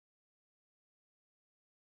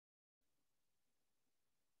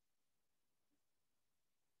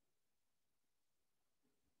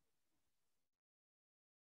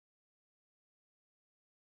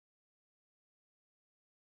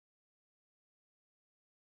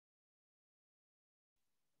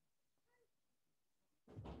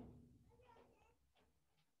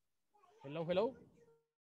Hello, hello.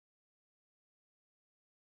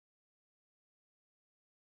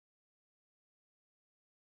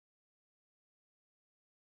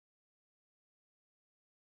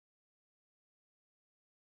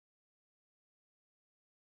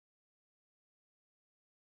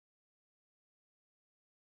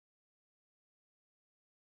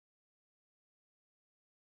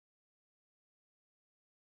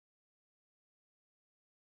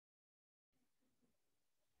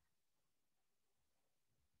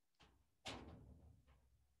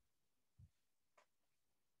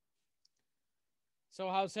 So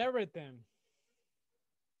how's everything?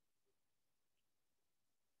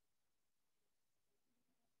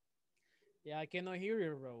 Yeah, I cannot hear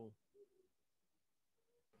you, Raul.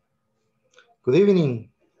 Good evening.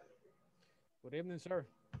 Good evening, sir.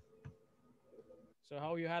 So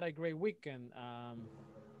how you had a great weekend?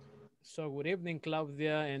 So good evening,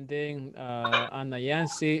 Claudia, and then Ana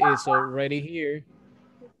Yancy is already here.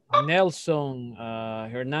 Nelson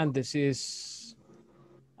Hernandez is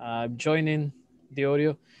joining the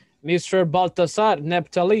audio. Mr. Baltasar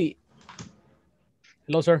Neptali.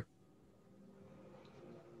 Hello, sir.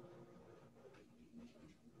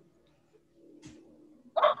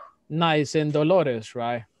 Nice and Dolores,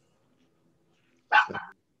 right?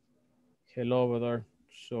 Hello over there.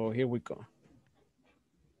 So here we go.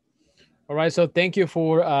 All right. So thank you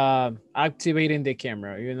for activating the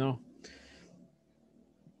camera.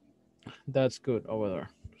 That's good over there.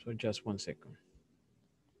 So just 1 second.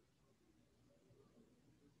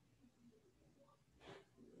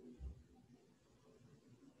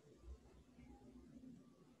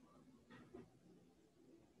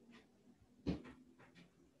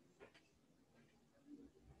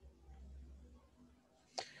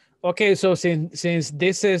 Okay. So since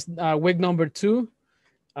this is week number 2,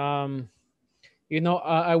 um,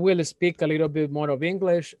 I will speak a little bit more of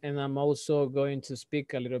English, and I'm also going to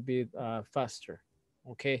speak a little bit faster.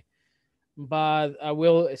 Okay. But I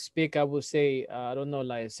will speak, I will say, I don't know,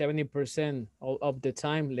 like 70% of the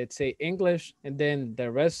time, let's say English, and then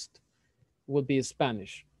the rest will be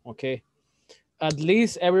Spanish. Okay. At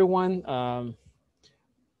least everyone,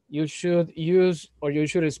 you should use or you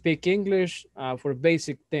should speak English for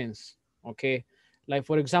basic things. Okay. Like,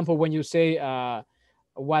 for example, when you say,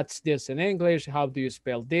 what's this in English? How do you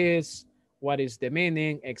spell this? What is the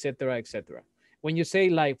meaning, etc., etc. When you say,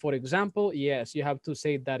 like, for example, yes, you have to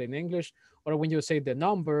say that in English. Or when you say the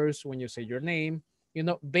numbers, when you say your name,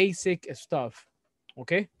 basic stuff.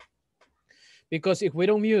 Okay. Because if we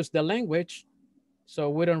don't use the language, so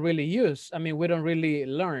we don't really use, I mean, we don't really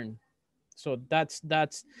learn. So that's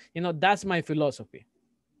my philosophy.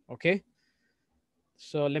 Okay.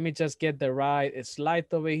 So let me just get the right slide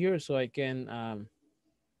over here so I can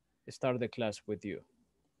start the class with you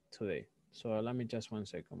today. So let me just 1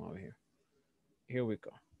 second over here. Here we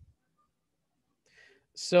go.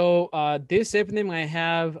 So this evening I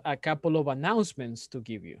have a couple of announcements to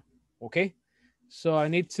give you. Okay. So I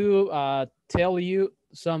need to tell you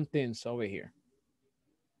some things over here.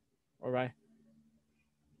 All right.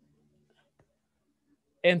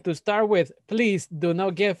 And to start with, please do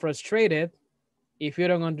not get frustrated if you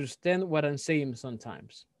don't understand what I'm saying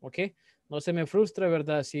sometimes. Okay. No se me frustre,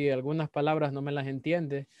 ¿verdad? Si algunas palabras no me las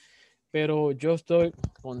entiende, pero yo estoy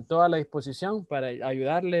con toda la disposición para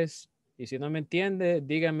ayudarles. Y si no me entiende,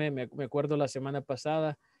 dígame. Me acuerdo la semana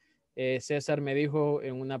pasada, César me dijo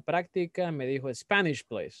en una práctica, me dijo Spanish,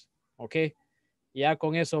 please. Ok. Ya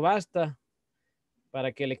con eso basta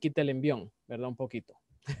para que le quite el envión, ¿verdad? Un poquito.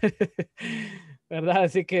 ¿Verdad?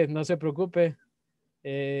 Así que no se preocupe.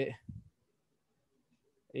 Eh,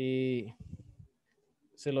 y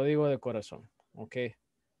se lo digo de corazón, ¿ok?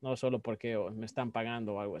 No solo porque me están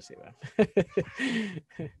pagando o algo así, ¿verdad?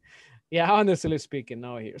 Yeah, honestly speaking,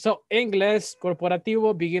 no here. So, English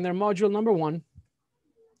Corporativo Beginner Module number 1.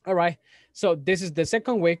 All right. So, this is the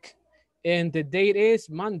second week, and the date is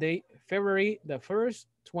Monday, February the 1st,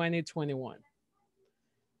 2021.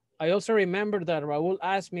 I also remember that Raul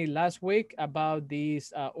asked me last week about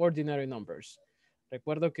these ordinary numbers.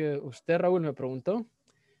 Recuerdo que usted, Raúl, me preguntó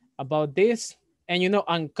about this. And,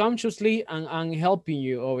 unconsciously, I'm helping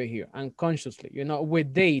you over here, unconsciously,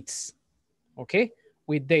 with dates, okay?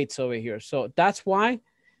 With dates over here. So that's why,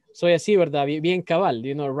 soy así, ¿verdad? Bien cabal,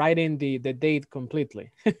 writing the date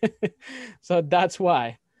completely. So that's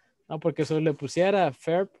why. No, porque solo le pusiera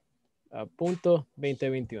Feb punto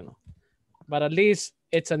 2021. But at least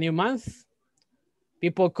it's a new month.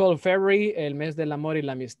 People call February el mes del amor y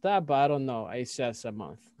la amistad, but I don't know. It's just a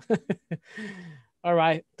month. All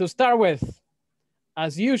right. To start with,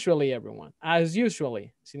 as usually, everyone, as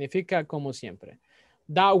usually, significa como siempre.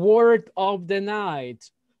 The word of the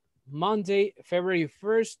night. Monday, February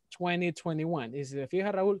 1st, 2021. Y si se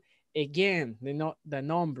fija, Raúl, again, the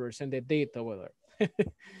numbers and the date over there.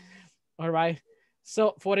 All right.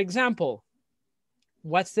 So, for example,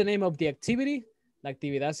 what's the name of the activity? La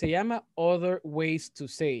actividad se llama Other Ways to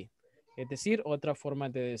Say. Es decir, otra forma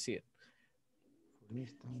de decir.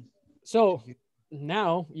 So,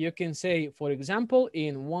 now you can say, for example,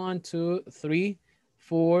 in 1, 2, 3,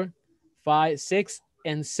 4, 5, 6,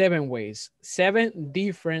 and 7 ways. 7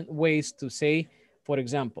 different ways to say, for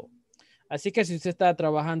example. Así que si usted está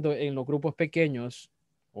trabajando en los grupos pequeños,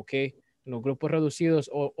 ok, en los grupos reducidos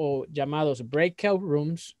o llamados breakout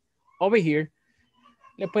rooms, over here,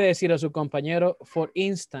 le puede decir a su compañero, for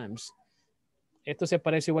instance. Esto se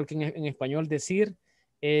parece igual que en español decir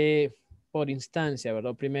por instancia,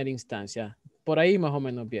 ¿verdad? Primera instancia. Por ahí más o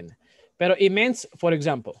menos viene. Pero it means, for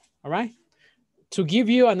example, all right? To give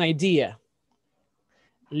you an idea.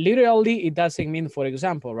 Literally, it doesn't mean for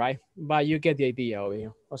example, right? But you get the idea over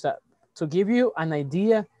here. O sea, to give you an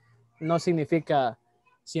idea no significa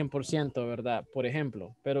 100%, ¿verdad? Por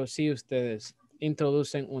ejemplo, pero sí ustedes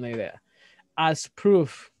introducen una idea. As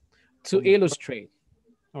proof, to illustrate,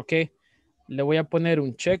 ¿ok? Le voy a poner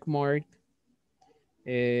un check mark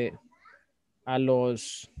a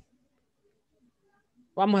los,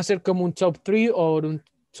 vamos a hacer como un top 3 o un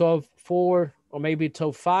top 4 or maybe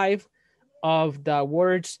top 5 of the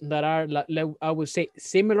words that are, I would say,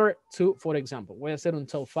 similar to, for example. Voy a hacer un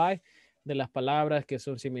top 5 de las palabras que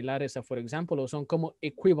son similares a, for example, o son como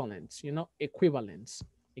equivalents, you know, equivalents.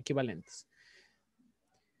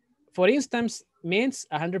 For instance, means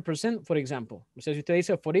 100%, for example. O sea, si usted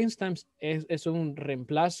dice, for instance, es un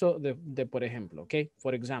reemplazo de, por ejemplo, ¿ok?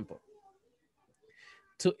 For example.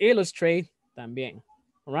 To illustrate, también,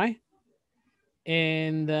 all right?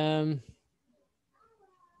 And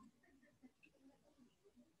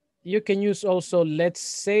you can use also, let's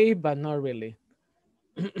say, but not really.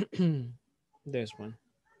 This one,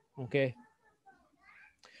 okay?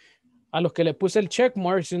 A los que le puse el check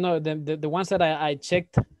marks, you know, the ones that I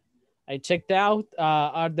checked out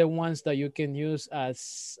are the ones that you can use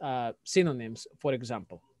as synonyms, for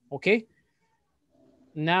example, okay?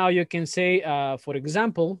 Now you can say, for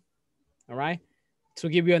example, all right, to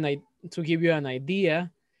give you an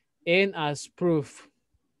idea and as proof,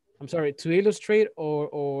 I'm sorry, to illustrate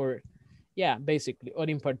or yeah, basically, or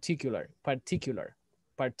in particular, all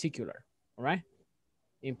right?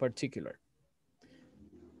 In particular.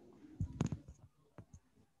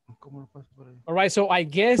 All right, so I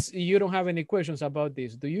guess you don't have any questions about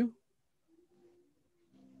this, do you?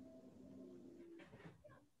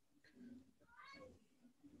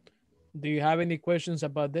 Do you have any questions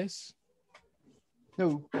about this?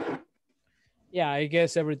 No. Yeah, I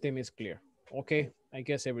guess everything is clear. Okay, I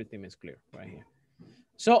guess everything is clear right here.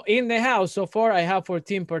 So in the house, so far I have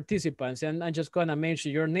 14 participants and I'm just gonna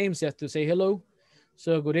mention your names just to say hello.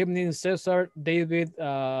 So good evening, Cesar, David,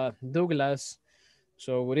 Douglas.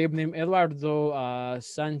 So good evening, Eduardo,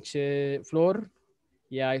 Sanchez, Flor.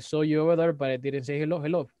 Yeah, I saw you over there, but I didn't say hello.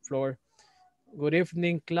 Hello, Flor. Good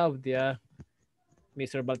evening, Claudia.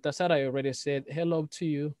 Mr. Baltasar, I already said hello to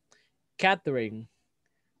you. Catherine,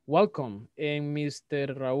 welcome. And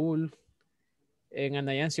Mr. Raul and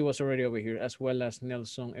Anayansi was already over here, as well as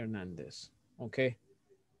Nelson Hernandez. Okay.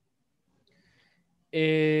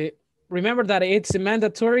 Remember that it's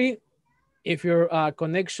mandatory if your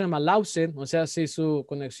connection allows it, o sea, si su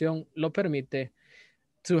conexión lo permite,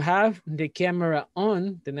 to have the camera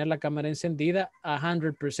on, tener la cámara encendida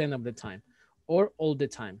 100% of the time, or all the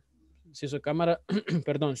time. Si su cámara,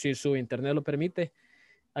 perdón, si su internet lo permite,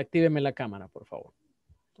 actíveme la cámara, por favor.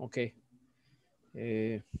 Okay.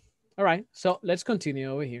 All right, so let's continue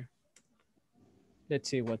over here. Let's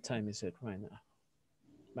see what time is it right now.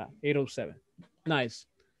 Wow, 8:07. Nice.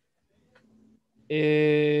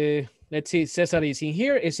 Let's see, Cesar is in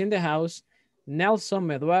here, is in the house.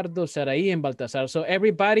 Nelson, Eduardo, Saraí, and Baltasar. So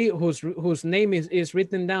everybody whose name is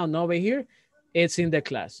written down over here, it's in the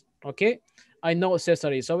class, okay? I know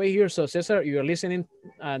Cesar is over here, so Cesar, you're listening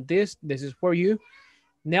this is for you.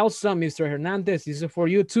 Nelson, Mr. Hernandez, this is for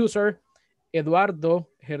you too, sir. Eduardo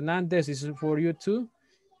Hernandez, this is for you too.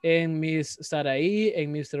 And Miss Saraí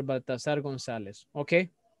and Mr. Baltasar Gonzalez, okay?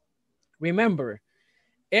 Remember,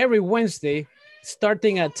 every Wednesday,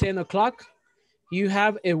 starting at 10 o'clock, you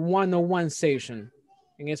have a one-on-one session.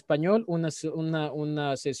 En español, una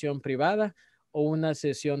sesión privada o una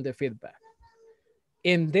sesión de feedback.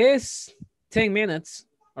 In this 10 minutes,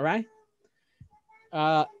 all right,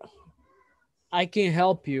 I can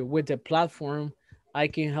help you with the platform. I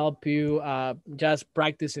can help you just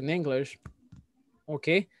practice in English,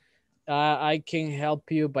 okay? I can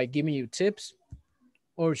help you by giving you tips,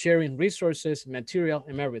 or sharing resources, material,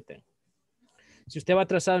 and everything. Si usted va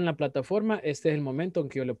atrasado en la plataforma, este es el momento en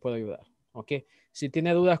que yo le puedo ayudar. ¿Ok? Si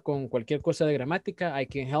tiene dudas con cualquier cosa de gramática, I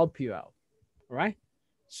can help you out. All right?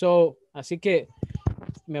 So, así que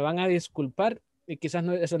me van a disculpar y quizás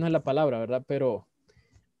no, esa no es la palabra, ¿verdad? Pero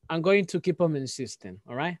I'm going to keep on insisting.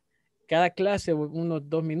 All right? Cada clase, unos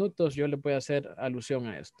 2 minutos, yo le voy a hacer alusión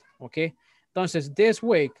a esto. ¿Ok? Entonces, this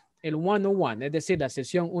week, el 101, es decir, la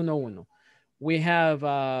sesión 1-1. We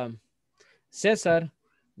have César,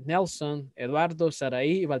 Nelson, Eduardo,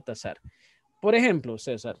 Saraí y Baltasar. Por ejemplo,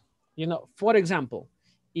 César, you know, for example,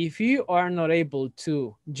 if you are not able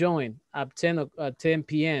to join at 10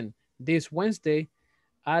 p.m. this Wednesday,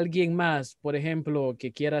 alguien más, por ejemplo,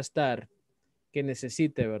 que quiera estar, que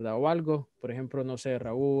necesite, ¿verdad? O algo, por ejemplo, no sé,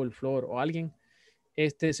 Raúl, Flor o alguien,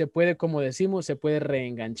 se puede, como decimos, se puede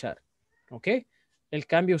reenganchar, ¿ok? El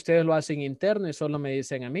cambio ustedes lo hacen interno y solo me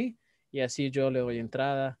dicen a mí y así yo le doy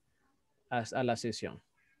entrada a la sesión.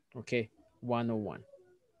 Ok, 101.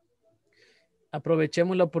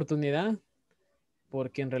 Aprovechemos la oportunidad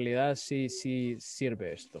porque en realidad sí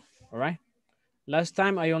sirve esto. All right. Last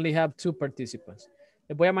time I only have 2 participants.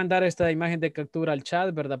 Les voy a mandar esta imagen de captura al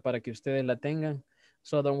chat, ¿verdad? Para que ustedes la tengan.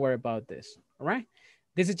 So don't worry about this. All right.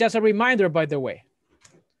 This is just a reminder, by the way.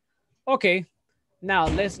 Okay. Now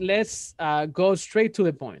let's go straight to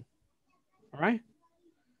the point. All right.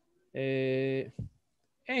 And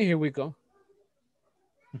here we go.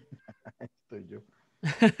 Estoy yo.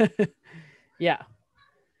 Yeah.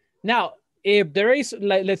 Now, if there is,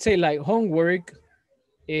 like, let's say, like homework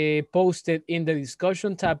posted in the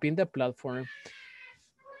discussion tab in the platform,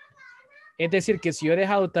 es decir, que si yo he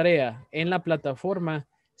dejado tarea en la plataforma,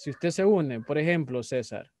 si usted se une, por ejemplo,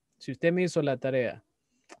 César, si usted me hizo la tarea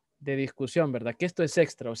de discusión, ¿verdad? Que esto es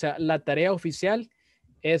extra, o sea, la tarea oficial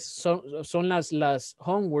son las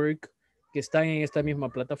homework que están en esta misma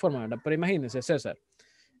plataforma, ¿verdad? Pero imagínense, César,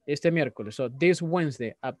 este miércoles, so this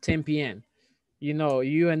Wednesday at 10 p.m., you know,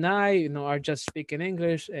 you and I, you know, are just speaking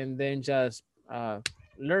English and then just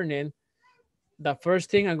learning. The first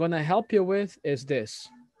thing I'm going to help you with is this,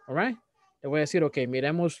 all right? Le voy a decir, ok,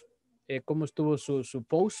 miremos cómo estuvo su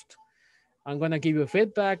post. I'm going to give you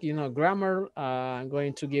feedback, you know, grammar. I'm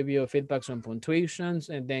going to give you feedbacks on punctuations,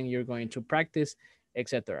 and then you're going to practice,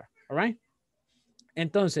 etc. All right?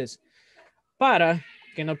 Entonces, para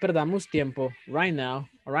que no perdamos tiempo right now,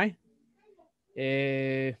 all right?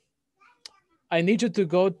 I need you to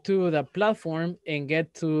go to the platform and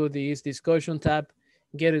get to this discussion tab,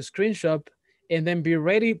 get a screenshot, and then be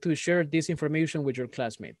ready to share this information with your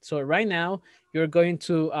classmates. So right now, you're going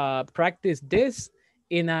to practice this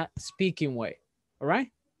in a speaking way, all right?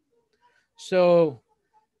 So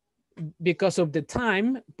because of the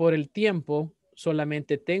time, por el tiempo,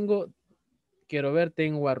 solamente quiero ver,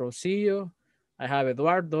 tengo a Rocío, I have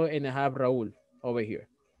Eduardo, and I have Raúl over here.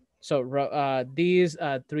 So these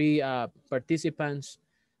 3 participants,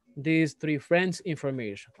 these 3 friends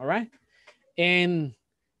information, all right? And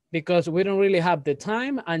because we don't really have the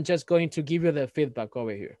time, I'm just going to give you the feedback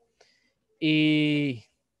over here.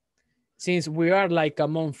 Since we are like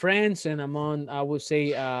among friends and among, I would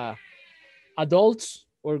say, adults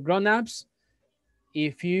or grown-ups,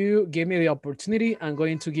 if you give me the opportunity, I'm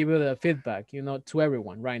going to give you the feedback, you know, to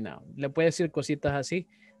everyone right now. Le puedo decir cositas así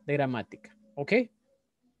de gramática, okay?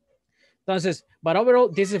 Entonces, but overall,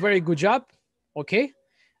 this is a very good job, okay?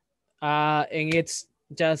 And it's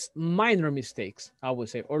just minor mistakes, I would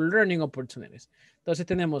say, or learning opportunities. Entonces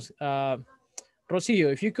tenemos,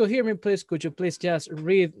 Rocio, if you could hear me, please, could you please just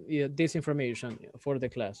read this information for the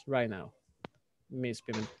class right now, Miss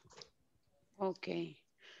Pimentel? Okay.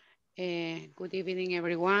 Good evening,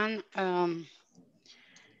 everyone.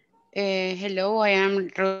 Hello, I'm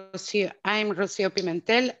Rocio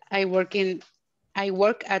Pimentel. I work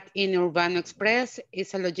at Urbano Express.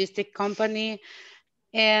 It's a logistic company,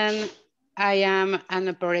 and I am an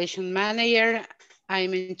operation manager.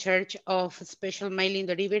 I'm in charge of special mailing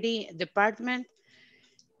delivery department.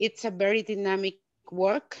 It's a very dynamic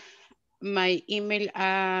work. My email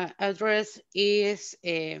address is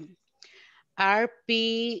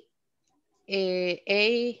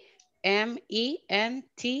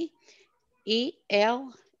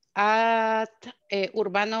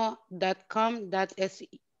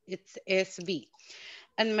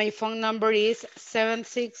And my phone number is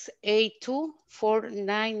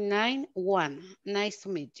 76824991. Nice to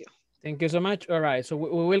meet you. Thank you so much. All right, so we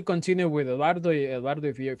will continue with Eduardo. Eduardo,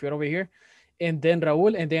 if you're over here, and then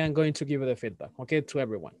Raúl, and then I'm going to give you the feedback, okay, to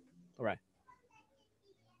everyone. All right.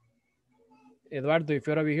 Eduardo, if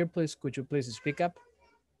you're over here, please, could you please speak up?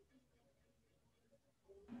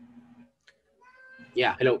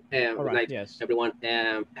 Yeah, hello. All Good right, night, yes. everyone.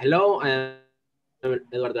 Hello, I'm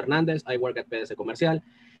Eduardo Hernandez. I work at PS Comercial.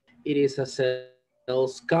 It is a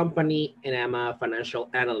sales company, and I'm a financial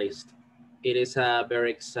analyst. It is a very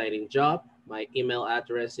exciting job. My email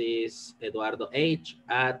address is eduardoh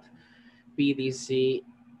at pdc.com.sb,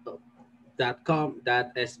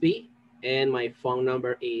 and my phone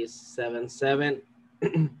number is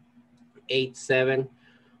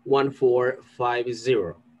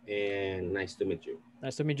 77871450. And nice to meet you.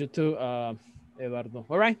 Nice to meet you too, Eduardo.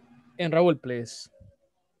 All right, and Raul, please.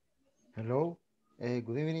 Hello. Good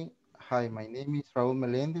evening. Hi, my name is Raul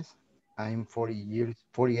Melendez. I'm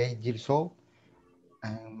 48 years old,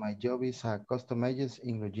 and my job is a custom agent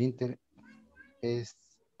in Loginter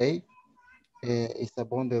SA. It's a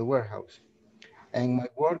bonded warehouse. And my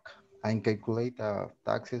work, I calculate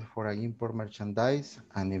taxes for import merchandise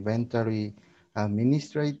and inventory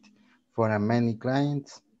administrate for many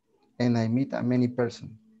clients, and I meet a many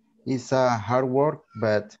person. It's a hard work,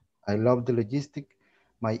 but I love the logistic.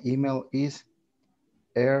 My email is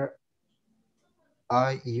riul.melendez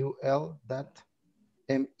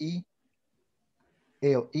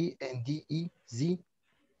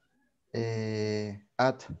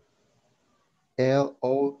at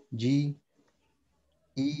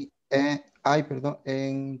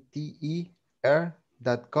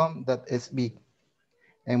loger.com.sb,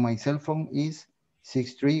 and my cell phone is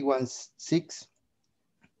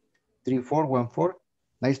 6316-3414.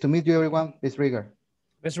 Nice to meet you, everyone. Best regards.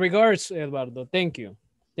 Best regards, Eduardo. Thank you.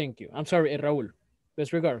 Thank you. I'm sorry, Raul.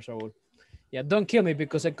 Best regards, Raul. Yeah, don't kill me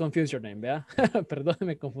because I confused your name, yeah? Perdón,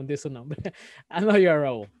 me confundí su nombre. I know you're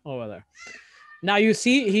Raul over there. Now you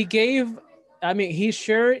see, he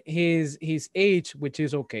shared his age, which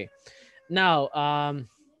is okay. Now,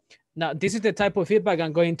 now this is the type of feedback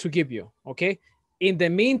I'm going to give you, okay? In the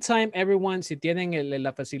meantime, everyone, si tienen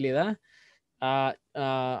la facilidad,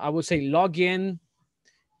 I would say log in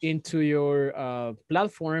into your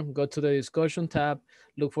platform, go to the discussion tab,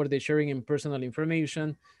 look for the sharing and personal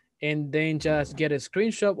information, and then just get a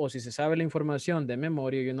screenshot, o si se sabe la información de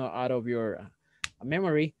memoria, you know, out of your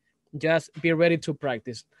memory, just be ready to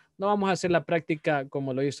practice. No vamos a hacer la práctica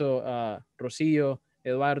como lo hizo Rocío,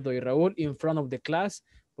 Eduardo y Raúl in front of the class,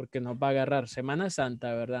 porque nos va a agarrar Semana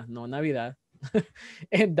Santa, ¿verdad? No Navidad.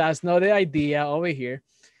 And that's not the idea over here.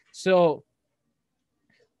 So,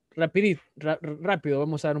 rápido,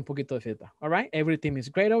 vamos a dar un poquito de feedback. All right, everything is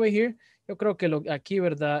great over here. Yo creo que aquí,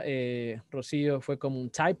 ¿verdad? Rocío, fue como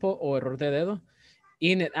un typo o error de dedo.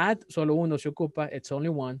 In and at, solo uno se ocupa. It's only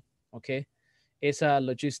one, okay? Es a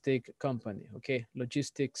logistic company, okay?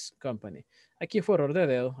 Logistics company. Aquí fue error de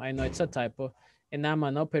dedo. I know it's a typo. And I'm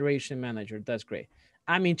an operation manager. That's great.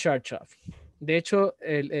 I'm in charge of. De hecho,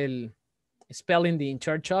 el spelling the in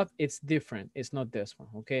charge of, it's different. It's not this one,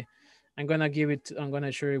 okay? I'm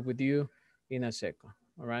gonna share it with you in a second.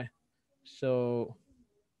 All right. So,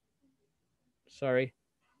 sorry.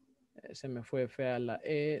 Se me fue fea la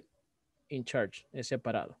E. In charge. Es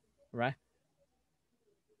separado. All right.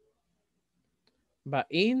 Va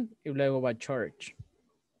in y luego va charge.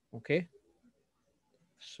 Okay.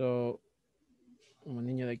 So, como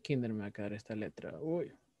niño de kinder me va a quedar esta letra.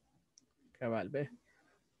 Uy. Cabal, ve.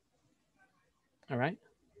 All right.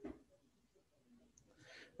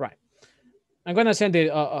 Right. I'm going to send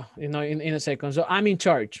it, you know, in a second. So I'm in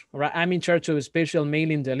charge, right? I'm in charge of a special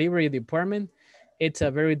mailing delivery department. It's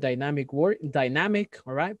a very dynamic word, dynamic,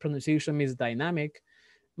 all right? Pronunciation means dynamic.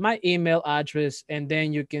 My email address, and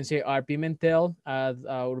then you can say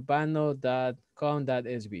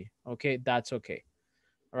rpimentel@urbano.com.sb. Okay, that's okay,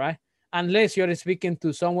 all right? Unless you're speaking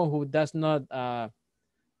to someone who does not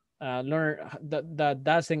that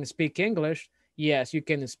doesn't speak English, yes, you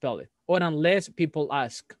can spell it. Or unless people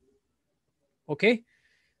ask. Okay,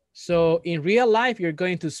 so in real life, you're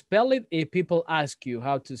going to spell it if people ask you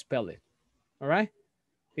how to spell it. All right,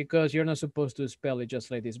 because you're not supposed to spell it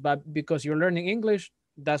just like this, but because you're learning English,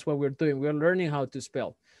 that's what we're doing. We're learning how to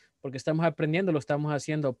spell. Porque estamos aprendiendo, lo estamos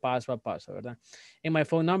haciendo paso a paso, ¿verdad? And my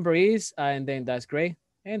phone number is, and then that's great,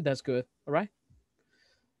 and that's good. All right.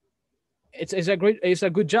 It's a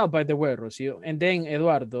good job, by the way, Rocio. And then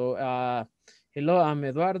Eduardo, hello, I'm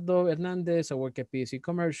Eduardo Hernandez. I work at PC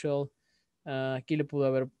Commercial. Aquí le pudo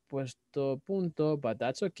haber puesto punto, but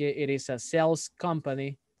that's okay. It is a sales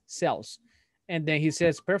company, sales. And then he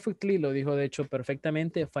says perfectly, lo dijo de hecho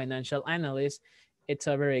perfectamente, financial analyst. It's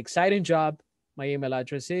a very exciting job. My email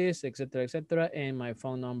address is, etc., and my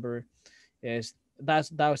phone number is, that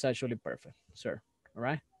was actually perfect, sir. All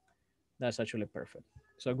right, that's actually perfect.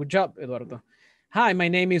 So good job, Eduardo. Hi, my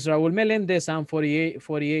name is Raul Melendez. I'm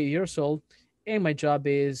 48 years old, and my job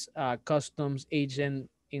is customs agent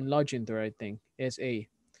in Loginter, I think. es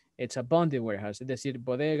it's a bonded warehouse, es decir,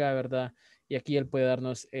 bodega, ¿verdad? Y aquí él puede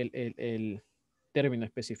darnos el término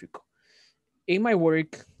específico. In my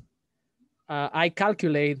work, I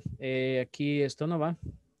calculate, aquí esto no va,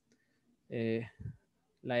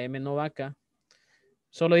 la M no va acá.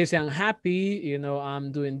 Solo dice I'm happy, you know,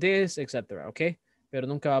 I'm doing this, etc. ¿Ok? Pero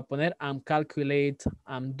nunca va a poner I'm calculate,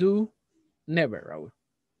 I'm do, never, Raúl.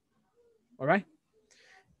 All right?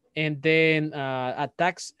 And then a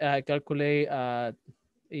tax, calculate,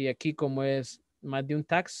 y aquí como es más de un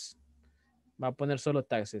tax, va a poner solo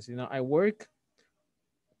taxes. You know, I work,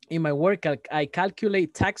 in my work, I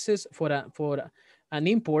calculate taxes for an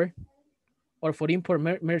import or for import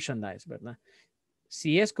merchandise, ¿verdad?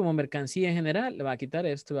 Si es como mercancía en general, le va a quitar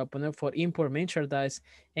esto, va a poner for import merchandise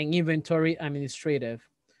and inventory administrative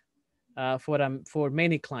for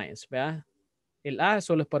many clients, ¿verdad? El A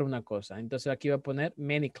solo es para una cosa. Entonces aquí va a poner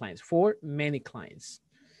many clients, for many clients.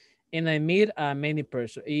 And I meet many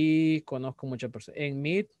persons. Y conozco muchas personas. And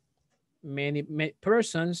meet many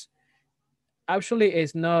persons. Actually,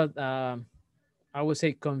 it's not, I would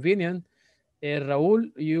say convenient.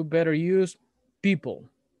 Raúl, you better use people,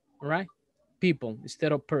 right? People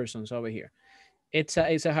instead of persons over here. It's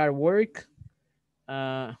a hard work,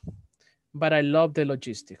 but I love the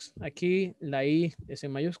logistics. Aquí la I es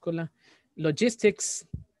en mayúscula. Logistics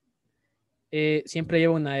siempre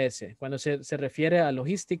lleva una S. Cuando se refiere a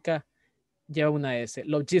logística, lleva una S.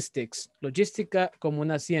 Logistics. Logística como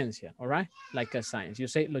una ciencia, all right? Like a science. You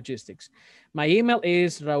say logistics. My email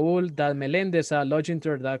is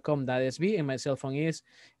raul.melendez@loginter.com.sb and my cell phone is,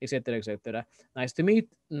 etc., etc. Nice to meet.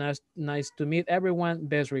 Nice to meet everyone.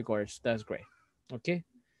 Best regards. That's great. Okay.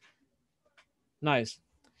 Nice.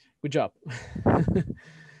 Good job.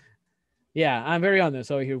 Yeah, I'm very honest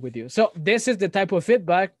over here with you. So this is the type of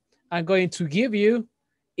feedback I'm going to give you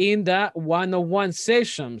in the one-on-one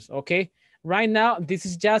sessions, okay? Right now, this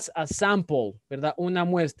is just a sample, ¿verdad? Una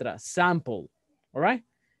muestra, sample, all right?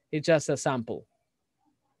 It's just a sample.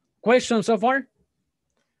 Questions so far?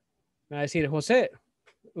 Me va a decir, José,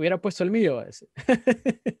 hubiera puesto el mío.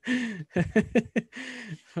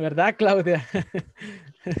 ¿Verdad, Claudia?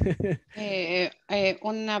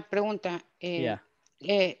 Una pregunta. Yeah.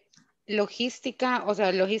 Logística, o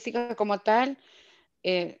sea, logística como tal,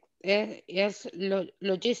 es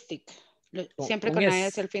logistic, siempre con la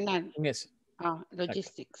S al final. Yes.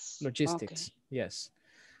 Logistics. Logistics, okay. Yes.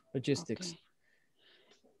 Logistics.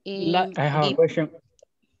 Okay. I have a question.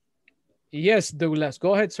 Yes, Douglas,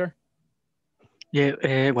 go ahead, sir.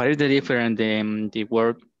 Yeah, what is the difference in the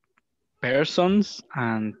word persons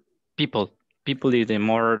and people? People is the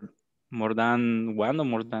more than one or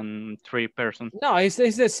more than three persons? No, it's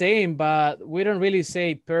the same, but we don't really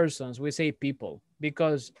say persons, we say people,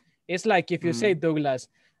 because it's like if you say, Douglas,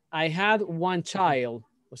 I had one child,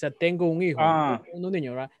 o sea, tengo un hijo, un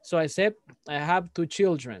niño, right? So I said, I have two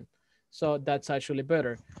children, so that's actually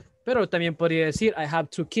better. Pero también podría decir, I have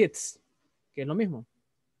two kids, que es lo mismo.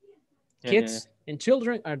 Kids and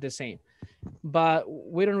children are the same, but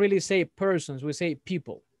we don't really say persons, we say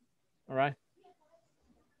people, all right?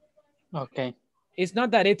 Okay. It's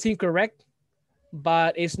not that it's incorrect,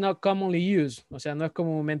 but it's not commonly used. O sea, no es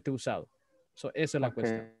comúnmente usado. So, esa es la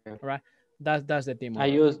cuestión. All right? That's the theme. I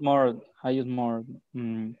use more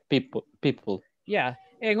people. Yeah.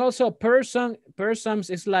 And also persons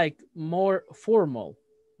is like more formal.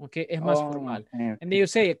 Okay. Es más formal. Okay. And then you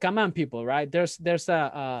say, come on, people, right? There's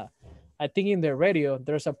a I think in the radio,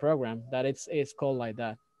 there's a program that it's called like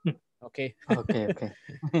that. Okay. Okay.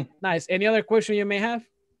 Nice. Any other question you may have?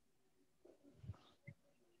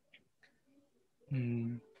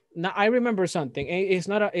 Now I remember something. It's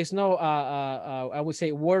no I would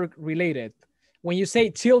say work related. When you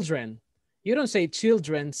say children, you don't say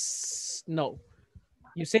children's, no.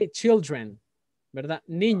 You say children, ¿verdad?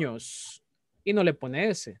 Niños. Y no le pone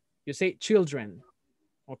S. You say children.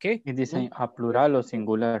 Okay? ¿Y dicen a plural o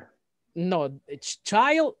singular? No,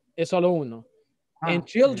 child es solo uno. And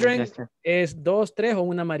children es dos, tres o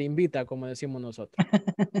una marimbita, como decimos nosotros.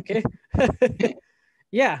 Okay?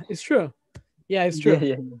 Yeah, it's true. Yeah, it's true.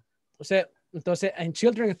 Yeah. O sea, entonces en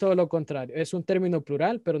children es todo lo contrario. Es un término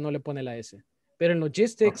plural, pero no le pone la S. Pero en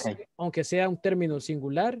logistics, aunque sea un término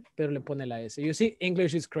singular, pero le pone la S. You see,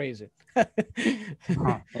 English is crazy.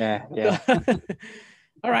 Yeah.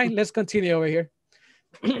 All right, let's continue over here.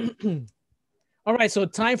 All right, so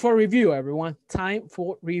time for review, everyone. Time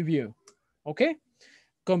for review. Okay?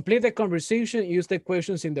 Complete the conversation. Use the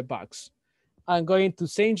questions in the box. I'm going to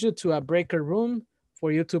send you to a breaker room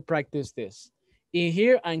for you to practice this. In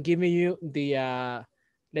here, I'm giving you the,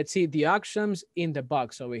 let's see, the options in the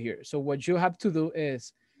box over here. So what you have to do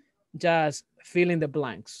is just fill in the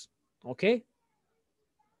blanks, okay?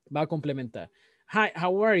 Va a complementar. Hi,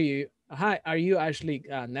 how are you? Hi, are you Ashley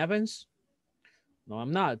Nevins? No,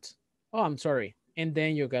 I'm not. Oh, I'm sorry. And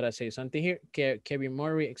then you gotta say something here, Kevin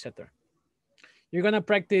Murray, etc. You're gonna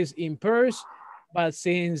practice in pairs, but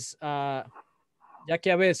since, ya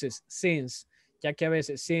que a veces, since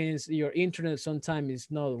your internet sometimes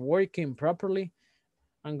is not working properly,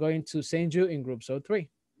 I'm going to send you in groups of 3,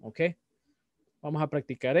 okay? Vamos a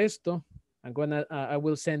practicar esto. I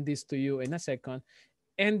will send this to you in a second,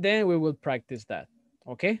 and then we will practice that,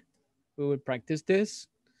 okay? We will practice this,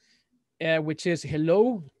 which is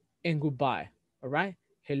hello and goodbye, all right?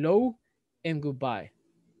 Hello and goodbye,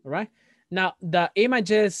 all right? Now, the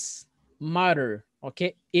images matter,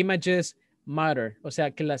 okay? Images matter, o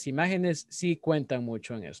sea, que las imágenes sí cuentan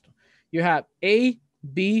mucho en esto. You have A,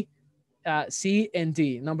 B, C, and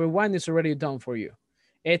D. Number 1 is already done for you.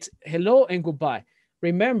 It's hello and goodbye.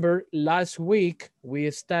 Remember, last week we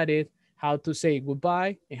studied how to say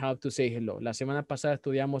goodbye and how to say hello. La semana pasada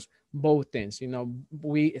estudiamos both things. You know,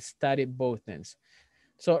 we studied both things.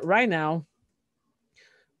 So right now,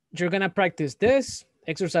 you're going to practice this,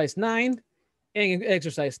 exercise 9 and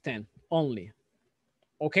exercise 10 only.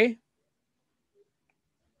 Okay?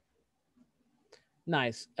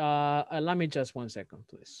 Nice. Allow me just 1 second,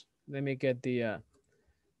 please. Let me get the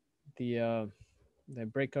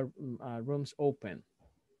breakout rooms open.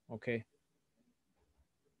 Okay.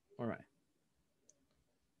 All right.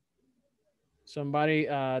 Somebody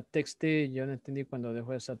texted, yo no entendí cuando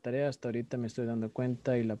dejó esa tarea, hasta ahorita me estoy dando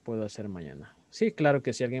cuenta y la puedo hacer mañana. Sí, claro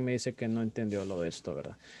que si alguien me dice que no entendió lo de esto,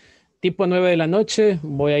 ¿verdad? Tipo 9 de la noche,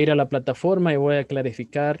 voy a ir a la plataforma y voy a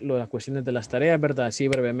clarificar las cuestiones de las tareas, ¿verdad? Así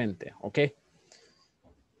brevemente, ¿ok?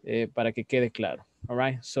 Para que quede claro. All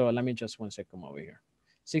right, so let me just 1 second over here.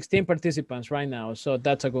 16 participants right now, so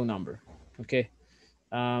that's a good number, okay?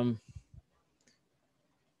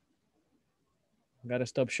 Gotta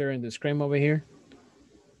stop sharing the screen over here.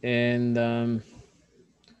 And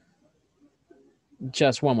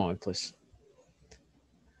just 1 moment, please.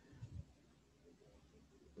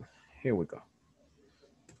 Here we go.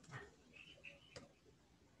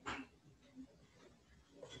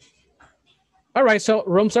 All right, so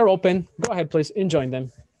rooms are open. Go ahead, please, and join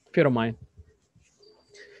them, if you don't mind.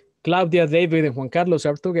 Claudia, David, and Juan Carlos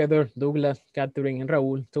are together. Douglas, Catherine, and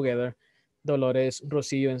Raúl together. Dolores,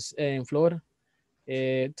 Rocio, and Flor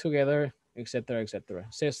together, etc., etc.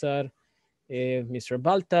 Cesar, Mr.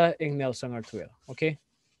 Balta, and Nelson are together, okay?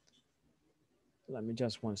 Let me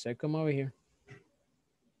just 1 second over here.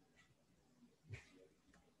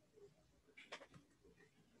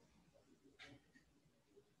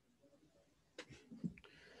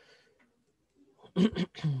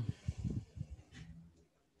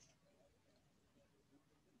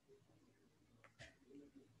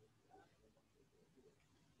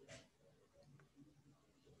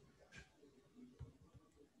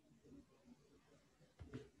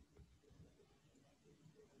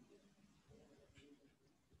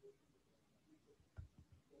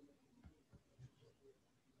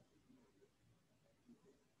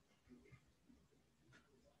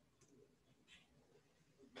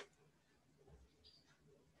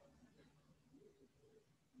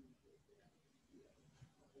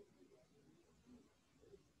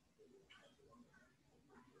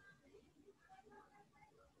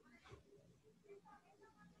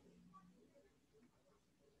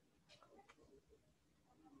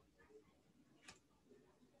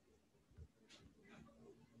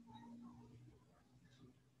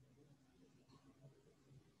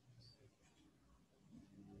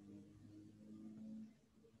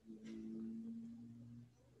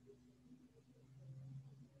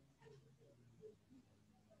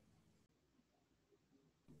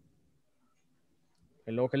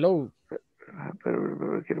 Hello, hello.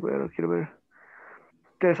 Pero quiero ver.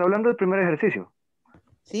 ¿Te está hablando del primer ejercicio?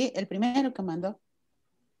 Sí, el primero que mandó.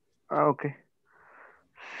 Ah, ok.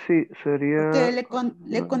 Sí, sería... Usted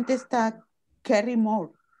le contesta Carrie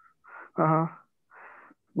Moore. Ajá.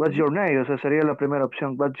 What's your name? O sea, sería la primera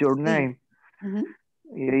opción. What's your name?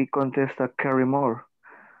 Y ahí contesta Carrie Moore.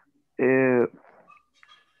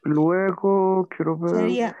 Luego, quiero ver...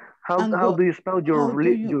 Sería... How do you spell your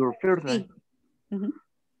first name? Sí.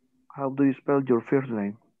 How do you spell your first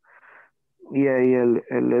name? Y ahí él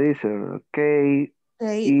le dice K-E-R-R-Y.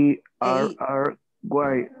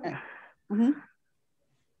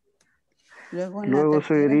 Luego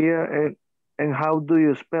seguiría en how do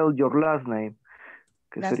you spell your last name,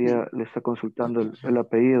 que sería, le está consultando el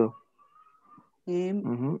apellido.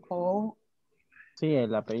 M-O. Sí,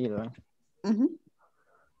 el apellido.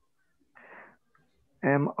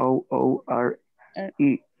 M-O-O-R-E.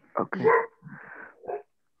 Ok.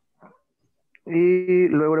 Y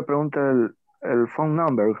luego le pregunta el phone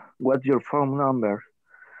number. What's your phone number?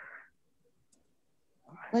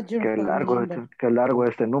 What's your phone number? Qué largo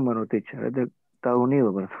es este número, teacher. Es de Estados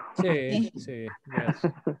Unidos, ¿verdad? Sí, sí, yes.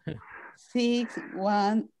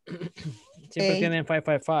 618 Siempre tienen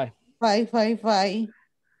 555. 555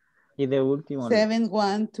 Y de último,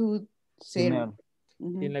 7120. email.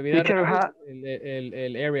 Y en la vida Teacher, real,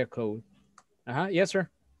 el area code. Ajá, yes, sir.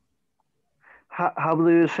 how do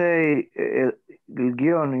you say el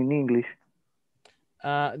guión in English?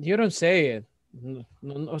 You don't say it.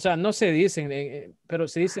 O sea, no se dicen, pero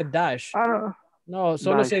se dice dash. No,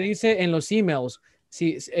 solo dash. se dice en los emails.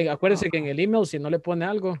 Acuérdese que en el email, si no le pone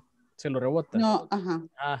algo, se lo rebota. No,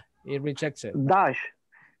 ajá. It rejects it. Dash.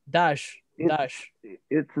 Dash.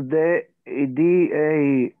 It's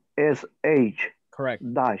D-A-S-H. Correct.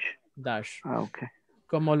 Dash. Okay.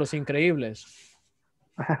 Como los increíbles.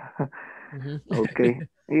 Ok.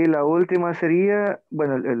 Y la última sería,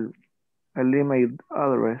 bueno, el email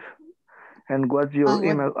address. And what's your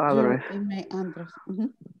email address? Your email address.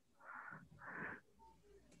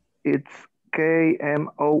 It's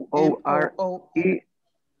KMOORE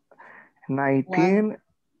 19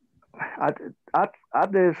 at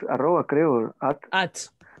es arroba, creo. At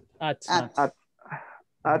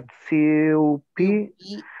CUP.org.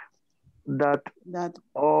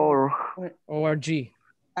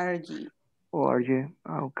 ORG.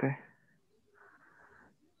 Ok.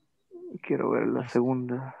 Quiero ver la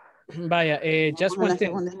segunda. Vaya, just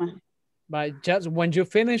when you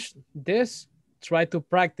finish this, try to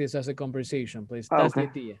practice as a conversation, please. That's the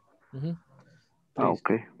idea.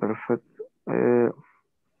 Ok, perfecto.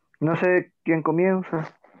 No sé quién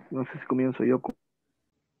comienza. No sé si comienzo yo.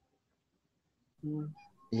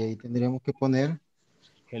 Y ahí tendríamos que poner.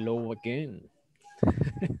 Hello again.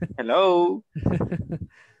 Hello.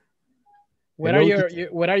 What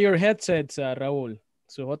are your headsets, Raúl?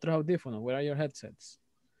 Sus otros audífonos. Where are your headsets?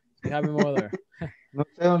 You have them over there. No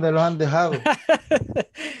sé dónde los han dejado.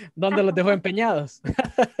 ¿Dónde los dejó empeñados?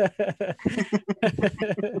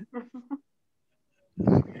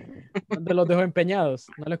 ¿Dónde los dejó empeñados?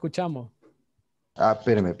 No lo escuchamos.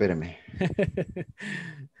 Espéreme.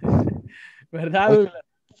 ¿Verdad, Douglas?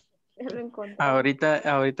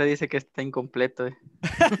 Ahorita dice que está incompleto.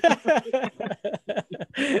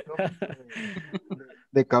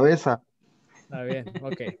 De cabeza. Está bien,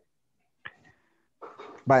 ok.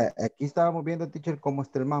 Vaya, aquí estábamos viendo, teacher, cómo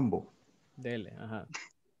está el mambo. Dele, ajá.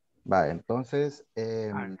 Vaya, entonces.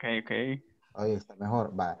 Ok. Ahí está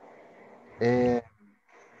mejor. Vaya.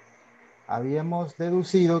 Habíamos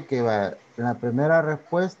deducido que la primera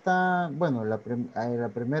respuesta, bueno, la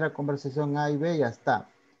primera conversación A y B ya está.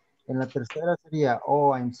 En la tercera sería,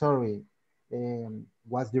 oh, I'm sorry,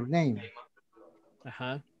 what's your name?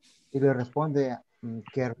 Ajá. Y le responde,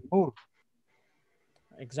 Kerry Moore.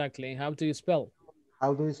 Exactly. How do you spell?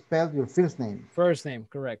 How do you spell your first name? First name,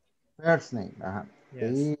 correct. First name, ajá.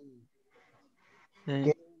 Yes.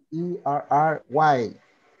 Kerry. Y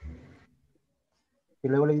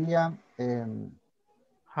luego le diría,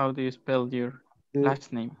 how do you spell your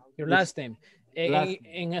last name? Your last name.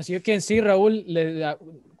 As you can see, Raúl,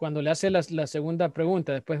 cuando le hace la segunda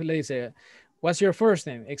pregunta, después le dice, what's your first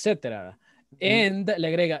name, etcétera. And le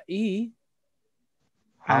agrega,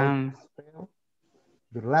 how do you spell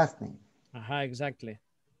your last name? Ajá, exactly.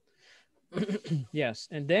 Yes,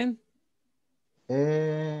 and then?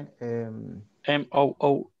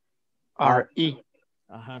 M-O-O-R-E.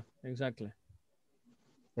 Ajá, exactly.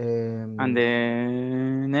 And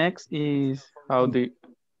the next is, what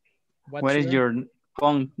is your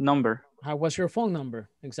phone number? What's your phone number?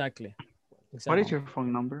 Exactly. What is your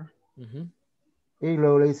phone number? Y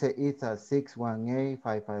luego le dice, it's a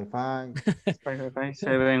 618-555.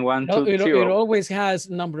 7120. It always has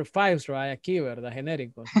number 5s, right? Aquí, ¿verdad?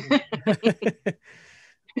 Genéricos.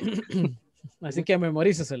 Así que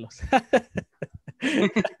memoríceselos.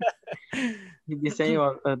 The same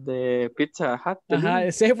of the Pizza Hut.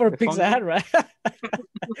 The same for Pizza Hut, right?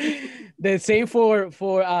 The same for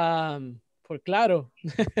Claro.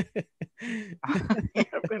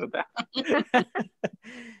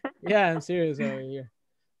 Yeah, I'm serious over here.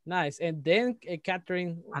 Nice. And then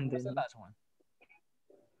Catherine, what's the last one?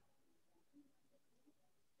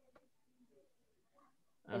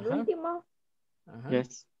 El último.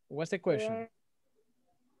 Yes. What's the question?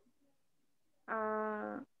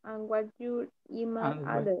 And what's your email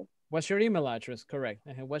address? What's your email address? Correct.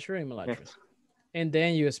 What's your email address? Yes. And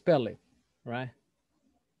then you spell it, right?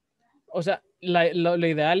 O sea, lo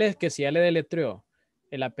ideal es que si ya le deletreó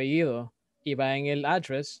el apellido y va en el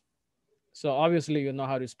address, so obviously you know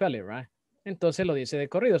how to spell it, right? Entonces lo dice de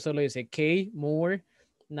corrido, solo dice K Moore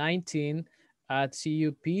 19 at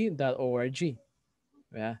cup.org.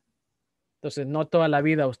 ¿Verdad? Entonces, no toda la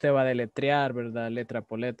vida usted va a deletrear, ¿verdad? Letra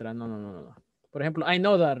por letra. No, no, no, no. Por ejemplo, I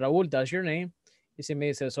know that Raúl, that's your name. Y si me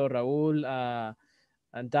dice, so Raúl,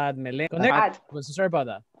 that Melén. Connect. Pues, sorry about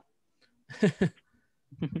that.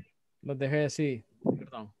 Lo dejé así.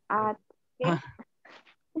 Perdón.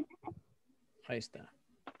 Ahí está.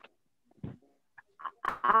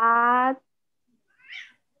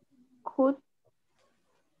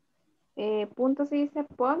 Punto se dice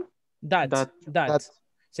por. That.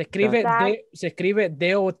 Se escribe That. se escribe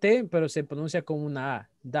D-O-T, pero se pronuncia como una A.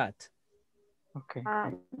 That. Okay.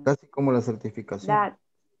 Casi como la certificación. That.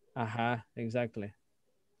 Ajá, exactly.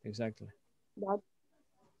 Exactly. That.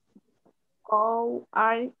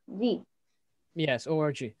 O-R-G. Yes,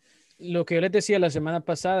 ORG. Lo que yo les decía la semana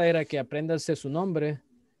pasada era que apréndase su nombre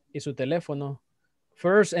y su teléfono.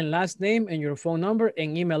 First and last name and your phone number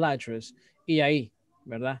and email address. Y ahí,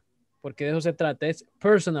 ¿verdad? Porque de eso se trata, es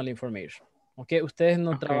personal information. ¿Ok? Ustedes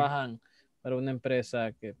no trabajan para una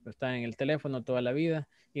empresa que está en el teléfono toda la vida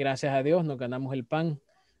y gracias a Dios nos ganamos el pan.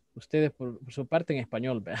 Ustedes por su parte en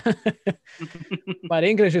español, ¿verdad? But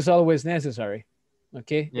English is always necessary.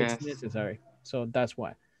 Okay? Yes. It's necessary. So that's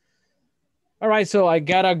why. All right, so I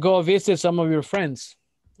gotta go visit some of your friends.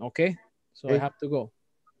 Okay? So I have to go.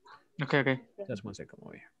 Okay. Just one second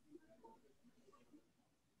over here.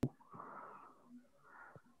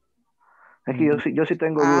 Es que yo sí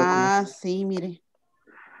tengo duda con eso. Sí, mire.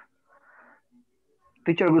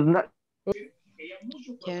 Teacher, good night.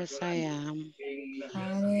 Yes, I am.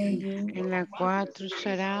 En la 4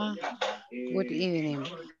 será good evening.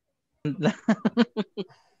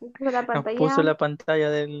 Puso la pantalla. Puso la pantalla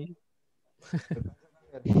del...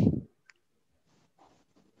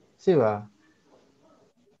 Sí va.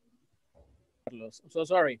 Carlos, I'm so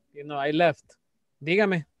sorry. You know, I left.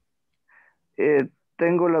 Dígame.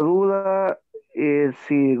 Tengo la duda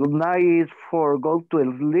si good night is for go to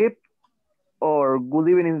sleep or good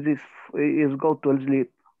evening is go to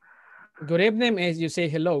sleep. Good evening is you say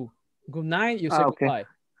hello. Good night, you say goodbye.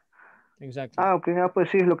 Exactly. Okay. Pues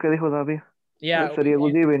sí es lo que dijo David. Yeah. Sería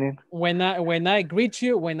good evening. When I greet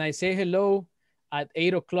you, when I say hello at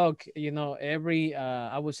 8 o'clock, you know, I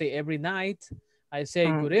would say every night, I say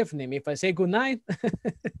good evening. If I say good night,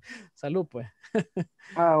 salud pues.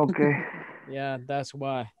 Okay. Yeah, that's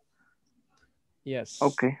why. Yes.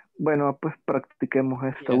 Okay. Bueno, pues practiquemos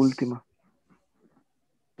esta última.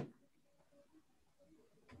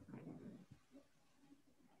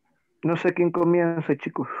 No sé quién comienza,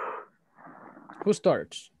 chicos. Who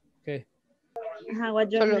starts? Okay.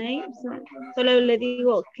 What's your name? Solo le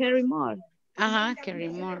digo, Carry More. Carry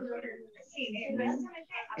More.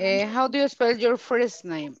 How do you spell your first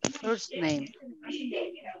name?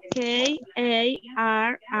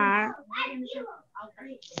 K-A-R-R.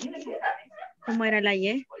 ¿Cómo era la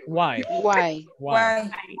Y? Why?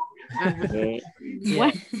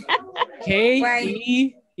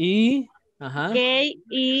 K-E-E.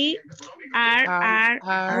 K-E-R-R-Y.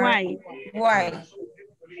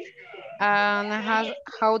 And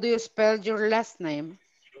how do you spell your last name?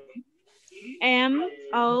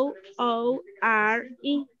 M-O-O-R-E.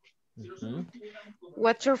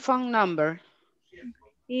 What's your phone number?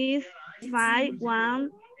 Is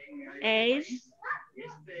 518.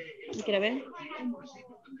 ¿Quiere ver?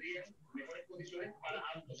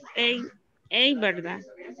 8, ¿verdad?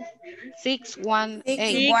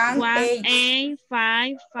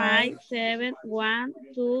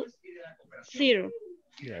 618-557-120.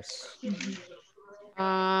 Yes.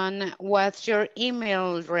 And what's your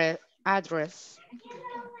email address?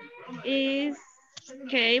 Is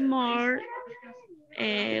Kmore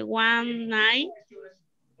 19.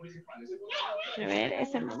 A ver,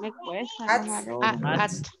 ese no me cuesta.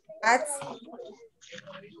 At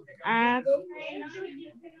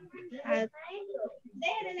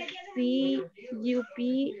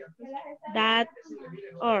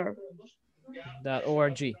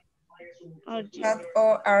cup.org.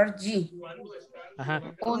 .org. Ajá.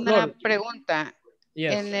 Una pregunta.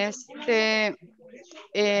 Yes.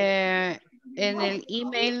 En el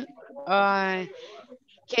email,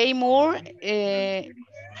 Kmore,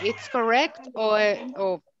 it's correct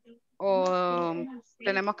o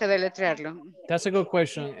tenemos que deletrearlo? That's a good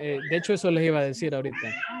question. De hecho, eso les iba a decir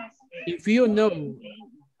ahorita. If you know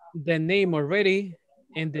the name already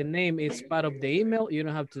and the name is part of the email, you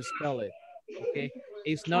don't have to spell it. Okay,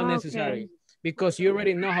 it's not necessary because you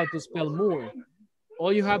already know how to spell Moore.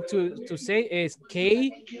 All you have to say is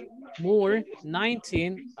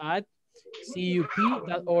kmore19 at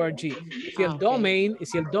cup.org. Si el domain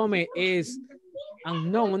is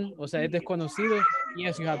unknown, o sea, es desconocido,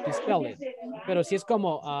 yes, you have to spell it. Pero si es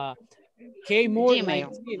como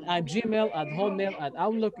Kmore19 at Gmail, at Hotmail, at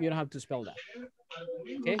Outlook. You don't have to spell that.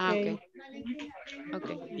 Okay. Okay.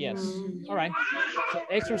 Okay. Yes. All right. So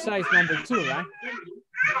exercise number 2, right?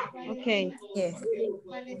 Okay. Yes.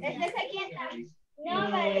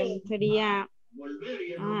 Sería,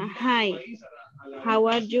 hi, how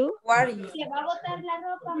are you? How are you?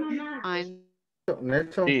 I'm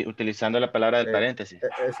Nelson, Sí, utilizando la palabra del paréntesis.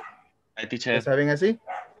 Hi, teacher. ¿está bien así?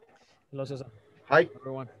 Hello, Cesar. Hi.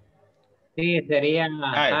 Everyone. Sí, sería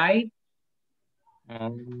hi.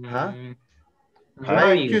 Huh? How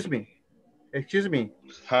are you? Excuse me. Excuse me.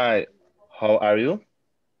 Hi, how are you?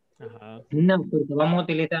 Ajá. No, porque vamos a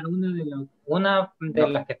utilizar una de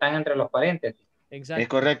las que están entre los paréntesis. Exacto. Es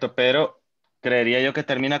correcto, pero creería yo que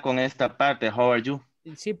termina con esta parte. How are you?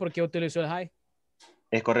 Sí, porque utilizó el hi.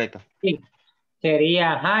 Es correcto. Sí.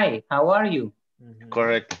 Sería hi, how are you?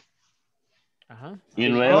 Correcto. Ajá. Y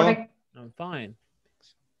Is luego. correct. I'm fine.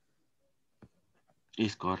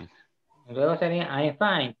 Is correct. Luego sería I'm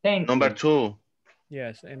fine, thank Number you. 2.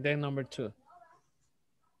 Yes, and then number 2.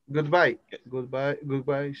 Goodbye. Goodbye.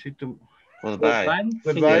 Goodbye. See you Goodbye.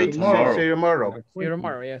 Goodbye. See you tomorrow. See you tomorrow. See you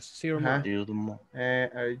tomorrow. Yes, see you tomorrow. See you tomorrow.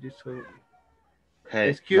 Are you so...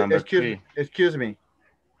 Okay, number 3. Excuse me.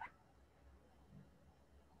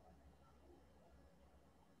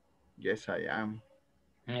 Yes, I am.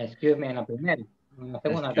 Excuse me en la primera. En la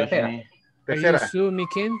segunda, Excuse tercera. me. Are you Tercera. Sue me,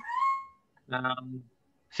 Kim?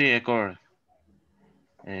 Sí, es correcto.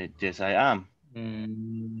 Yes, I am.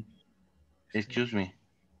 Excuse me.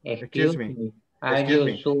 Excuse me. Are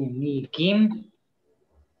you Sue me, Kim?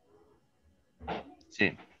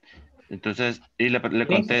 Sí. Entonces, y le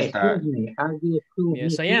contesta. Excuse me. Are you Sue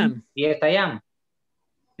Yes, me, I Kim? am. Yes, I am.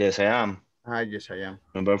 Yes, I am. Yes, I am.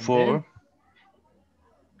 Number 4.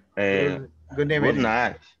 Good evening. Good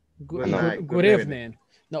night. Good, Good night. good Good evening.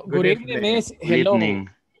 No, good evening evening. is hello. Evening.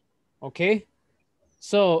 Okay.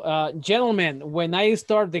 So, gentlemen, when I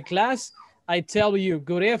start the class, I tell you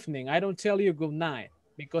good evening. I don't tell you good night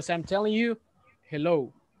because I'm telling you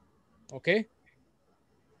hello. Okay.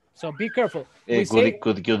 So be careful. We say,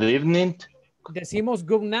 Good evening. decimos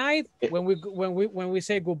good night when we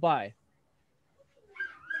say goodbye.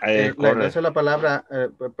 Esa es la palabra,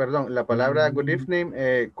 perdón, la palabra good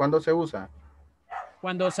evening, ¿cuándo se usa?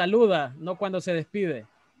 Cuando saluda, no cuando se despide.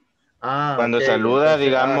 Cuando ok, saluda, entonces,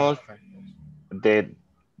 digamos, de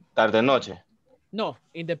tarde-noche. No,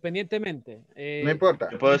 independientemente. no importa.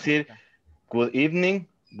 ¿Yo puedo decir good evening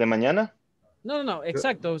de mañana? No,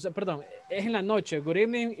 exacto. O sea, perdón, es en la noche. Good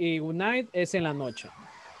evening y good night es en la noche.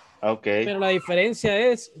 Ok. Pero la diferencia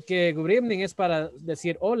es que good evening es para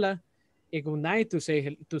decir hola y good night to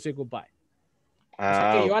say goodbye. O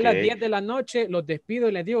sea que yo a las 10 de la noche los despido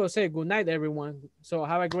y les digo, say good night everyone. So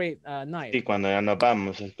have a great night. Sí, cuando ya nos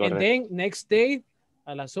vamos, es correcto. And then next day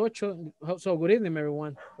a las 8, so good evening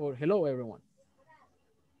everyone or hello everyone.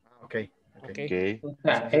 Okay. O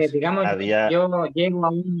sea, digamos,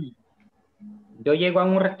 yo llego a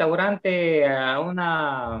un restaurante a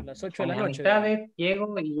las 8 de con la mis noche. amistades,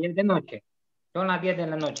 llego y es de noche. Son las 10 de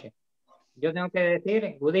la noche. Yo tengo que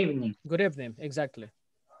decir good evening. Good evening, exactly.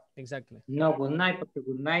 No, good night, porque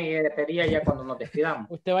good night sería ya cuando nos despidamos.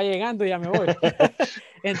 Usted va llegando y ya me voy.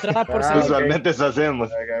 Entrada por salida. Usualmente eso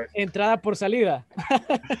hacemos. Entrada por salida.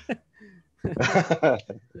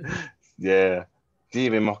 Yeah. Sí,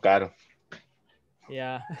 vimos caro.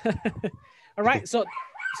 Yeah. All right. So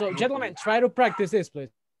gentlemen, try to practice this,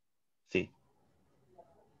 please. Sí.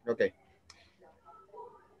 Ok.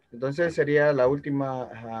 Entonces sería la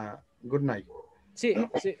última good night. Sí.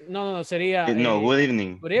 No, sería. No, good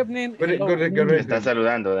evening. Good evening. Good Me está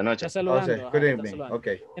saludando de noche. Está saludando. Okay, good evening. Ok.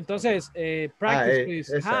 Entonces, practice,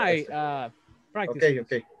 please. Hi.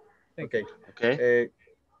 Practice. Ok.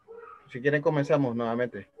 Si quieren comenzamos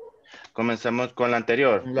nuevamente. Comenzamos con la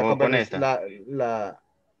anterior o con esta.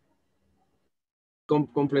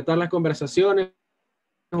 Completar las conversaciones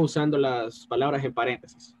usando las palabras en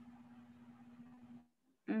paréntesis.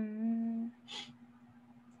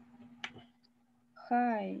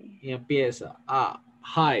 Hi. Y empieza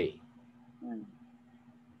hi.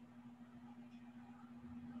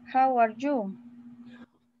 How are you?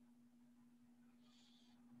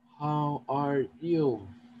 How are you?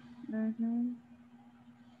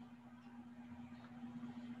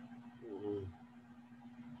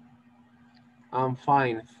 I'm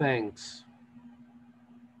fine, thanks.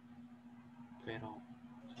 Pero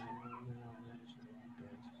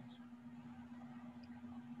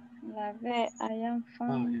La B, I am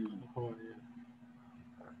fine.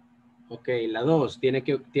 Ok, la 2.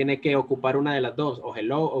 Tiene que ocupar una de las dos, o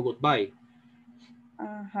hello o goodbye.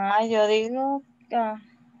 Ajá, yo digo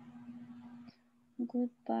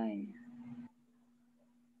goodbye.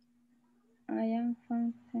 I am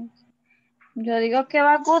fine, thanks. Yo digo que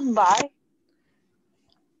va goodbye.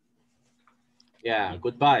 Yeah,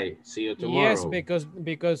 goodbye. See you Yes, tomorrow.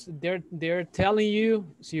 because they're telling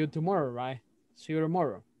you see you tomorrow, right? See you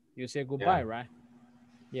tomorrow. You say goodbye, Yeah. right?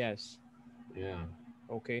 Yes. Yeah.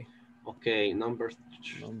 Okay. Okay, number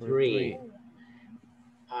Number three. three.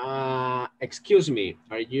 Excuse me,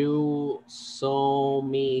 are you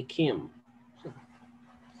So-mi Kim?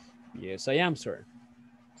 Yes, I am, sir.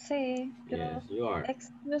 Sí, Yes, you are.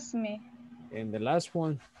 excuse me. And the last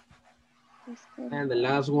one. And the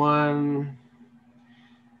last one.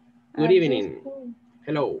 Good Are you evening. school?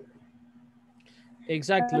 Hello.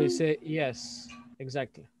 Exactly. Say yes.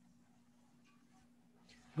 Exactly.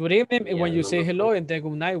 Good evening Yeah, when you say number hello, four. and then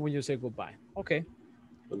good night when you say goodbye. Okay.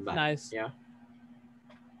 Goodbye. Nice. Yeah.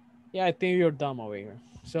 Yeah, I think you're done over here.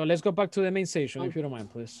 So let's go back to the main session, if you don't mind,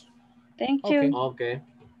 please. Thank Okay. you. Okay.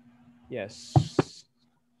 Yes.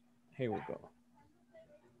 Here we go.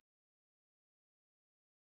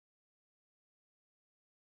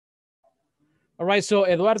 All right, so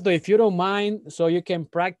Eduardo, if you don't mind, so you can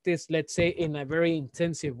practice, let's say, in a very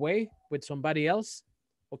intensive way with somebody else,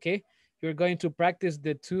 okay? You're going to practice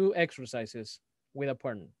the 2 exercises with a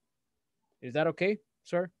partner. Is that okay,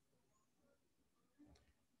 sir?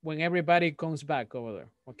 When everybody comes back over there,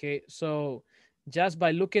 okay? So just by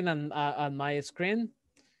looking at my screen,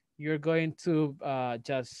 you're going to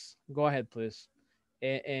just go ahead, please,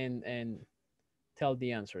 and tell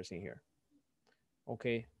the answers in here.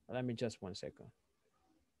 Okay, let me just 1 second.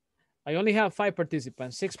 I only have 5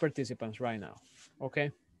 participants, 6 participants right now.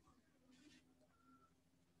 Okay.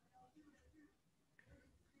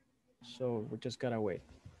 So we just gotta wait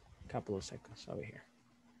a couple of seconds over here.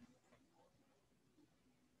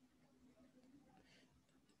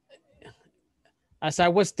 As I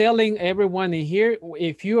was telling everyone in here,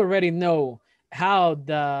 if you already know how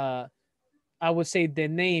I would say the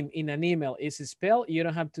name in an email is spelled, you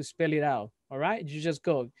don't have to spell it out. All right. You just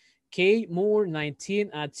go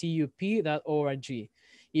kmoore19@tup.org.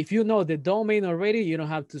 If you know the domain already, you don't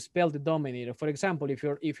have to spell the domain either. For example, if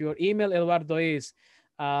your email, Eduardo, is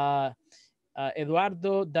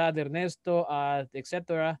eduardo.ernesto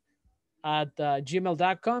etc. at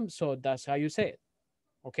gmail.com, so that's how you say it.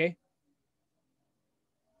 Okay.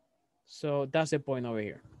 So that's the point over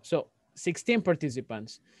here. So 16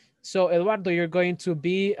 participants. So Eduardo, you're going to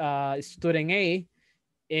be student A,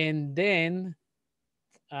 and then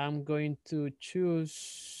I'm going to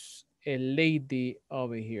choose a lady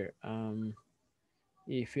over here.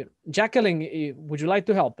 If you, Jacqueline, would you like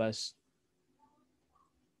to help us?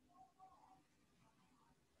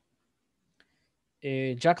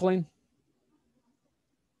 Jacqueline?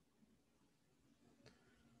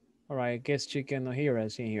 All right, I guess she cannot hear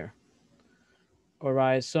us in here. All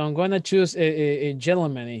right, so I'm going to choose a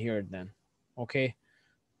gentleman in here then, okay?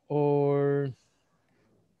 Or,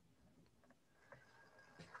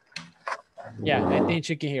 yeah, I think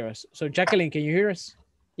she can hear us. So Jacqueline, can you hear us?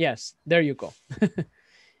 Yes, there you go.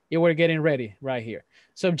 You were getting ready right here.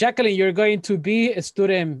 So Jacqueline, you're going to be a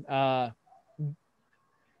student,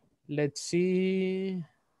 let's see,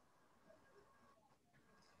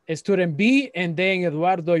 a student B, and then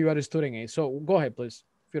Eduardo, you are a student A. So go ahead, please,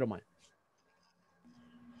 if you don't mind.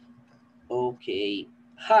 Okay.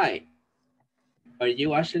 Hi. Are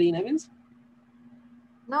you Ashley Nevins?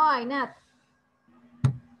 No, I'm not.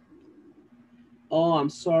 Oh, I'm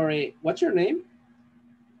sorry. What's your name?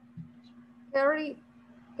 Carrie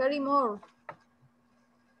Moore.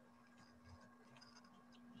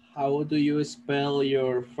 How do you spell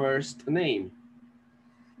your first name?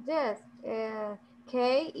 Yes, Kerry.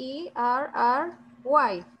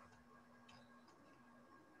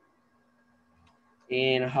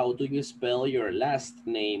 And how do you spell your last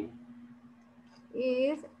name?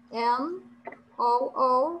 Is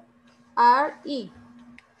Moore.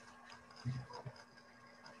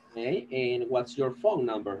 Okay, and what's your phone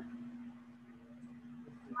number?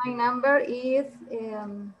 My number is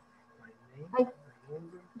I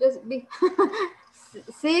just be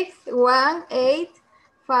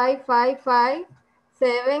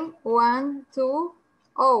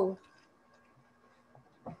 618-555-7120.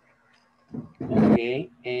 Okay,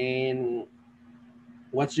 and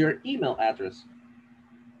what's your email address?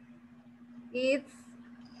 It's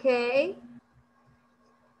K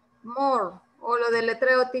Moore. O lo del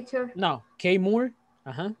letreo, teacher. No, K Moore.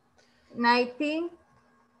 19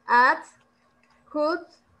 at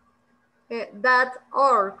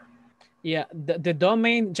 .org. Yeah, the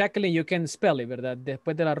domain, Jacqueline, you can spell it, ¿verdad?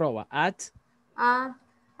 Después de la arroba, at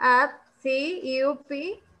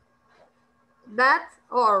CUP.org.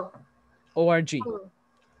 org.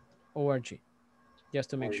 Org, just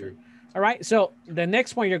to make sure. All right, so the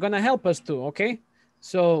next one you're going to help us too, okay?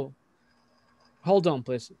 So hold on,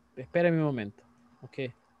 please. Espérame un momento.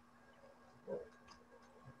 Okay.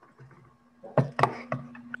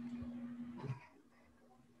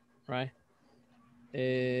 Right.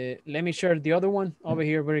 Let me share the other one over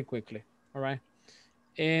here very quickly. All right.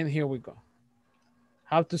 And here we go.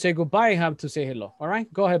 How to say goodbye, how to say hello. All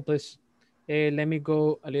right, go ahead, please. Let me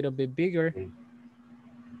go a little bit bigger.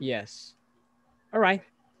 Yes. All right.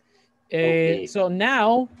 Okay. So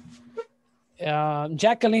now,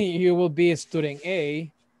 Jacqueline, you will be student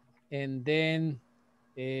A, and then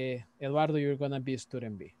Eduardo, you're going to be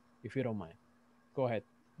student B, if you don't mind. Go ahead.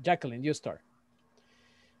 Jacqueline, you start.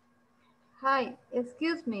 Hi,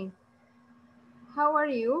 excuse me. How are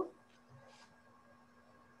you?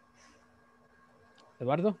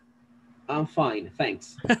 Eduardo? I'm fine,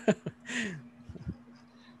 thanks.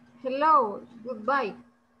 Hello, goodbye.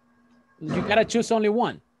 You got to choose only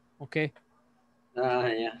one, okay?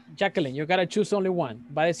 Yeah. Jacqueline, you got to choose only one.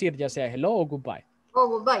 Va a decir ya sea hello o goodbye. Oh,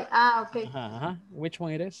 goodbye. Ah, okay. Which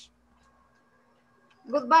one it is?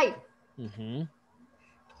 Goodbye. See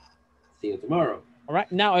you tomorrow. All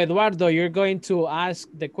right. Now, Eduardo, you're going to ask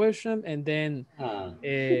the question and then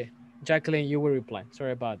Jacqueline, you will reply.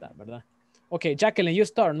 Sorry about that, ¿verdad? Okay, Jacqueline, you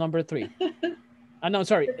start number 3. No,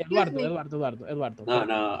 sorry. Eduardo.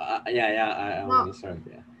 No, yeah, I already started,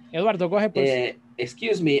 yeah. Eduardo, go ahead, please.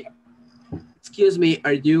 Excuse me,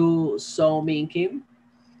 are you So Min Kim?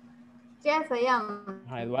 Yes, I am.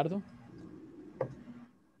 Hi, Eduardo.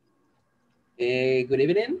 Good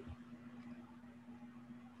evening.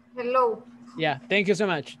 Hello. Yeah, thank you so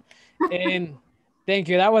much. And thank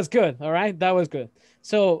you. That was good. All right, that was good.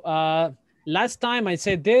 So last time I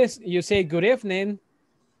said this, you say good evening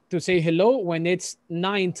to say hello when it's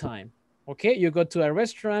 9 time. Okay, you go to a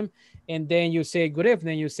restaurant and then you say good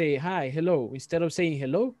evening, you say hi, hello. Instead of saying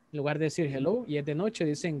hello, en lugar de decir hello, y es de noche,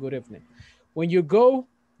 dicen good evening. When you go,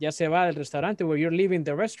 ya se va al restaurante where you're leaving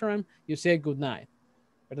the restaurant, you say good night,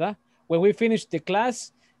 ¿verdad? When we finish the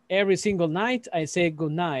class, every single night, I say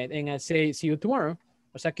good night and I say see you tomorrow.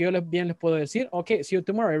 O sea que yo bien les puedo decir, okay, see you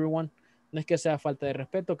tomorrow, everyone. No es que sea falta de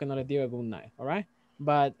respeto que no les diga good night, all right?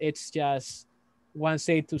 But it's just one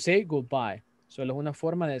say to say goodbye. Solo es una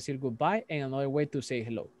forma de decir goodbye and another way to say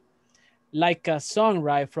hello. Like a song,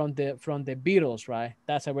 right, from the Beatles, right?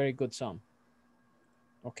 That's a very good song.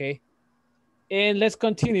 Okay. And let's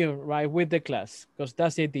continue, right, with the class because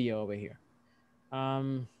that's the idea over here.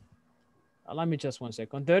 Allow me just 1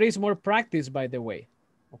 second. There is more practice, by the way.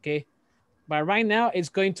 Okay. But right now it's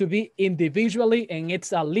going to be individually and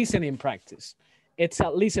it's a listening practice. It's a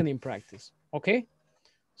listening practice. Okay.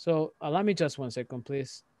 So allow me just 1 second,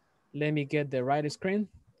 please. Let me get the right screen.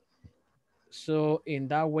 So in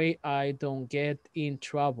that way, I don't get in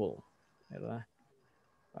trouble. ¿Verdad?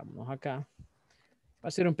 Vamos acá. Va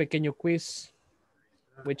a ser un pequeño quiz,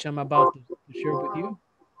 which I'm about to share with you.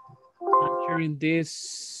 I'm sharing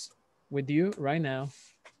this with you right now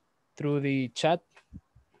through the chat.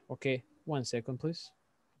 Okay, 1 second, please.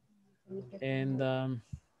 And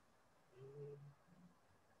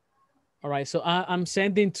all right, so I'm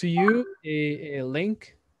sending to you a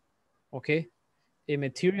link, okay, a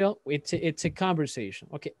material. It's a conversation,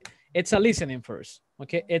 okay. It's a listening first,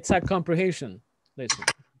 okay. It's a comprehension. Listen.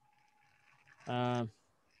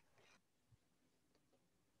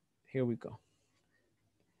 Here we go.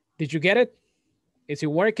 Did you get it? Is it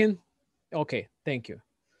working? Okay, thank you.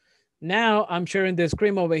 Now I'm sharing the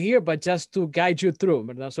screen over here, but just to guide you through,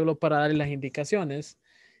 ¿verdad? Solo para darle las indicaciones.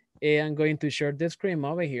 I'm going to share the screen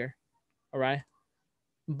over here. All right.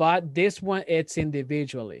 But this one, it's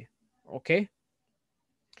individually. Okay.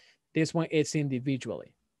 This one, it's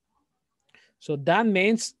individually. So that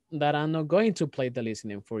means that I'm not going to play the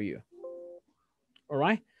listening for you. All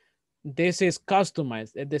right. This is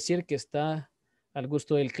customized. Es decir, que está al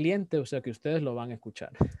gusto del cliente, o sea que ustedes lo van a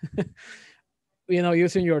escuchar. You know,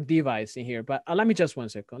 using your device in here. But let me just 1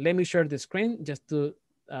 second. Let me share the screen just to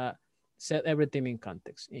set everything in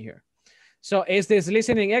context in here. So it's this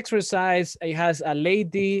listening exercise. It has a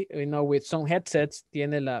lady, you know, with some headsets.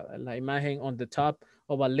 Tiene la imagen on the top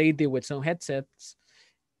of a lady with some headsets.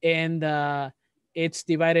 And it's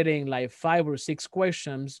divided in like 5 or 6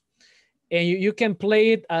 questions. And you can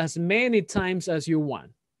play it as many times as you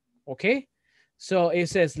want. Okay? So it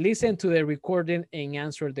says, listen to the recording and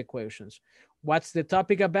answer the questions. What's the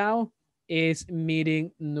topic about? Is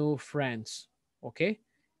meeting new friends. Okay?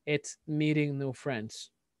 It's meeting new friends.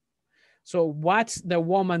 So what's the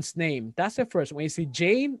woman's name? That's the first one. Is it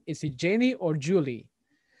Jane? Is it Jenny or Julie?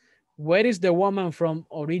 Where is the woman from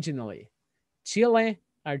originally? Chile,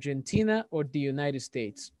 Argentina, or the United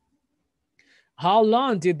States? How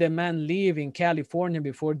long did the man live in California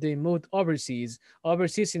before they moved overseas?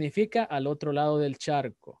 Overseas significa al otro lado del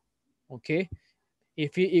charco. Okay.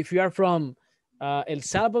 If you are from El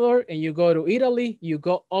Salvador and you go to Italy, you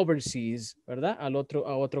go overseas, ¿verdad? A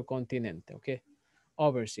otro continente, okay?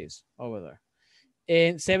 Overseas, over there.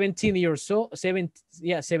 And 17 years old, 17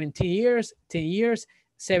 years, 10 years,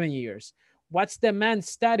 7 years. What's the man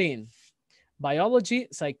studying? Biology,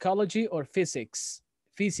 psychology, or physics?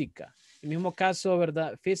 Física. El mismo caso,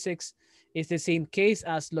 ¿verdad? Physics is the same case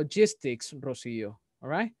as logistics, Rocío, all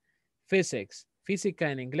right? Physics.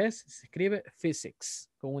 Física en inglés se escribe physics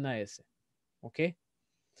con una S, okay?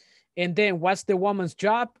 And then, what's the woman's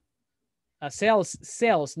job?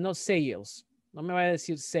 Sales, no sales. No me vaya a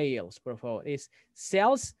decir sales, por favor. Es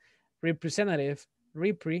sales representative,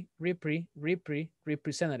 representative,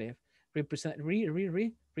 representative,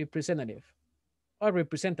 or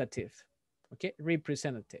representative, okay?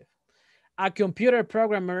 Representative. A computer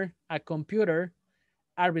programmer, a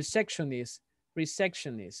receptionist,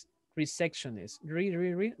 receptionist,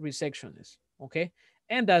 okay?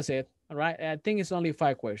 And that's it, all right? I think it's only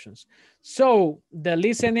 5 questions. So the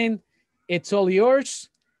listening, it's all yours.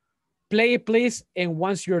 Play, please, and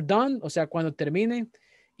once you're done, o sea, cuando termine,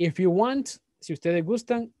 if you want, si ustedes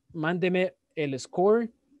gustan, mándeme el score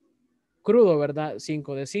crudo, ¿verdad?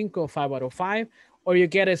 5 de 5, 5 out of 5, or you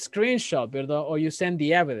get a screenshot, ¿verdad? Or you send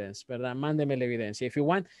the evidence, ¿verdad? Mándeme la evidencia. If you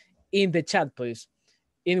want, in the chat, please,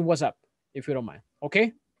 in WhatsApp, if you don't mind,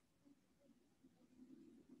 okay?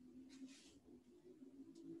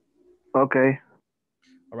 Okay.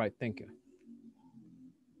 All right, thank you.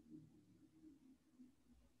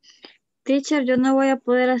 Teacher, yo no voy a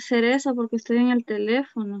poder hacer eso porque estoy en el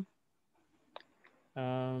teléfono.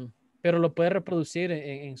 Pero lo puede reproducir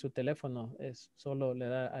en su teléfono. Solo le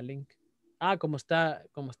da al link. Ah, como está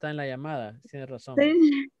en la llamada. Tiene razón.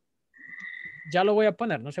 Sí. Ya lo voy a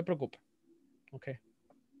poner, no se preocupe. Ok.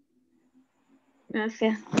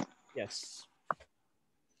 Gracias. Yes.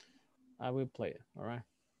 I will play it. All right.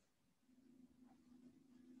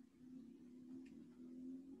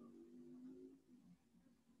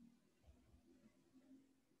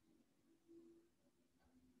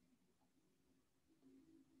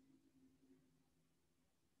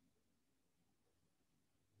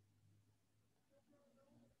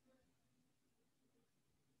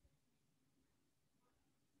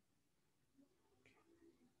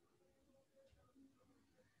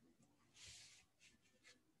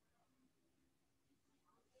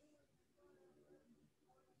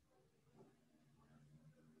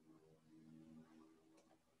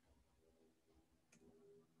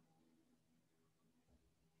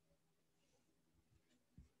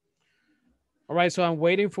 All right, so I'm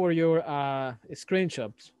waiting for your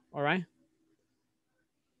screenshots, all right?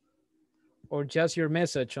 Or just your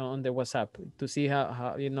message on the WhatsApp to see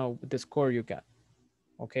how you know the score you got,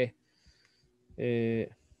 okay? In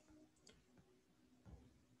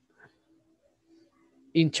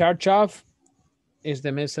charge of is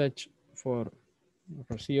the message for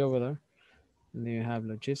Rocio over there. And then you have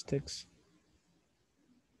logistics.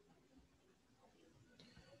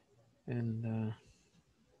 And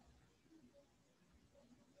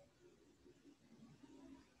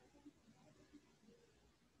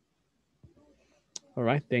all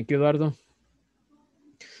right, thank you, Eduardo.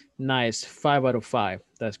 Nice, 5 out of 5.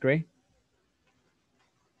 That's great.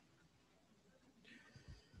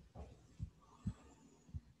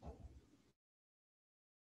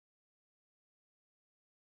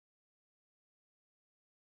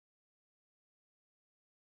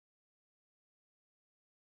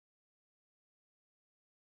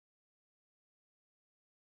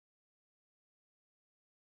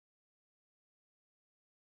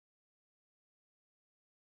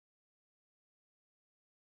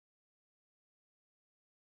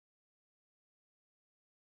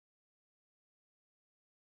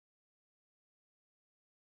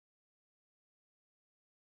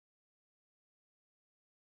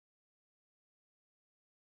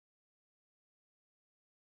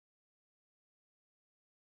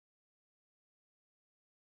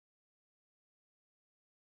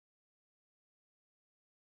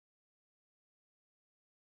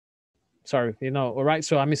 Sorry, you know, all right,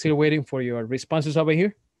 so I'm still waiting for your responses over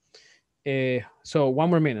here. So 1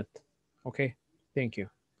 more minute, okay? Thank you.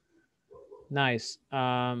 Nice.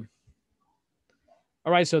 All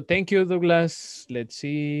right, so thank you, Douglas. Let's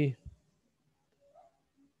see.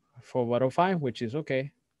 4 out of 5, which is okay.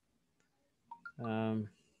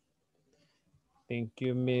 Thank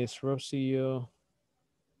you, Miss Rocio.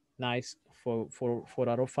 Nice, 4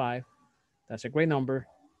 out of 5. That's a great number.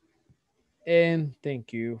 And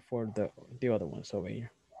thank you for the other ones over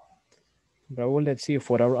here. Raul, let's see,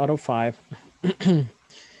 4 out of 5.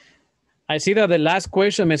 I see that the last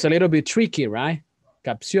question is a little bit tricky, right?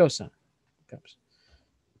 Capciosa.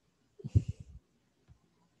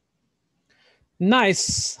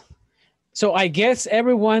 Nice. So I guess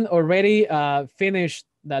everyone already finished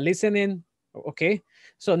the listening. Okay.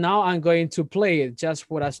 So now I'm going to play it just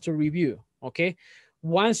for us to review. Okay.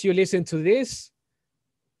 Once you listen to this,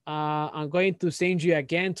 I'm going to send you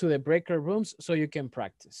again to the breaker rooms so you can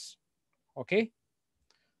practice. Okay.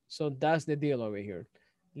 So that's the deal over here.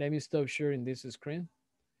 Let me stop sharing this screen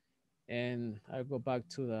and I'll go back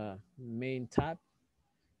to the main tab.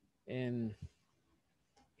 And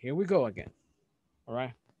here we go again. All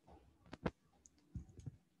right.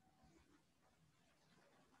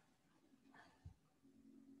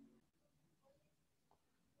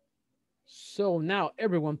 So now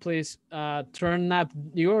everyone, please turn up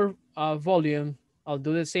your volume. I'll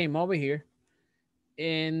do the same over here.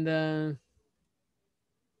 And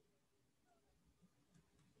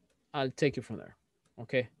I'll take it from there.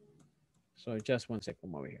 Okay. So just 1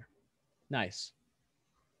 second over here. Nice.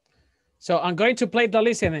 So I'm going to play the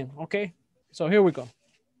listening. Okay. So here we go.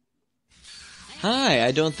 Hi,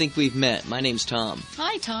 I don't think we've met. My name's Tom.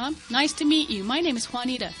 Hi, Tom. Nice to meet you. My name is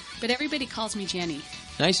Juanita, but everybody calls me Jenny.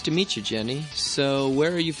 Nice to meet you, Jenny. So,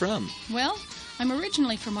 where are you from? Well, I'm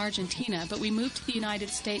originally from Argentina, but we moved to the United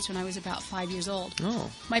States when I was about 5 years old.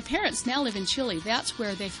 Oh. My parents now live in Chile. That's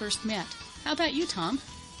where they first met. How about you, Tom?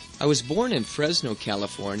 I was born in Fresno,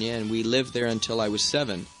 California, and we lived there until I was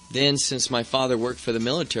 7. Then, since my father worked for the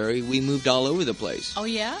military, we moved all over the place. Oh,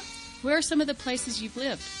 yeah? Where are some of the places you've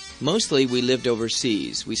lived? Mostly, we lived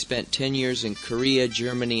overseas. We spent 10 years in Korea,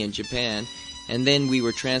 Germany, and Japan, and then we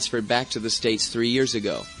were transferred back to the States 3 years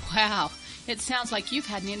ago. Wow. It sounds like you've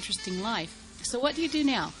had an interesting life. So what do you do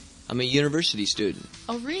now? I'm a university student.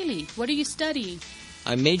 Oh, really? What are you studying?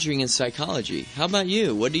 I'm majoring in psychology. How about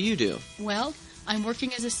you? What do you do? Well, I'm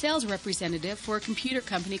working as a sales representative for a computer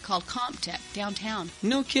company called CompTech downtown.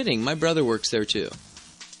 No kidding. My brother works there too.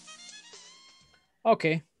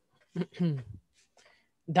 Okay.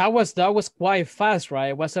 That was quite fast, right?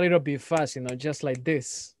 It was a little bit fast, you know, just like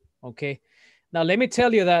this. Okay. Now let me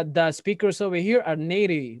tell you that the speakers over here are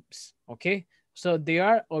natives. Okay. So they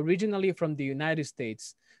are originally from the United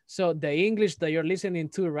States. So the English that you're listening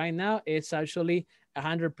to right now, it's actually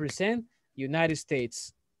 100% United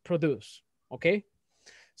States produced. Okay.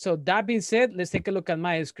 So that being said, let's take a look at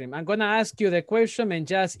my screen. I'm going to ask you the question, and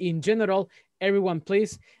just in general, everyone,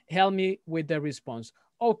 please help me with the response.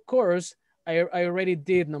 Of course, I already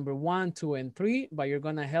did number 1, 2, and 3, but you're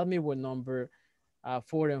going to help me with number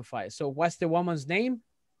 4 and 5. So what's the woman's name?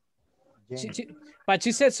 But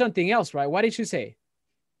she said something else, right? What did she say?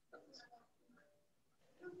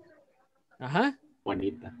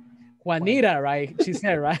 Juanita. Juanita, right? She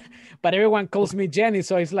said, right? But everyone calls me Jenny,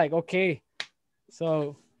 so it's like, okay.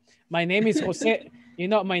 So my name is Jose. You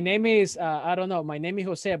know, my name is, I don't know, my name is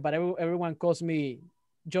Jose, but everyone calls me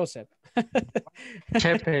Joseph.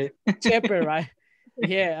 Chepe. Chepe, right?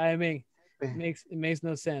 Yeah, I mean, it makes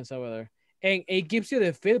no sense over there. And it gives you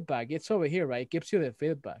the feedback. It's over here, right? It gives you the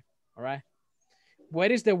feedback, all right?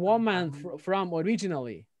 Where is the woman from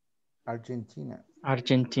originally? Argentina.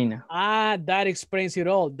 Argentina. Ah, that explains it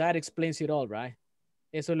all. That explains it all, right?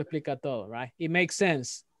 Eso lo explica todo, right? It makes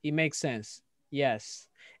sense. It makes sense. Yes.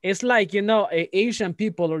 It's like, you know, Asian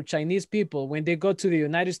people or Chinese people, when they go to the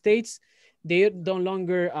United States, they no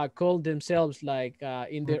longer call themselves like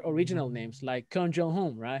in their original names, like Kim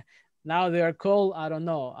Jong-un, right? Now they are called, I don't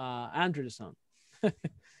know, Anderson.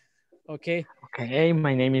 Okay. Okay,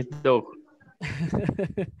 my name is Doug.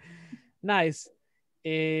 Nice.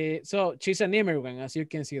 So she's an immigrant, as you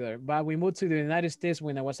can see there, but we moved to the United States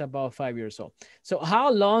when I was about 5 years old. So how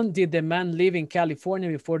long did the man live in California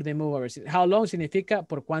before they moved overseas? How long significa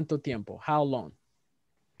por cuánto tiempo? How long?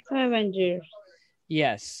 7 years.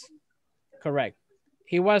 Yes, correct.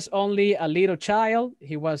 He was only a little child.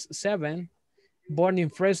 He was 7, born in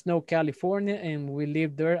Fresno, California, and we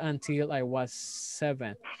lived there until I was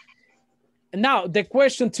 7. Now, the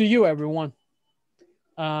question to you, everyone.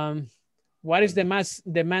 What is the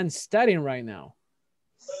man studying right now?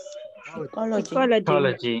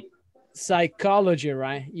 Psychology. Psychology,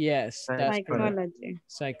 right? Yes. Psychology.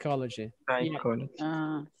 Psychology. Psychology.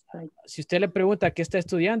 Yeah. Si usted le pregunta qué está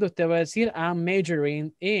estudiando, usted va a decir, I'm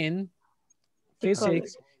majoring in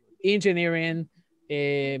physics, engineering,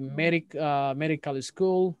 medical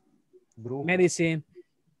school, medicine.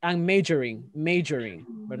 I'm majoring,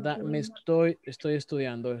 ¿verdad? Estoy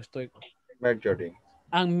estudiando, Majoring.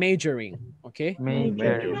 I'm majoring, okay?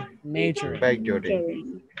 Majoring.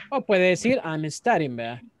 O puede decir I'm studying,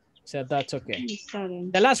 ¿verdad? So that's okay.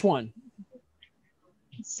 The last one.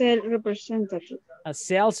 Sales representative. A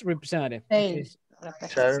sales representative. Okay. Sales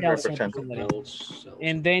Sales representative. representative.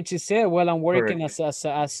 And then she said, well, I'm working as a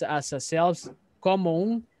sales, as a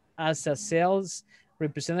sales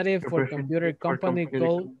representative for computer company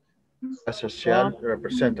called As a sales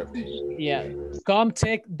representative. yeah,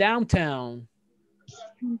 Comtech downtown.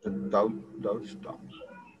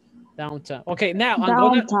 Downtown. Okay, now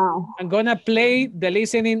I'm gonna play the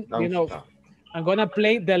listening, you know, I'm gonna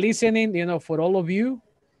play the listening, you know, for all of you,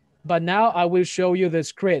 but now I will show you the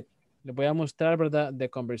script. Le voy a mostrar, ¿verdad? The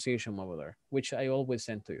conversation over there, which I always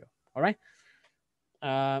send to you. All right.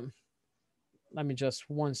 Let me just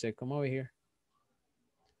one sec, come over here.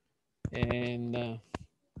 And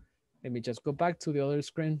let me just go back to the other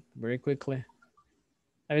screen very quickly.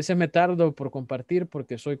 A veces me tardo por compartir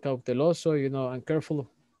porque soy cauteloso, you know, I'm careful.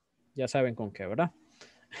 Ya saben con qué, ¿verdad?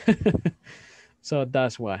 So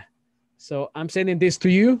that's why. So I'm sending this to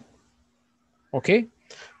you, okay,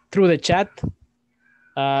 through the chat.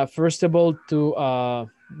 First of all, to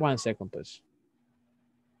 1 second, please.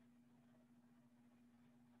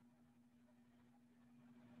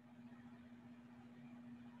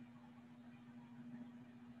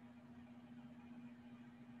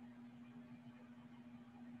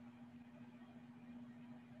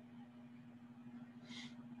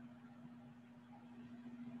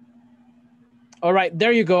 All right,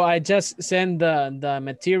 there you go. I just sent the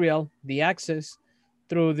material, the access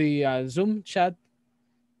through the Zoom chat,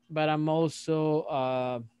 but I'm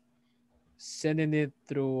also sending it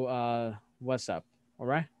through WhatsApp. All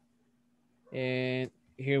right. And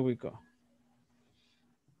here we go.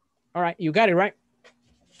 All right, you got it, right?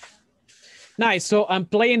 Nice. So I'm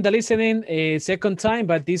playing the listening a second time,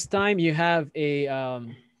 but this time you have a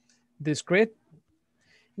the script.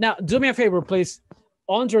 Now, do me a favor, please.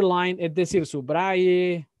 Underline, es decir,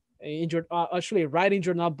 subraye, actually write in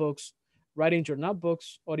your notebooks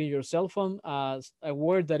or in your cell phone as a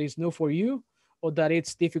word that is new for you, or that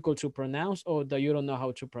it's difficult to pronounce, or that you don't know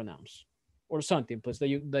how to pronounce, or something, please,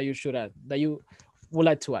 that you should add, that you would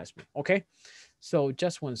like to ask me. Okay. So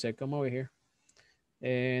just 1 second, come over here,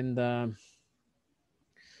 and let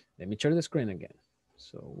me share the screen again.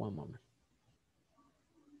 So 1 moment.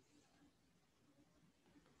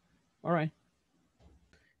 All right.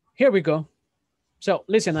 Here we go. So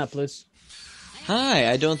listen up, please.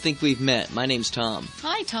 Hi, I don't think we've met. My name's Tom.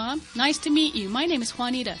 Hi, Tom. Nice to meet you. My name is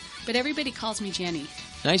Juanita, but everybody calls me Jenny.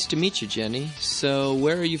 Nice to meet you, Jenny. So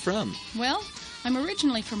where are you from? Well, I'm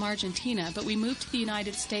originally from Argentina, but we moved to the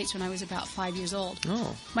United States when I was about 5 years old.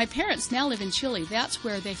 Oh. My parents now live in Chile. That's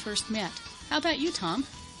where they first met. How about you, Tom?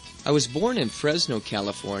 I was born in Fresno,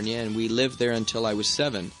 California, and we lived there until I was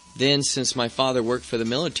 7. Then, since my father worked for the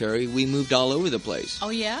military, we moved all over the place. Oh,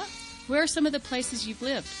 yeah? Where are some of the places you've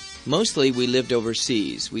lived? Mostly we lived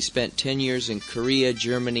overseas. We spent 10 years in Korea,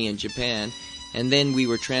 Germany, and Japan, and then we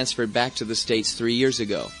were transferred back to the States 3 years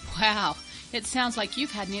ago. Wow. It sounds like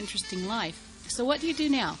you've had an interesting life. So what do you do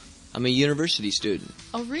now? I'm a university student.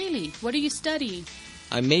 Oh, really? What are you studying?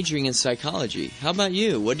 I'm majoring in psychology. How about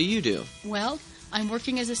you? What do you do? Well, I'm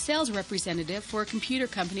working as a sales representative for a computer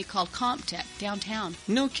company called Comtech downtown.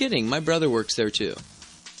 No kidding. My brother works there too.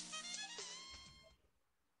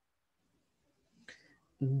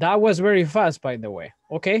 That was very fast, by the way.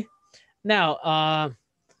 Okay. Now,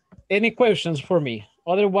 any questions for me?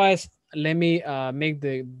 Otherwise, let me make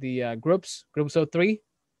the groups of 3,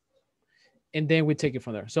 and then we take it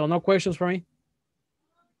from there. So no questions for me?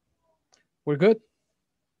 We're good?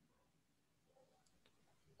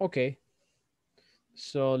 Okay.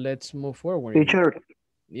 So let's move forward. Teacher.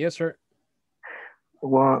 Yes, sir.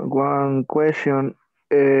 One question.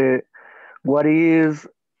 What is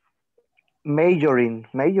majoring?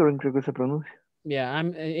 Majoring, creo que se pronuncia. Yeah,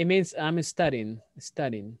 it means I'm studying.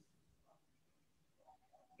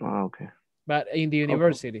 Oh, okay. But in the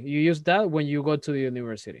university, you use that when you go to the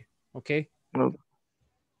university. Okay. Okay.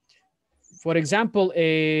 For example,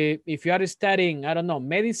 if you are studying, I don't know,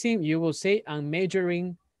 medicine, you will say I'm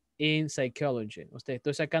majoring in psychology.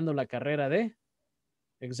 Estoy sacando la carrera de.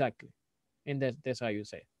 Exactly. And that's how you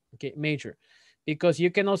say. Okay, major. Because you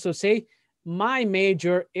can also say my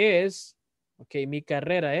major is, okay, mi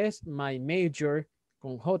carrera es, my major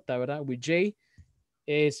con J, ¿verdad? With J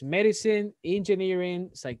is medicine,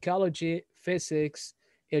 engineering, psychology, physics,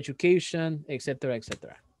 education, etc.,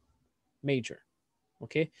 etc. Major.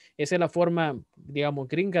 ¿Ok? Esa es la forma, digamos,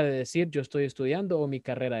 gringa de decir yo estoy estudiando o mi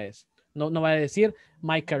carrera es. No va a decir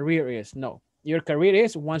my career is. No. Your career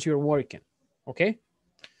is once you're working. ¿Ok?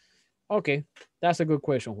 Okay. That's a good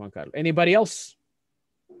question, Juan Carlos. Anybody else?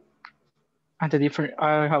 I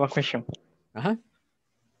have a question. Uh-huh.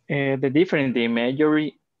 The difference in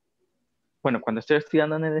majoring Bueno, cuando estoy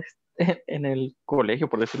estudiando en el colegio,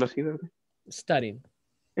 por decirlo así, ¿verdad? Studying.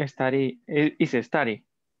 Study, is study.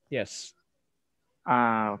 Yes.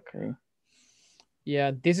 Ah, okay.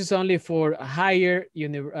 Yeah, this is only for higher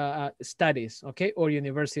studies, okay, or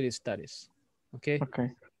university studies, okay.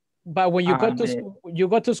 Okay. But when you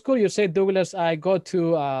go to school, you say, Douglas, I go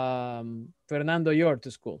to Fernando York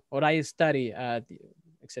to school, or I study at,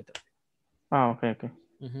 etc. Ah, okay.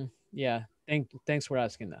 Yeah, thanks for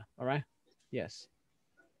asking that. All right. Yes.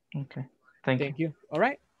 Okay. Thank you. All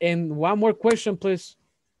right. And one more question, please.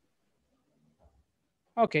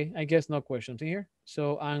 Okay, I guess no questions in here.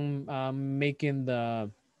 So I'm making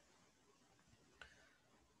the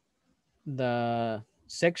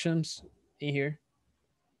sections in here.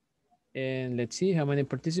 And let's see how many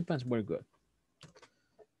participants. We're good.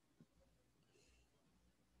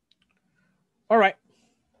 All right.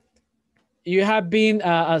 You have been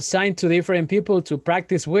assigned to different people to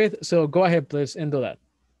practice with. So go ahead, please, and do that.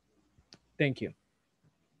 Thank you.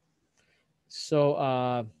 So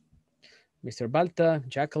Mr. Balta,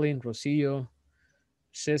 Jacqueline, Rosillo,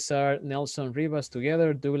 Cesar, Nelson Rivas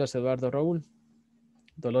together, Douglas Eduardo Raul,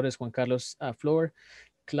 Dolores Juan Carlos Flor,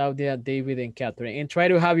 Claudia, David, and Catherine. And try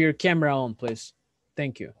to have your camera on, please.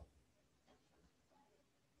 Thank you.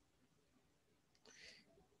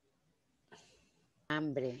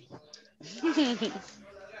 Hambre.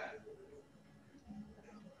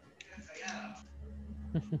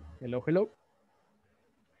 Hello, hello.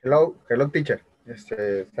 Hello, teacher.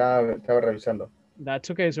 Estaba revisando. That's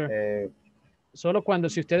okay, sir. Solo cuando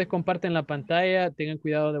si ustedes comparten la pantalla, tengan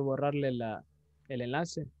cuidado de borrarle el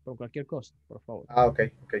enlace por cualquier cosa, por favor. Ah,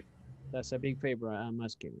 okay. That's a big favor I'm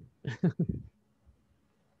asking you.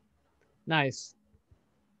 Nice.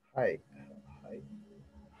 Hi.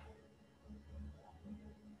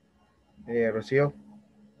 Rocío.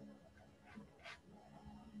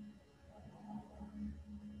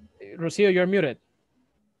 Rocío, you're muted.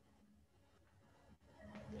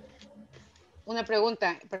 Una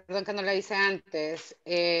pregunta, perdón que no la hice antes.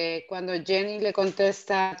 Cuando Jenny le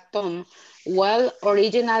contesta a Tom, well,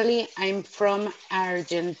 originally I'm from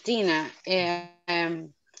Argentina.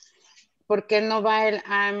 ¿Por qué no va el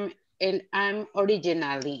I'm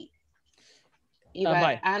originally? Y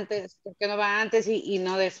va antes, ¿por qué no va antes y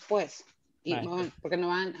no después? ¿Por qué no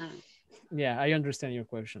van? Yeah, I understand your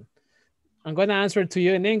question. I'm going to answer to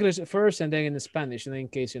you in English first and then in Spanish, in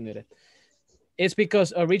case you need it. It's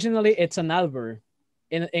because originally it's an adverb.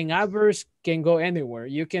 And adverbs can go anywhere.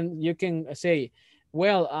 You can say,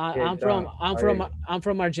 well, I'm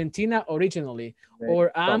from Argentina originally,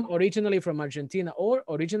 or I'm originally from Argentina, or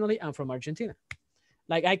originally I'm from Argentina.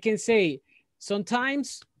 Like I can say,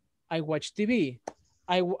 sometimes I watch TV.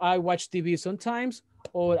 I watch TV sometimes,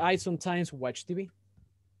 or I sometimes watch TV.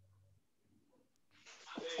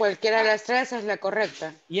 Cualquiera de las tres es la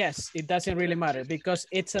correcta. Yes, it doesn't really matter because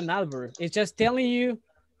it's an adverb. It's just telling you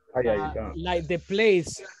like the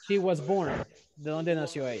place she was born, de donde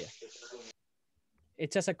nació ella.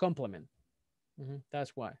 It's just a compliment.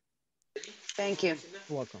 That's why. Thank you.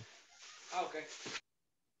 You're welcome. Okay.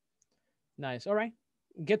 Nice. All right.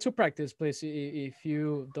 Get to practice, please, if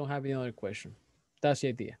you don't have any other question. That's the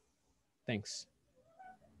idea. Thanks.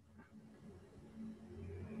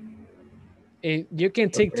 You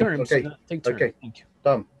can take turns. Okay. Take turns. Okay. Thank you.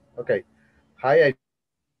 Tom. Okay. Hi.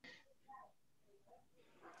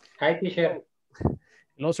 Hi, teacher.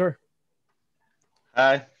 Hello, sir.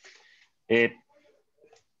 Hi.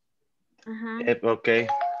 Ajá. Okay.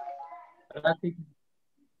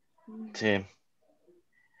 Sí.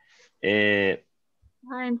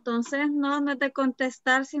 Entonces no es de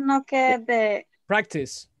contestar, sino que de...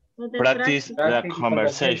 Practice. Practice the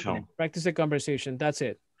conversation. Practice the conversation. That's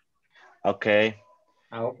it. Okay.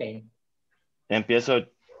 Okay. Empiezo.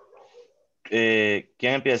 ¿Quién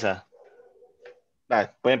empieza?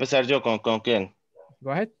 Voy a empezar yo con quién.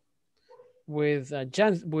 Go ahead. With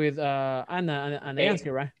Anna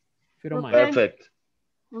Nancy, right? If you don't mind. Perfect.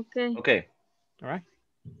 Okay. Okay. All right.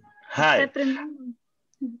 Hi. Usted primero.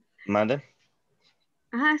 Mande.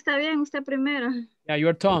 Ajá, está bien, usted primero. Yeah,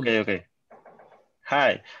 you're Tom. Okay.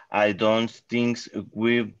 Hi. I don't think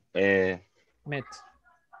we've met.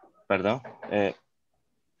 Perdón.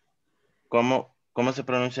 ¿Cómo se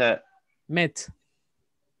pronuncia? Met.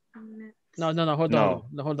 No, hold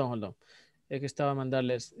on. Es que estaba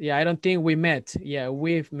mandarles. Yeah, I don't think we met. Yeah,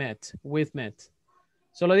 we've met. We've met.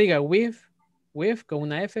 Solo diga with con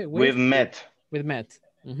una F. We've met. We've met.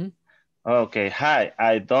 Okay. Hi.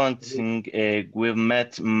 I don't think we've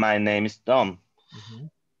met. My name is Tom.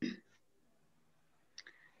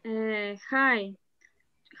 Hi,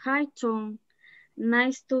 Tom.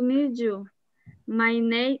 Nice to meet you. My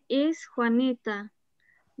name is Juanita,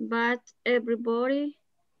 but everybody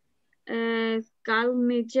call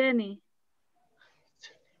me Jenny.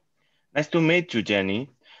 Nice to meet you, Jenny.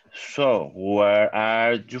 So, where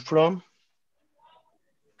are you from?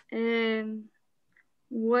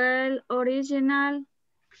 Well, originally,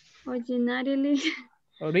 Originally.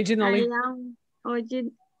 Originally,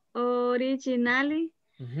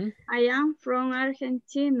 I am from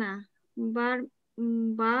Argentina, but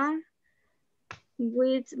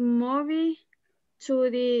with movie to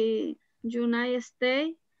the United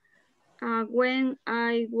States when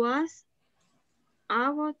I was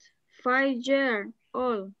about 5 years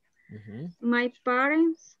old. My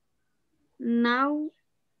parents now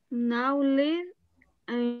live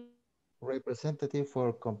in Representative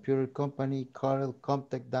for computer company called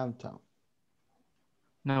Comtech downtown.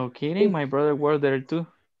 No kidding, my brother worked there too.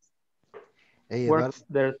 Hey, Works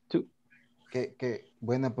Eduardo, there too. qué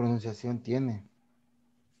buena pronunciación tiene.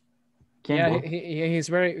 Yeah, he's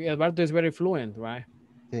very, Eduardo is very fluent, right?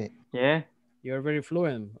 Sí. Yeah. You're very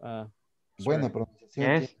fluent. Buena Sorry.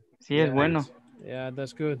 pronunciación Yes, tiene. sí, es bueno. Yeah,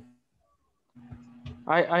 that's good.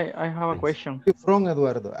 I have a question. From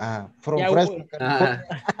Eduardo. From Yeah, Fresno,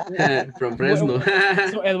 California. From Fresno.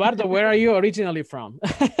 So, Eduardo, where are you originally from?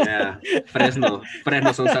 Yeah, Fresno,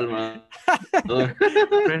 San Salvador.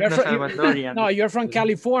 Fresno, Salvadorian. No, you're from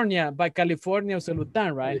California, by California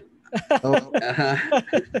Celutan, right?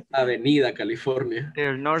 Avenida California.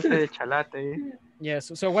 Del norte de Chalate.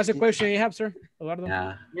 Yes. So what's the question you have, sir, Eduardo?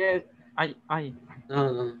 Yeah. Yes.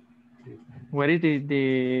 No. What is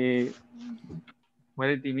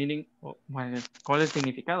the meaning? ¿Cuál es el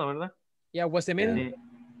significado, verdad? Yeah, what's the meaning?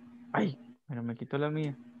 Pero me quitó la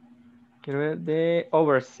mía. Quiero ver de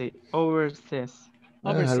overseas. Overseas.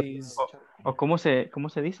 O ¿cómo se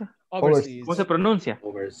dice? Overseas. ¿Cómo se pronuncia?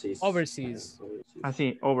 Overseas.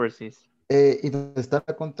 Así, overseas. Y donde está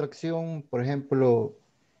la contracción, por ejemplo,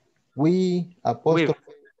 we, apóstrofe,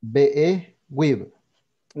 be, with.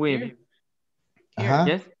 With. Ajá.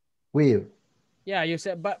 Yes. With. Yeah, you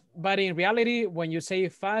said, but in reality, when you say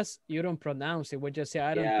fast, you don't pronounce it. We just say,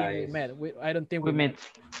 I don't think we met. I don't think we met.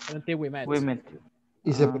 I don't think we met. We met.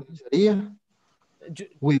 ¿Y se pronunciaría?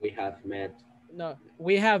 We have met. No,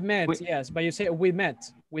 we have met, yes, but you say we met.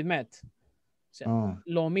 We met. So,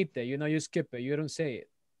 lo omite, you skip it. You don't say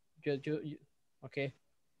it. Okay.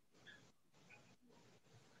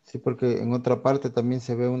 Sí, porque en otra parte también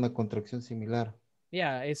se ve una contracción similar.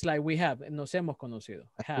 Yeah, it's like we have. Nos hemos conocido.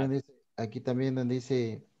 Aquí también donde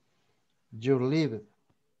dice you lived.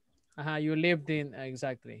 You lived in,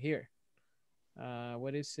 exactly, here.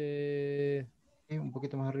 What is it? Sí, un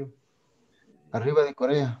poquito más arriba. Arriba de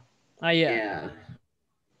Corea. Yeah.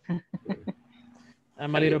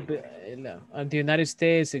 I'm a little bit, the United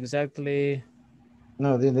States, exactly.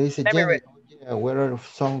 No, donde dice Jenny, where are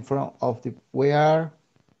some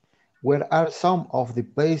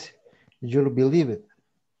place you believe it?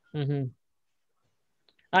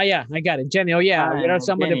 Yeah, I got it. Jenny, where are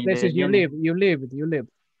some Jenny, of the places you live? You lived.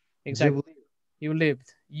 Exactly. You've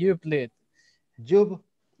lived. You've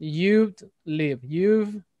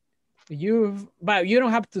lived, but you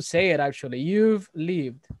don't have to say it actually. You've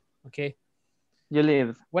lived, okay? You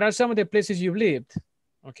lived. What are some of the places you've lived?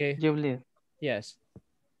 Okay. You've lived. Yes.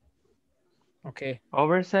 Okay.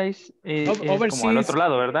 Overseas es como al otro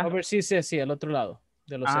lado, ¿verdad? Overseas es, sí, al otro lado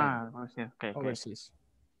del océano. Okay. Overseas.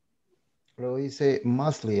 Luego dice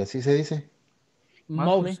mostly, ¿así se dice?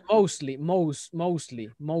 Mostly.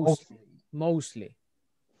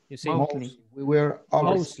 You say mostly. We were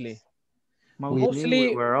overseas. Mostly,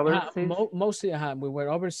 we were overseas. We were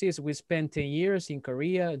overseas. We spent 10 years in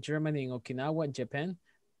Korea, Germany, in Okinawa, Japan.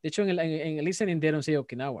 De hecho, en el listening, they don't say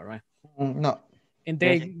Okinawa, right? No. And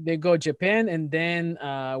they go Japan, and then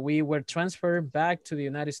we were transferred back to the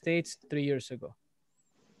United States 3 years ago.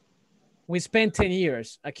 We spent 10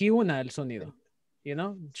 years. Aquí una el sonido.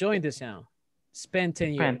 Join the sound. Spent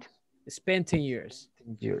 10 years. Spent 10 years.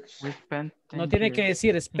 We spent 10 no tiene years que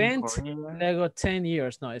decir spent, luego 10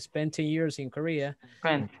 years. No, spent 10 years in Korea,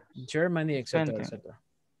 Germany, etc. etc.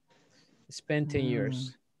 Spent 10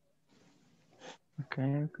 years.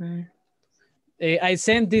 Okay. I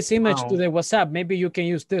sent this image to the WhatsApp. Maybe you can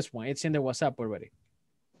use this one. It's in the WhatsApp already.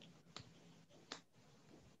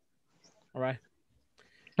 All right.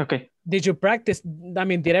 Okay. Did you practice? I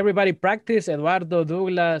mean, did everybody practice? Eduardo,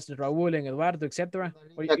 Douglas, Raúl, and Eduardo, etc.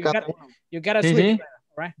 You gotta switch,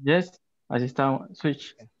 right? Yes, así está,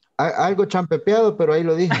 switch. Algo champepeado, pero ahí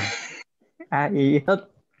lo dije.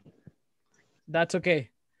 That's okay.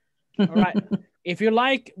 All right. If you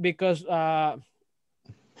like, because I'm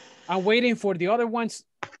waiting for the other ones,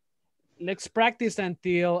 let's practice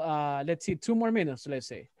until, let's see, 2 more minutes, let's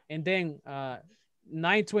say. And then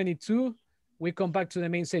 9:22, we come back to the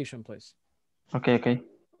main session, please. Okay, okay.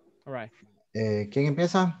 All right. ¿Quién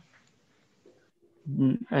empieza?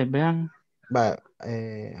 Vean. Va,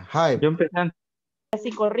 hi. Yo empecé.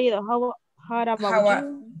 Así corrido. How about you?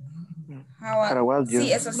 How about you?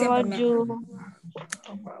 Sí, eso How siempre about me... you?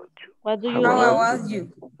 What do you How do? about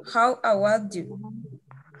you? How about you?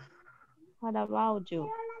 What about you?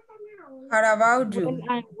 How about you? Well,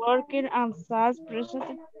 I'm working as sales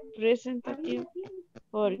representative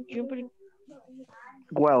for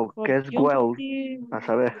Well, ¿qué es well? A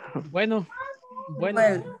saber. Bueno.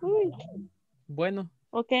 Well. Bueno.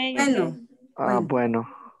 Okay. Bueno. Bueno.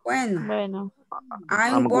 Bueno.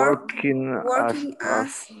 I'm working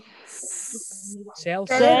as sales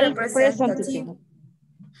representative.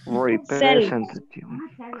 Representative.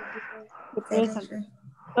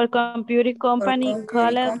 For computer company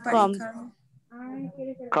called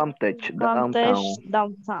Comtech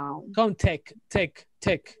downtown. Comtech.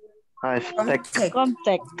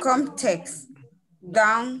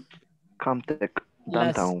 Comtech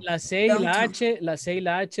downtown. La C y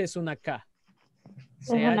la H es una K. Es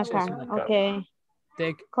una K, ok.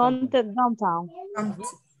 Comtech downtown.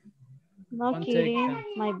 No kidding,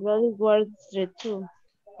 my brother works there too.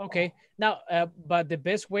 Okay, now, but the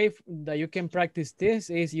best way that you can practice this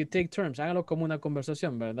is you take terms. Hágalo como una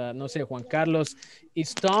conversación, ¿verdad? No sé, Juan Carlos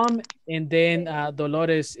is Tom, and then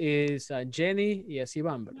Dolores is Jenny, y así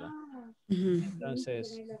van, ¿verdad?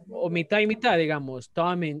 Entonces, o mitad y mitad, digamos,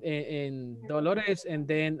 Tom en Dolores, and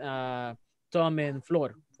then Tom and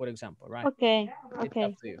Flor, for example, right? Okay. It's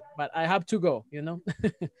up to you. But I have to go, you know?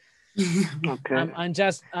 Okay.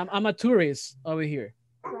 I'm a tourist over here.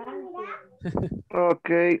 Ok,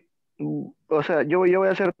 o sea, yo voy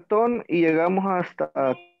a hacer ton y llegamos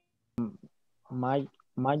hasta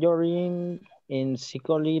majoring in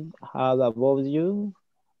psychology. How about you?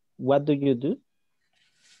 What do you do?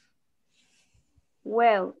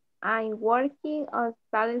 Well, I'm working as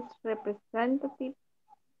sales representative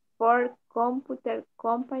for computer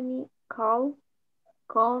company called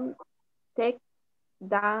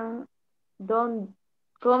Downtown.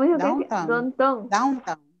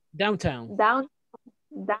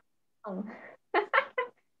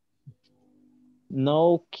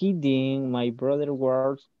 No kidding, my brother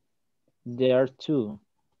works there too.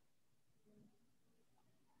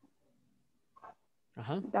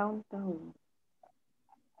 Downtown.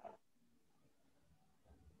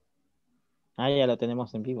 Ya lo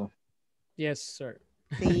tenemos en vivo. Yes, sir.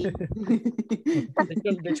 Sí.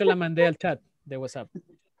 De hecho, la mandé al chat de WhatsApp.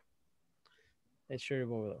 It's sure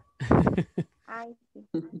over there.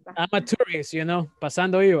 I'm a tourist, you know,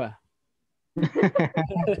 pasando iba.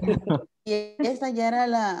 Y esta ya era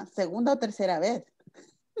la segunda o tercera vez.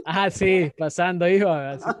 Ah, sí, pasando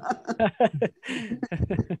iba.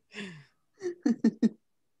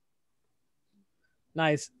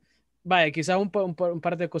 Nice. Vaya, quizás un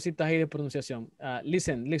par de cositas ahí de pronunciación.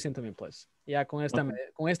 Listen to me, please. Ya con esta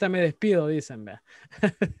me despido, dicen.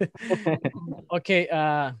 Ok,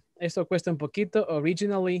 esto cuesta un poquito.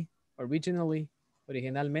 Originalmente.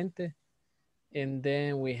 And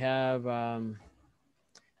then we have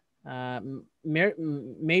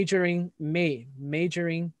majoring,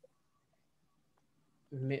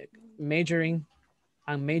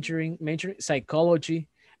 psychology.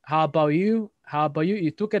 How about you?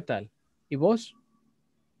 ¿Y tú qué tal? ¿Y vos?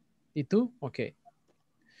 ¿Y tú? Okay.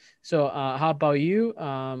 So, how about you?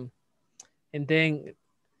 And then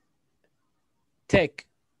tech.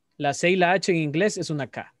 La C y la H en inglés es una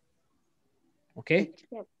K. ¿Ok?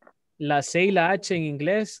 La C y la H en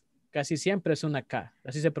inglés casi siempre es una K.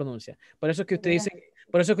 Así se pronuncia. Por eso que ustedes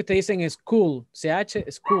dicen school. CH,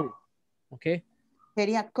 school. ¿Ok?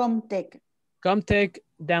 Sería Comtech. Comtech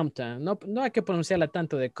downtown. No hay que pronunciarla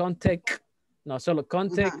tanto de Comtech. No, solo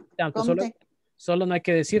Comtech downtown. Solo no hay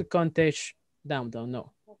que decir Comtech downtown.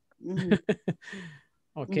 No.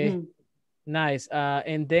 Ok. Nice.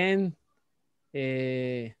 And then,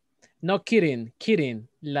 no kidding.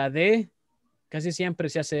 La D casi siempre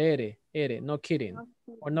se hace R. No kidding.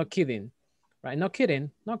 Or no kidding. Right? No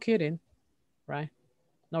kidding. Right?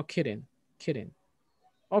 No kidding.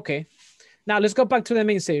 Okay. Now let's go back to the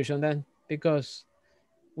main session then, because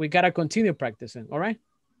we gotta continue practicing. All right?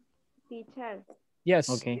 Teacher. Yes.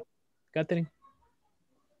 Okay. Catherine.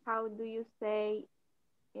 How do you say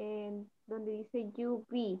donde dice you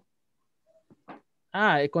be?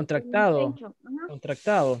 Contractado.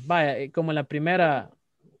 Contractado. Vaya, como en la primera,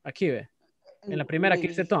 aquí ve. En la primera que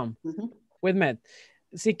dice Tom. With met.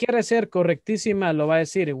 Si quiere ser correctísima, lo va a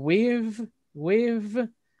decir with,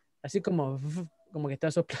 así como como que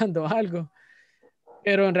está soplando algo.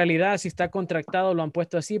 Pero en realidad, si está contractado, lo han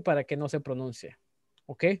puesto así para que no se pronuncie.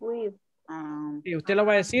 ¿Ok? Y usted lo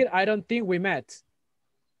va a decir, I don't think we met.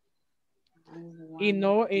 Y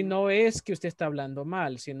no es que usted está hablando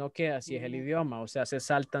mal, sino que así es el idioma. O sea, se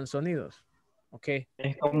saltan sonidos. ¿Ok?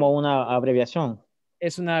 Es como una abreviación.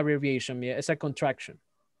 Es una abbreviation. Yeah, it's a contraction.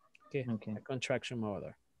 Okay. A contraction over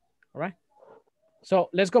there. All right? So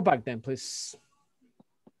let's go back then, please.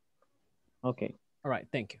 Okay. All right,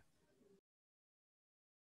 thank you.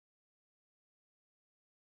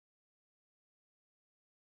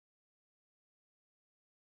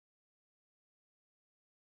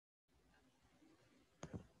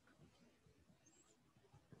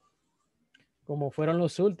 Como fueron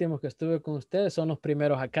los últimos que estuve con ustedes, son los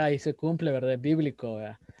primeros acá y se cumple, ¿verdad? Es bíblico,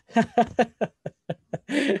 ¿verdad?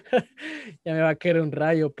 Ya me va a caer un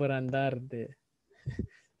rayo por andar de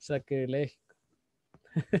sacrilegio.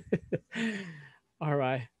 All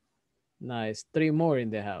right. Nice. 3 more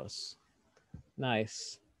in the house.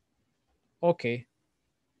 Nice. Okay.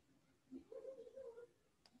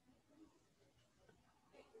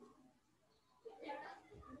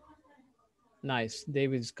 Nice.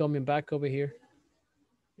 David's coming back over here.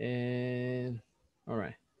 And all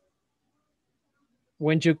right.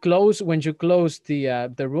 When you close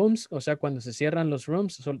the rooms, o sea, cuando se cierran los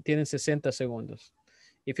rooms, tienen 60 segundos.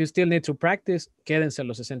 If you still need to practice, quédense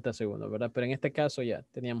los 60 segundos, ¿verdad? Pero en este caso ya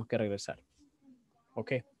teníamos que regresar.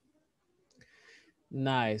 Ok.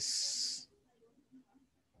 Nice.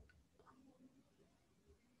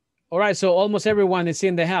 All right, so almost everyone is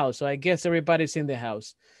in the house. So I guess everybody's in the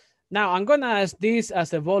house. Now, I'm going to ask this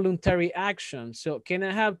as a voluntary action. So can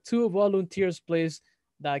I have 2 volunteers, please,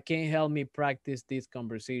 that can help me practice this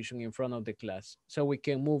conversation in front of the class so we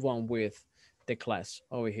can move on with the class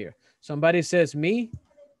over here. Somebody says me.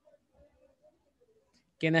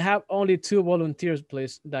 Can I have only 2 volunteers,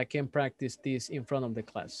 please, that can practice this in front of the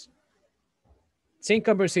class? Same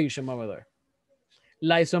conversation over there.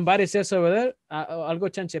 Like somebody says over there, algo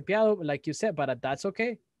chanchepeado, like you said, but that's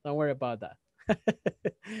okay. Don't worry about that.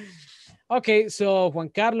 Okay, so Juan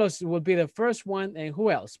Carlos will be the first one. And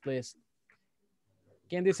who else, please?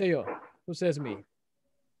 ¿Quién dice yo? Who says me?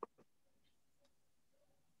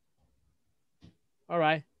 All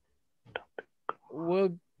right.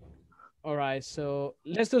 All right, so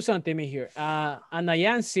let's do something here. Ana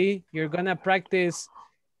Yancy, you're going to practice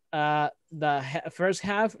the first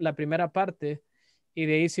half, la primera parte. Y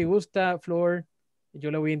de ahí, si gusta, Flor, yo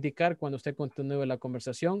le voy a indicar cuando usted continúe la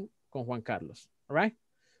conversación con Juan Carlos. All right?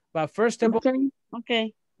 But first of all,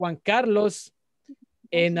 okay. Juan Carlos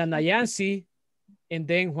and Ana Yancy, and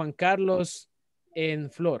then Juan Carlos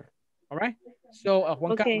and Flor. All right? So,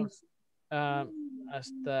 Juan Carlos,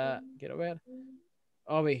 hasta, quiero ver,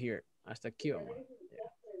 over here, hasta aquí. Yeah.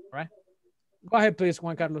 All right? Go ahead, please,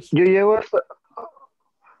 Juan Carlos. Yo llego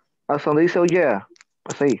hasta donde dice, oh yeah,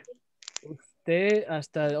 así. Usted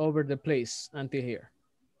hasta over the place, until here.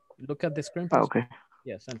 Look at the screen, please. Okay.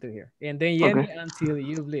 Yes, until here. And then Jenny until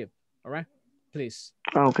you leave. All right? Please.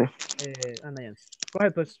 Okay. Ana Yancy. Go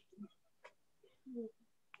ahead, please.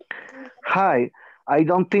 Hi, I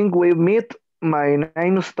don't think we met. My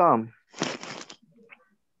name is Tom.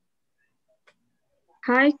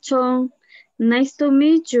 Hi, Tom. Nice to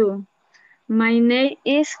meet you. My name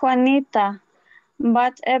is Juanita,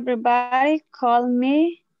 but everybody call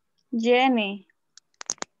me Jenny.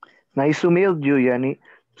 Nice to meet you, Jenny.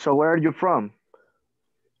 So where are you from?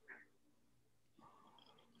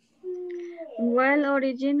 Well,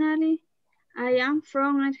 originally, I am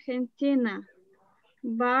from Argentina,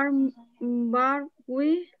 but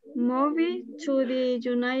we moved to the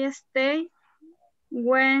United States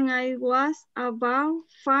when I was about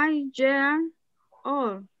 5 years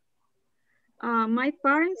old. My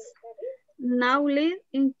parents now live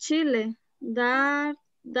in Chile. That's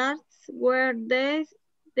where they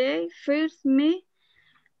first me.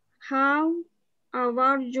 How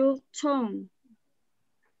about you, Tom?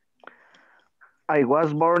 I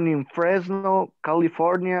was born in Fresno,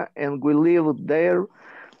 California, and we lived there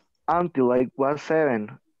until I was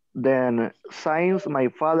 7. Then, since my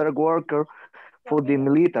father worked for the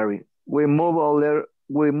military, we moved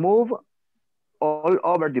all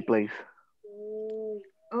over the place.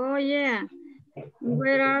 Oh yeah.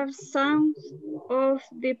 Where are some of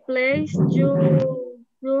the places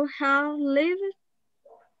you have lived?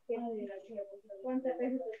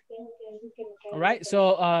 All right,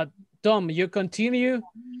 so Tom, you continue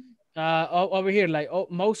over here, like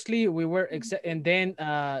mostly we were, and then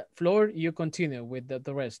Flor, you continue with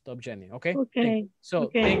the rest of Jenny, okay? Okay. So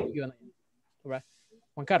okay. Thank you. All right,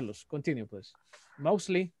 Juan Carlos, continue, please.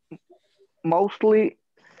 Mostly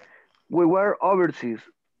We were overseas.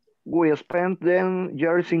 We spent 10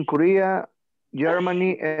 years in Korea,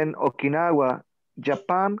 Germany, and Okinawa,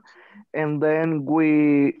 Japan, and then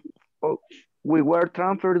we were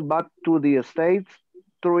transferred back to the States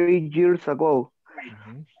 3 years ago.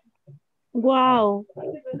 Wow,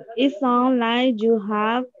 it sounds like you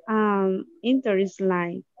have interest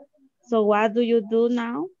line. So what do you do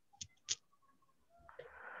now?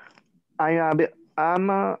 I'm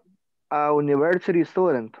a university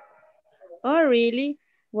student. Oh, really?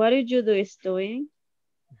 What did you do studying?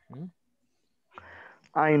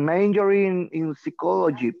 I'm majoring in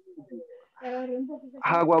psychology.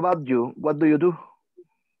 How about you? What do you do?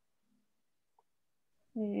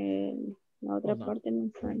 La otra parte no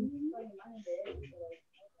sale.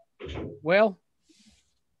 Well.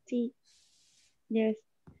 Sí. Yes.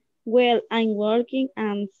 Well, I'm working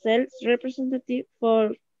as sales representative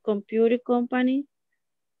for computer company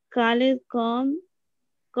called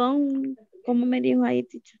 ¿cómo me dijo ahí,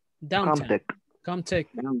 teacher? Downtown. Comtech.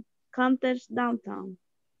 Comtech downtown.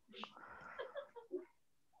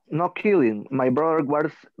 No kidding. My brother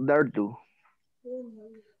was there too.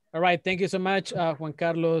 All right. Thank you so much, Juan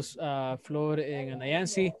Carlos, Flor, and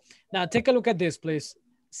Nayansi. Now, take a look at this, please.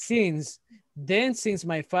 Since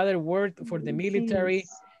my father worked for the military,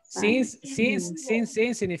 since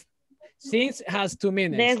has 2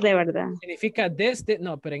 meanings. Desde, ¿verdad? Significa desde,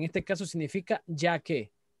 no, pero en este caso significa ya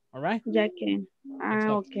que. All right? Ya que.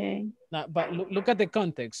 Ah, okay. Now, but look at the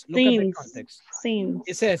context. Since.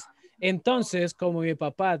 It says, entonces, como mi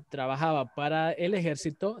papá trabajaba para el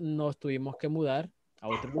ejército, nos tuvimos que mudar a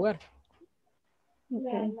otro lugar.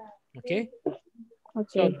 Okay.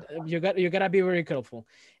 So you gotta be very careful.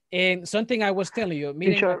 And something I was telling you,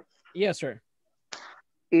 meaning, yes, sir.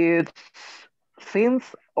 It's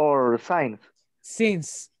since or signs?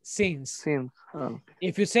 Since. Oh.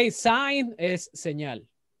 If you say sign, es señal,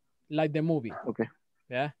 like the movie. Okay.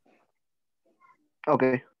 Yeah.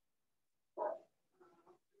 Okay.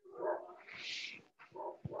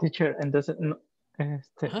 Teacher, entonces,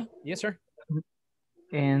 Yes, sir.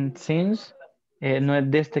 And since, no es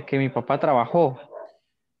desde que mi papá trabajó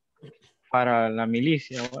para la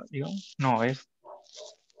milicia, digo, no, es.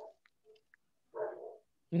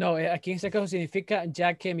 No, aquí en este caso significa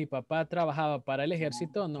ya que mi papá trabajaba para el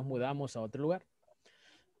ejército, nos mudamos a otro lugar.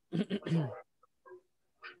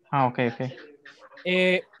 Ok.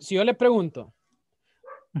 Si yo le pregunto,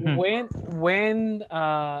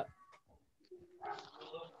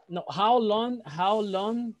 how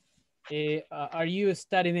long are you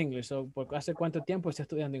studying English? So, ¿hace cuánto tiempo está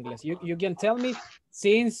estudiando inglés? You can tell me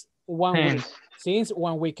since 1 week. Since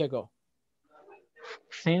 1 week ago.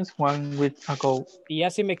 Since 1 week ago. Y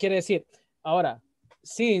así me quiere decir, ahora,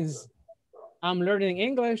 since I'm learning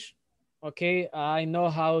English, okay, I know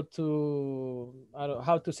how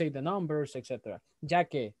to say the numbers, etc. Ya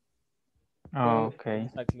que. Okay.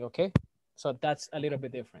 Exactly, okay. So that's a little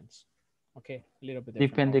bit different. Okay, a little bit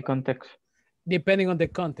different. Depende context. Depending on the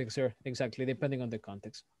context, sir. Exactly, depending on the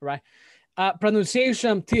context, right?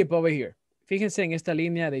 Pronunciation tip over here. Fíjense en esta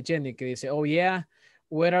línea de Jenny que dice, oh yeah,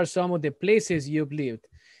 where are some of the places you've lived?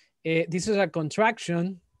 This is a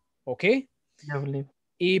contraction, okay? You've lived.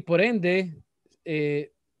 Y por ende,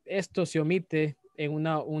 esto se omite en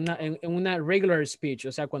una regular speech.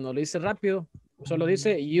 O sea, cuando lo dice rápido, solo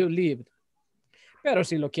dice you lived. Pero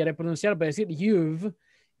si lo quiere pronunciar, va a decir you've,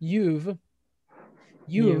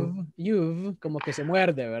 como que se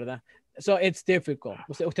muerde, ¿verdad? So it's difficult.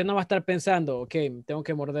 Usted no va a estar pensando, ok, tengo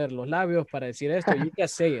que morder los labios para decir esto. You can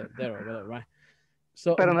say it there, right?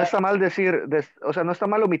 So, pero no está mal decir, o sea, no está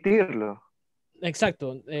mal omitirlo.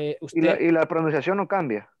 Exacto. Y la pronunciación no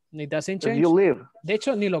cambia. It doesn't change. You live. De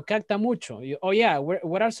hecho, ni lo capta mucho. Oh yeah,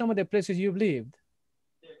 what are some of the places you've lived?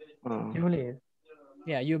 You live.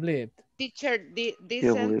 Yeah, you've lived. Teacher, this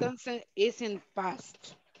sentence is in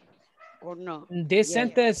past. Or no? This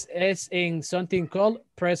sentence is in something called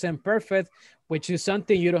present perfect, which is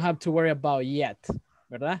something you don't have to worry about yet,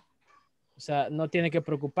 ¿verdad? O sea, no tiene que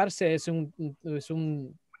preocuparse, es un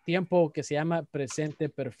tiempo que se llama presente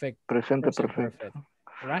perfecto. Present perfect.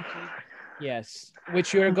 Right? Yes.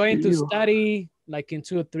 Which you're going to study like in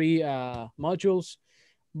 2 or 3 modules,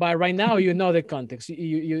 but right now you know the context.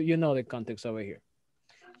 You know the context over here.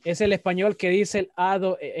 Es el español que dice el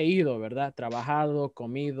hado e ido, ¿verdad? Trabajado,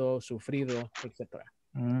 comido, sufrido, etc.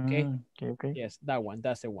 Okay? Yes, that one.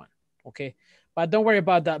 That's the one. Okay? But don't worry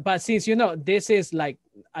about that. But since you know, this is like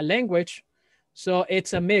a language, so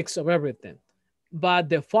it's a mix of everything. But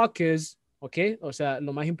the focus, okay? O sea,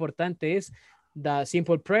 lo más importante es the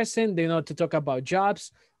simple present, you know, to talk about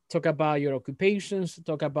jobs, talk about your occupations,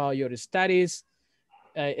 talk about your studies,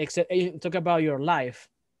 talk about your life,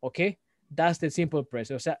 okay? That's the simple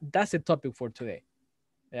present. O sea, that's the topic for today.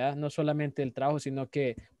 Yeah, no solamente el trabajo, sino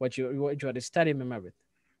que what you are studying, remember.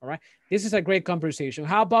 All right. This is a great conversation.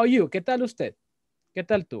 How about you? ¿Qué tal usted? ¿Qué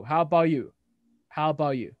tal tú? How about you? How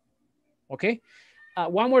about you? Okay.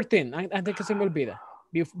 One more thing. Antes que se me olvida.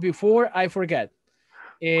 Before I forget.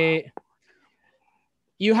 You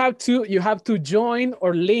have to join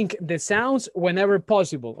or link the sounds whenever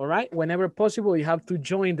possible. All right. Whenever possible, you have to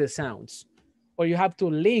join the sounds or you have to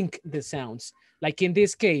link the sounds. Like in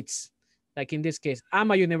this case, I'm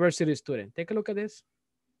a university student. Take a look at this.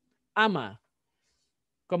 Ama.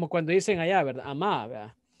 Como cuando dicen allá, ¿verdad? Ama,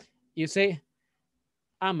 ¿verdad? You say,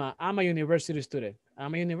 I'm a university student.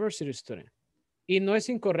 I'm a university student. Y no es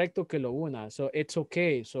incorrecto que lo una. So it's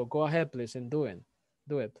okay. So go ahead, please, and do it.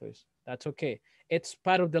 Do it, please. That's okay. It's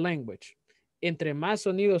part of the language. Entre más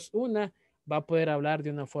sonidos una, va a poder hablar de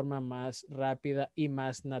una forma más rápida y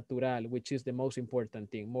más natural, which is the most important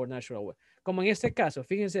thing, more natural way. Como en este caso,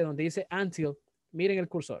 fíjense donde dice until, miren el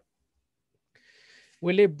cursor.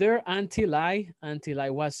 We lived there until I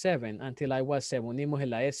was 7. Until I was 7. Unimos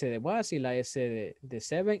la S de was y la S de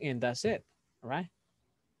 7, and that's it. All right?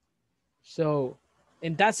 So,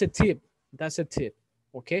 and that's a tip. That's a tip.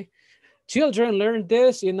 Okay? Children learn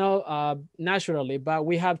this, you know, naturally, but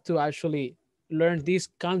we have to actually learn this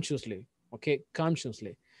consciously. Okay?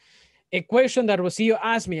 Consciously. A question that Rocio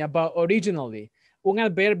asked me about originally. Un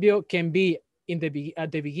adverbio can be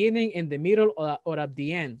at the beginning, in the middle, or at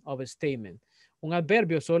the end of a statement. Un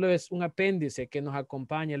adverbio solo es un apéndice que nos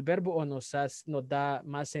acompaña el verbo o nos da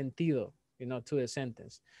más sentido, you know, to the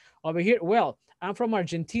sentence. Over here, well, I'm from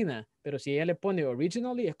Argentina, pero si ella le pone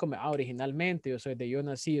originally, es como, originalmente, yo soy de yo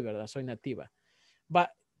nací, ¿verdad? Soy nativa. But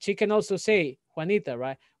she can also say, Juanita,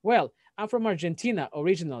 right? Well, I'm from Argentina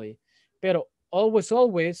originally, pero almost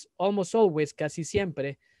always, casi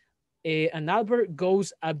siempre, an adverb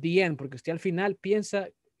goes at the end, porque usted al final piensa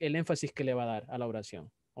el énfasis que le va a dar a la oración,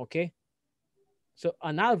 ¿ok? So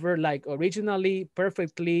an adverb like originally,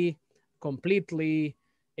 perfectly, completely,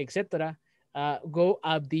 etc. Go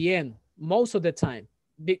at the end most of the time.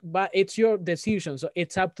 But it's your decision, so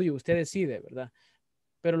it's up to you. Usted decide, ¿verdad?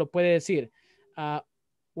 Pero lo puede decir.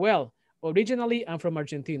 Well, originally, I'm from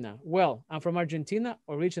Argentina. Well, I'm from Argentina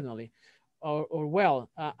originally. Or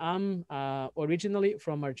well, I'm originally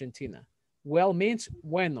from Argentina. Well means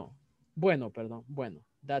bueno. Bueno.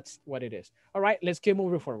 That's what it is. All right, let's keep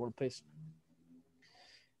moving forward, please.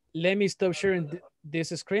 Let me stop sharing this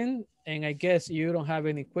screen, and I guess you don't have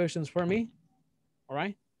any questions for me. All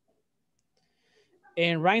right.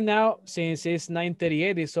 And right now, since it's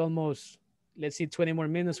 9:38, it's almost, let's see, 20 more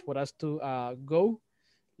minutes for us to go.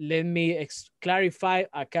 Let me clarify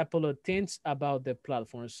a couple of things about the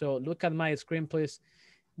platform. So look at my screen, please.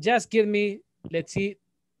 Just give me, let's see,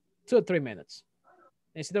 2 or 3 minutes.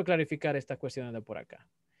 Necesito clarificar esta cuestión de por acá.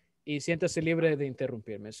 Y siéntase libre de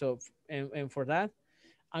interrumpirme. So, and for that,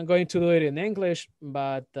 I'm going to do it in English,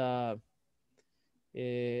 but let's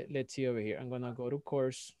see over here. I'm going to go to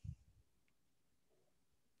course.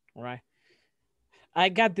 All right. I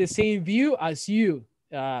got the same view as you,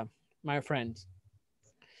 my friends.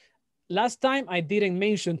 Last time I didn't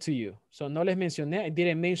mention to you, so no les mencioné, I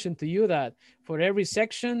didn't mention to you that for every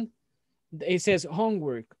section, it says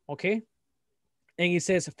homework, okay? And it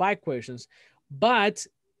says 5 questions. But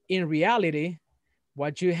in reality,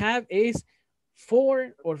 what you have is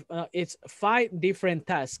it's 5 different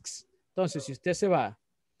tasks. Entonces, si usted se va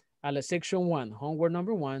a la section 1, homework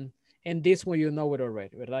number 1, and this one you know it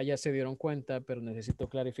already, ¿verdad? Ya se dieron cuenta, pero necesito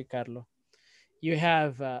clarificarlo. You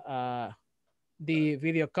have the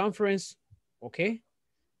video conference, okay?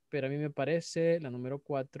 Pero a mí me parece la número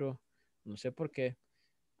 4, no sé por qué.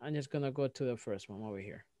 I'm just gonna go to the first one over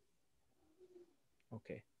here.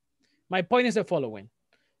 Okay. My point is the following.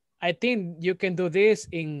 I think you can do this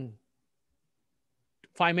in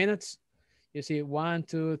 5 minutes. You see 1,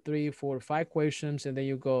 2, 3, 4, 5 questions, and then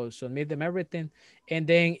you go submit them everything. And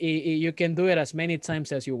then you can do it as many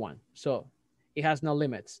times as you want. So it has no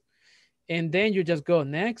limits. And then you just go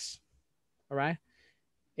next. All right.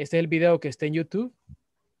 Este es el video que está en YouTube.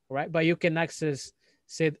 All right. But you can access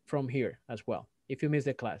it from here as well if you miss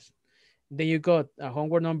the class. Then you got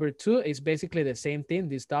homework number 2. It's basically the same thing,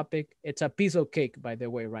 this topic. It's a piece of cake, by the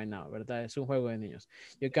way, right now, ¿verdad? Es un juego de niños.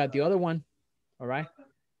 You got the other one. All right.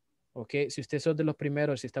 Ok, si usted son de los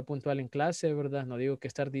primeros, si está puntual en clase, ¿verdad? No digo que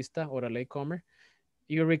es tardista or a latecomer.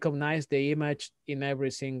 You recognize the image in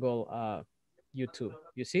every single YouTube.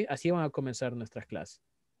 You see? Así van a comenzar nuestras clases.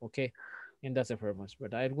 Ok. And that's the first one,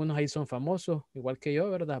 ¿verdad? Algunos ahí son famosos, igual que yo,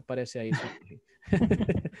 ¿verdad? Aparece ahí.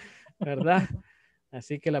 ¿Verdad?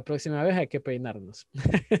 Así que la próxima vez hay que peinarnos.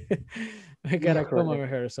 We gotta come over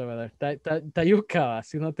here, over there. Tayuca,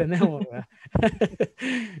 si no tenemos.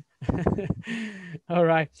 All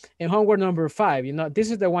right. And homework number 5, you know, this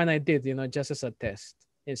is the one I did, you know, just as a test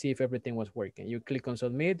and see if everything was working. You click on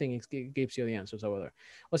submit and it gives you the answers over there.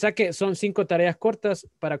 O sea que son 5 tareas cortas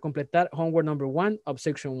para completar homework number 1 of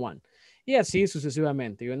section 1. Y así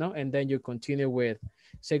sucesivamente, you know, and then you continue with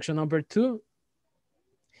section number 2.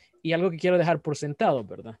 Y algo que quiero dejar por sentado,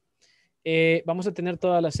 ¿verdad? Vamos a tener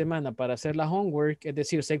toda la semana para hacer la homework, es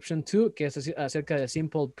decir, section 2, que es acerca del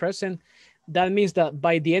simple present. That means that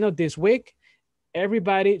by the end of this week,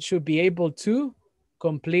 everybody should be able to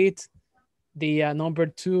complete the number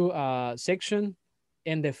 2 section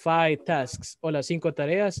and the 5 tasks o las 5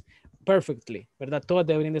 tareas perfectly, ¿verdad? Todos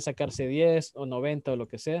deberían de sacarse 10 o 90 o lo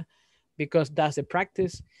que sea, because that's the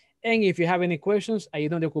practice. And if you have any questions, ahí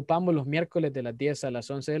es donde ocupamos los miércoles de las 10 a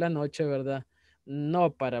las 11 de la noche, ¿verdad?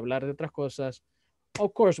 No para hablar de otras cosas.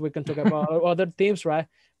 Of course, we can talk about other things, right?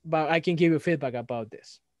 But I can give you feedback about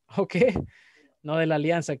this. Okay? No de la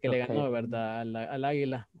alianza que le ganó, ¿verdad? Al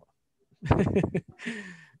águila.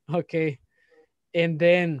 Okay. And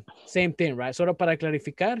then, same thing, right? Solo para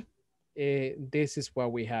clarificar, this is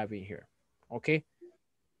what we have in here. Okay?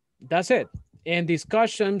 That's it. And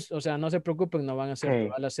discussions, o sea, no se preocupen, no van a ser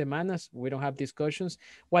todas las semanas. We don't have discussions.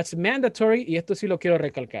 What's mandatory, y esto sí lo quiero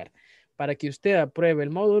recalcar, para que usted apruebe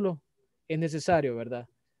el módulo, es necesario, ¿verdad?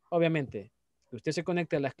 Obviamente, que usted se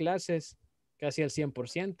conecte a las clases casi al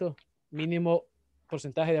 100%, mínimo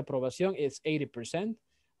porcentaje de aprobación es 80%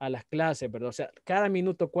 a las clases, ¿verdad? O sea, cada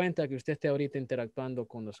minuto cuenta que usted esté ahorita interactuando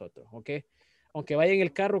con nosotros, ¿ok? Aunque vaya en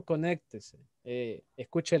el carro, conéctese,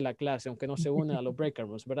 escuche la clase, aunque no se una a los breakout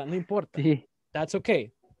rooms, ¿verdad? No importa. Sí. That's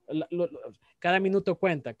okay. Cada minuto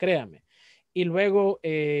cuenta, créame. Y luego,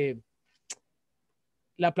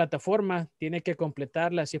 la plataforma tiene que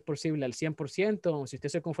completarla, si es posible, al 100%, o si usted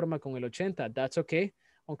se conforma con el 80%, that's okay.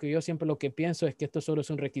 Aunque yo siempre lo que pienso es que esto solo es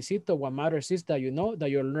un requisito. What matters is that you know that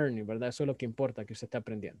you're learning, ¿verdad? Eso es lo que importa, que usted está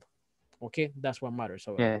aprendiendo. Okay, that's what matters.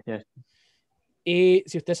 Yes. Y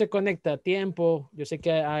si usted se conecta a tiempo, yo sé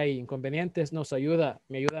que hay inconvenientes, me ayuda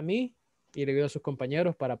a mí y le ayuda a sus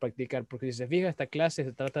compañeros para practicar, porque si se fija, esta clase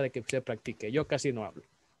se trata de que usted practique. Yo casi no hablo.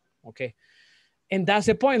 Okay. And that's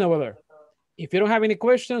the point over there. If you don't have any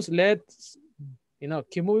questions, let's,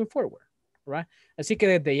 keep moving forward, right? Así que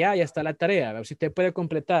desde ya está la tarea. Si usted puede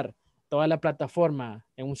completar toda la plataforma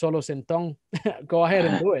en un solo sentón, go ahead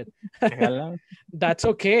and do it. That's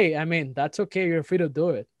okay. I mean, that's okay. You're free to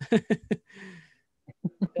do it.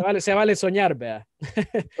 Se vale soñar, vea.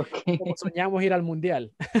 Okay. Como soñamos ir al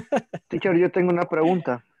mundial. Teacher, yo tengo una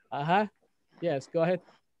pregunta. Ajá. Yes, go ahead.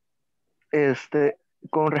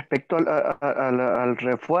 Con respecto al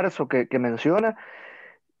refuerzo que menciona,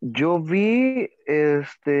 yo vi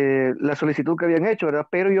la solicitud que habían hecho, ¿verdad?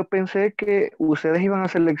 Pero yo pensé que ustedes iban a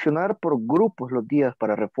seleccionar por grupos los días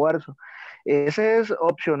para refuerzo. Ese es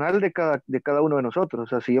opcional de cada uno de nosotros. O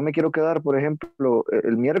sea, si yo me quiero quedar, por ejemplo,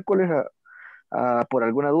 el miércoles por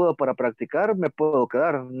alguna duda para practicar, me puedo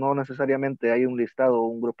quedar. No necesariamente hay un listado o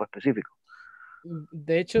un grupo específico.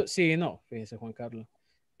 De hecho, sí y no, fíjese, Juan Carlos.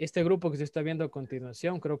 Este grupo que se está viendo a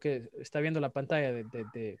continuación, creo que está viendo la pantalla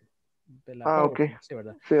de la ok. sí,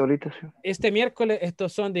 ¿verdad? Sí, ahorita sí. Este miércoles,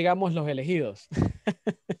 estos son, digamos, los elegidos.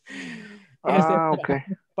 Ok.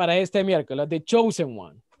 Para este miércoles, the chosen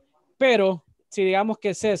one. Pero, si digamos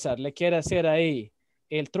que César le quiere hacer ahí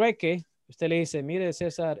el trueque, usted le dice, mire,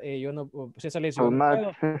 César, César le dice, yo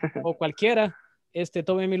no puedo, o cualquiera,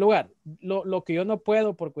 tome mi lugar. Lo que yo no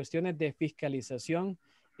puedo por cuestiones de fiscalización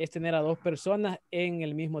es tener a 2 personas en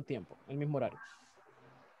el mismo tiempo, el mismo horario.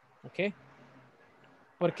 ¿Ok?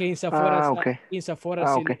 Porque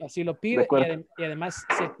INSAFORP así lo pide y además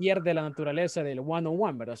se pierde la naturaleza del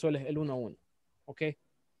one-on-one, ¿verdad? Solo es el 1-1. ¿Ok?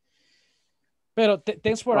 Pero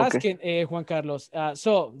thanks for asking, Juan Carlos.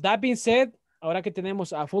 So, that being said, ahora que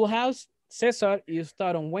tenemos a Full House, César, you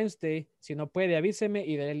start on Wednesday. Si no puede, avíseme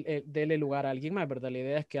y dele lugar a alguien más, ¿verdad? La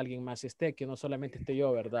idea es que alguien más esté, que no solamente esté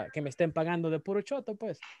yo, ¿verdad? Que me estén pagando de puro choto,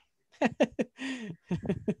 pues.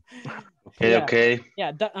 Okay.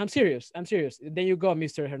 Yeah, I'm serious. Then you go,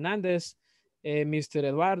 Mr. Hernández, Mr.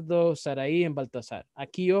 Eduardo, Saraí en Baltasar.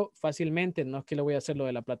 Aquí yo fácilmente, no es que le voy a hacer lo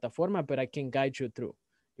de la plataforma, pero I can guide you through.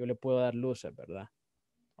 Yo le puedo dar luces, ¿verdad?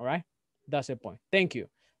 All right? That's the point. Thank you.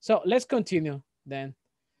 So let's continue then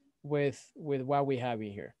with what we have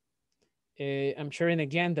in here. I'm sharing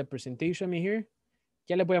again the presentation in here.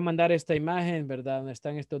 Ya les voy a mandar esta imagen, ¿verdad? Donde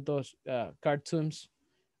están estos 2 cartoons.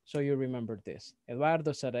 So you remember this.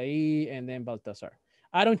 Eduardo, Saraí, and then Baltasar.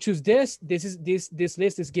 I don't choose this. This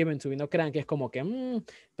list is given to me. No crean que es como que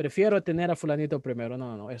prefiero tener a fulanito primero.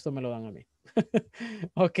 No, no, esto me lo dan a mí.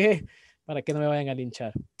 Ok, para que no me vayan a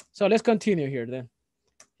linchar. So let's continue here then.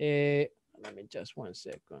 Let me just 1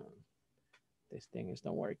 second. This thing is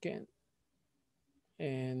not working.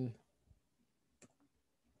 And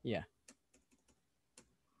yeah.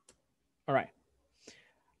 All right.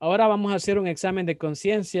 Ahora vamos a hacer un examen de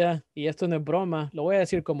conciencia y esto no es broma. Lo voy a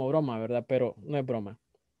decir como broma, ¿verdad? Pero no es broma.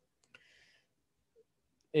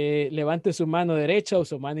 Levante su mano derecha o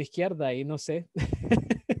su mano izquierda y no sé.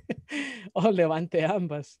 O levante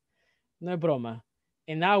ambas. No es broma.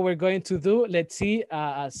 And now we're going to do, let's see,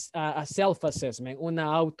 a self-assessment, una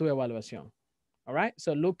autoevaluación. All right?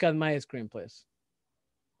 So look at my screen, please.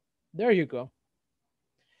 There you go.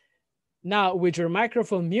 Now, with your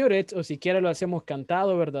microphone muted, o si quiere lo hacemos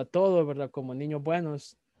cantado, ¿verdad? Todo, ¿verdad? Como niños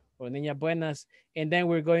buenos o niñas buenas. And then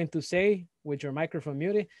we're going to say, with your microphone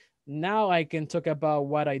muted, now I can talk about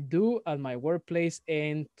what I do at my workplace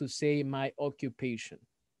and to say my occupation.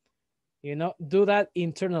 You know, do that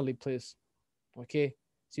internally, please. Okay.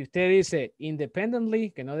 Si usted dice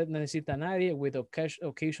independently, que no necesita nadie, with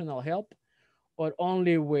occasional help, or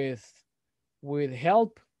only with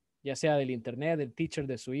help, ya sea del internet, del teacher,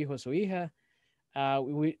 de su hijo o su hija,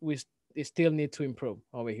 we still need to improve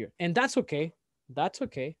over here. And that's okay. That's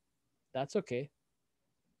okay. That's okay.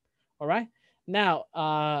 All right. Now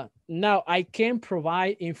I can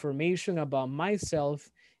provide information about myself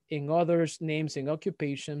in others' names and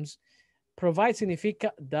occupations. Provide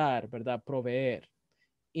significa dar, ¿verdad? Proveer.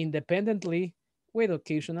 Independently, with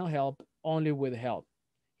occasional help, only with help.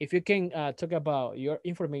 If you can talk about your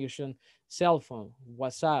information, cell phone,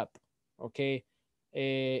 WhatsApp, okay,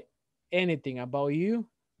 anything about you,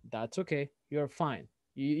 that's okay. You're fine.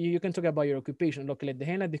 You can talk about your occupation. Lo que les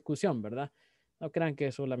dejé en la discusión, ¿verdad? No crean que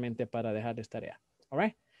es solamente para dejarles tarea. All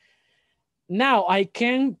right. Now I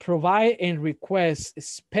can provide and request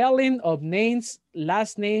spelling of names,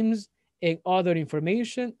 last names, and other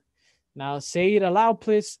information. Now say it aloud,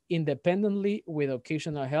 please. Independently, with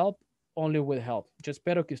occasional help, only with help. Yo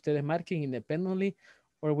espero que ustedes marquen independently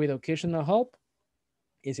or with occasional help.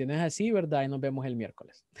 Y si no es así, ¿verdad? Y nos vemos el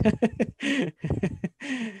miércoles.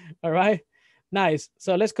 All right. Nice.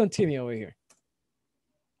 So let's continue over here.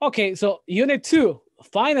 Okay, so unit 2.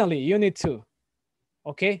 Finally, unit 2.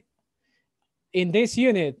 Okay. In this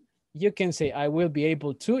unit, you can say, I will be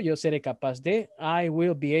able to. Yo seré capaz de. I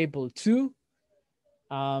will be able to.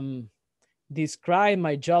 Describe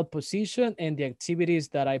my job position and the activities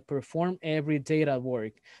that I perform every day at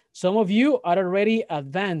work. Some of you are already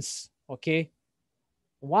advanced, okay?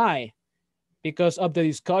 Why? Because of the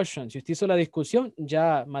discussion. Si usted hizo la discusión,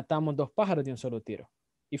 ya matamos 2 pájaros de un solo tiro.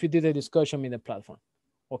 If you did the discussion in the platform,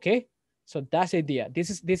 okay? So that's the idea. This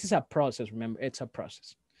is a process, remember, it's a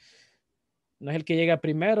process. No es el que llega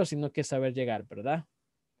primero, sino que saber llegar, ¿verdad?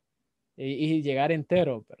 Y llegar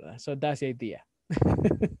entero, ¿verdad? So that's the idea.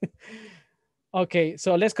 Okay,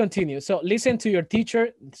 so let's continue. So listen to your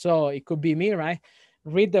teacher. So it could be me, right?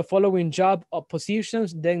 Read the following job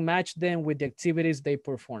positions, then match them with the activities they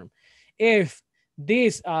perform. If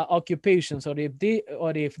these occupations or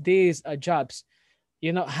if these jobs,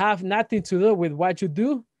 you know, have nothing to do with what you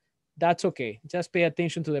do, that's okay. Just pay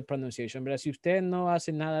attention to the pronunciation. But si usted no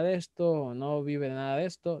hace nada de esto, no vive nada de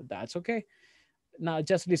esto, that's okay. Now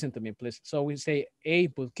just listen to me, please. So we say A,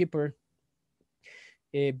 bookkeeper.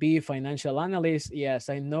 B, financial analyst. Yes,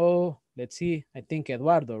 I know. Let's see. I think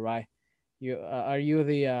Eduardo, right? You are you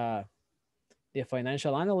the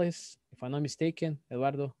financial analyst? If I'm not mistaken,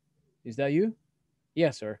 Eduardo, is that you?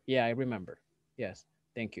 Yes, sir. Yeah, I remember. Yes,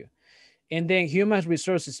 thank you. And then human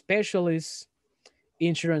resources specialist,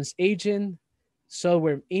 insurance agent,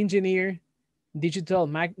 software engineer, digital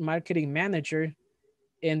marketing manager,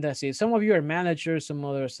 and that's it. Some of you are managers, some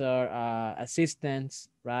others are assistants,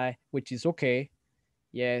 right? Which is okay.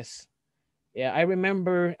 Yes. Yeah, I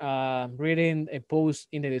remember reading a post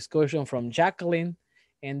in the discussion from Jacqueline,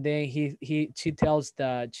 and then she tells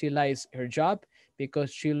that she likes her job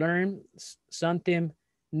because she learns something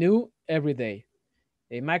new every day.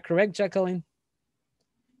 Am I correct, Jacqueline?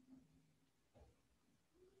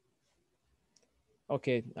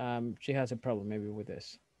 Okay, she has a problem maybe with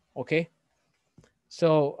this. Okay,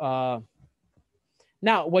 so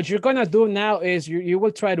now what you're gonna do now is you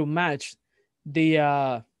will try to match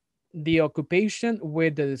the occupation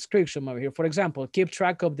with the description over here. For example, keep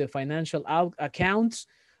track of the financial accounts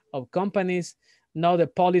of companies, know the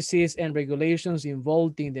policies and regulations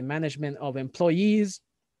involved in the management of employees.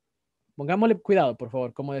 Pongámosle cuidado, por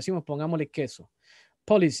favor. Como decimos, pongámosle queso.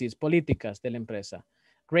 Policies, políticas de la empresa.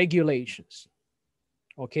 Regulations.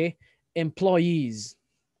 Okay. Employees.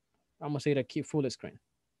 Vamos a ir aquí full screen.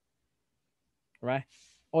 Right?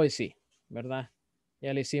 Hoy sí, ¿verdad?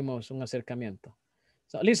 Ya le hicimos un acercamiento.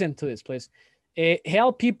 So listen to this, please.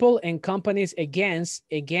 Help people and companies against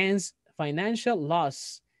financial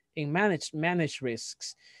loss and manage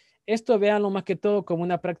risks. Esto véanlo más que todo como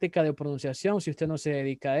una práctica de pronunciación si usted no se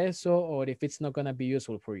dedica a eso or if it's not going to be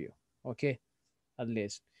useful for you. Okay, at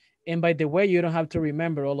least. And by the way, you don't have to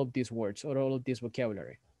remember all of these words or all of this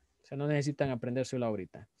vocabulary. O sea, no necesitan aprendérselo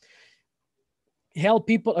ahorita. Help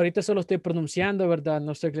people, ahorita solo estoy pronunciando, ¿verdad?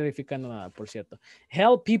 No estoy clarificando nada, por cierto.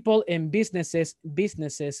 Help people and businesses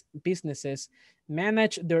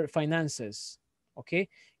manage their finances, okay?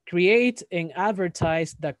 Create and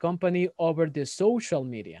advertise the company over the social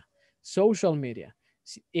media. Social media.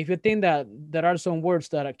 If you think that there are some words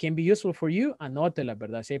that can be useful for you, anótelas,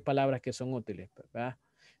 ¿verdad? Si hay palabras que son útiles, ¿verdad?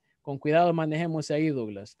 Con cuidado manejemos ahí,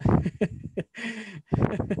 Douglas.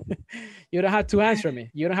 You don't have to answer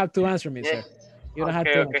me. You don't have to answer me, sir. You don't have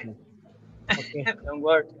to answer me. Okay. Don't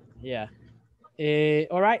worry. Yeah.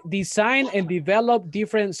 All right. Design and develop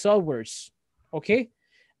different softwares. Okay.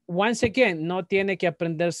 Once again, no tiene que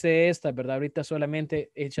aprenderse esta, ¿verdad? Ahorita solamente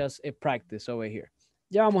it's just a practice over here.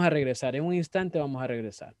 Ya vamos a regresar. En un instante vamos a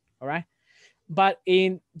regresar. All right. But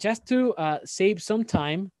just to save some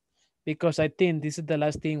time, because I think this is the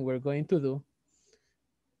last thing we're going to do.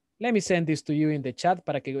 Let me send this to you in the chat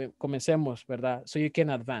para que comencemos, ¿verdad? So you can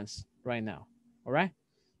advance right now. All right.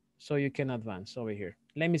 So you can advance over here.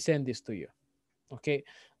 Let me send this to you. Okay.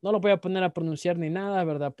 No lo voy a poner a pronunciar ni nada,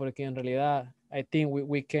 ¿verdad? Porque en realidad, I think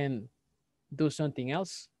we can do something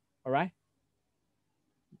else. All right.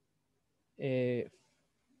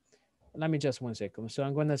 Let me just 1 second. So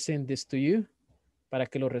I'm going to send this to you para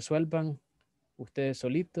que lo resuelvan ustedes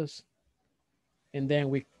solitos. And then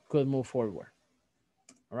we could move forward.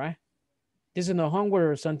 All right. This is no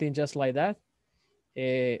homework or something just like that.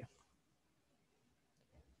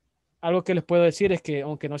 Algo que les puedo decir es que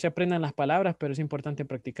aunque no se aprendan las palabras, pero es importante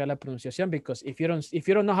practicar la pronunciación because if you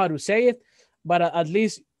don't know how to say it, but at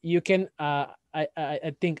least you can,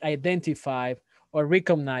 I think, identify or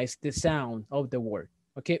recognize the sound of the word,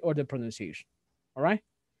 okay, or the pronunciation. All right.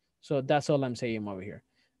 So that's all I'm saying over here.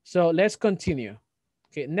 So let's continue.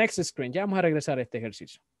 Okay, next screen. Ya vamos a regresar a este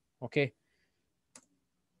ejercicio. Okay.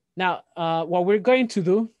 Now, what we're going to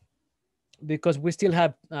do, because we still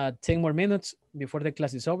have 10 more minutes before the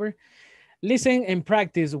class is over, listen and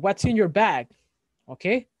practice what's in your bag.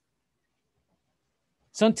 Okay.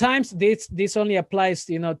 Sometimes this only applies,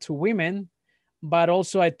 you know, to women, but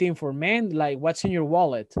also I think for men, like what's in your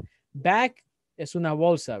wallet. Bag es una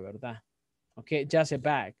bolsa, ¿verdad? Okay, just a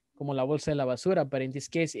bag, como la bolsa de la basura, but in this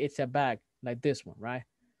case, it's a bag like this one, right?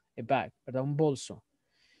 A bag, ¿verdad? Un bolso.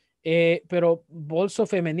 Pero bolso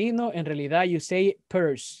femenino, en realidad, you say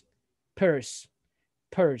purse, purse,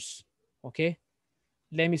 purse, okay?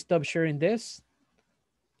 Let me stop sharing this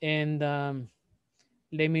and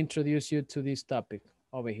let me introduce you to this topic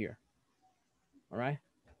over here, all right?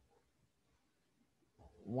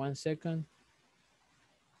 1 second.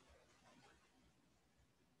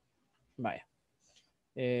 Vaya.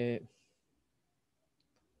 Here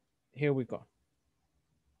we go.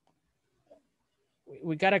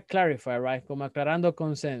 We gotta clarify, right? Como aclarando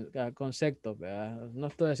conceptos, ¿verdad? No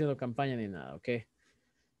estoy haciendo campaña ni nada, ¿ok?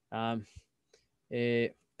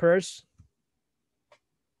 Purse,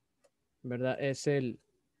 ¿verdad? Es el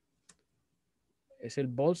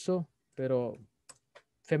bolso, pero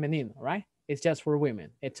femenino, right? It's just for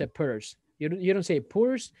women. It's a purse. You don't say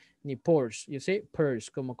purse ni purse. You say purse,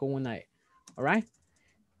 como con una E, all right?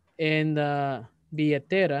 And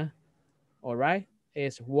billetera, all right,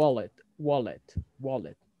 is wallet,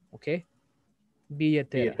 okay?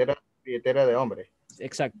 Billetera. Billetera de hombre.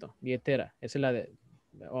 Exacto, billetera. Esa es la de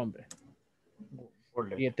hombre.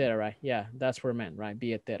 Billetera, right? Yeah, that's for men, right?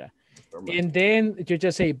 Billetera. And then you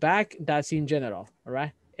just say bag, that's in general, all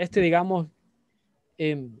right? Este, digamos,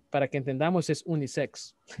 para que entendamos, es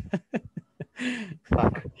unisex.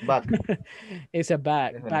 Back. It's a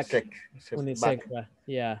bag. Unisex, back.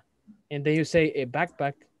 Yeah. And then you say a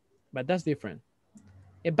backpack, but that's different.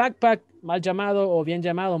 A backpack, mal llamado o bien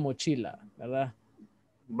llamado mochila, ¿verdad?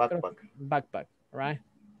 Backpack, right?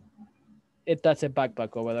 That's a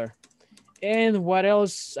backpack over there. And what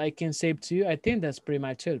else I can say to you? I think that's pretty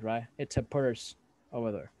much it, right? It's a purse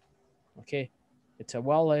over there. Okay. It's a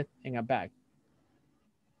wallet and a bag.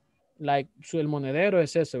 Like, el monedero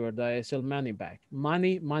es eso, ¿verdad? Es el money bag.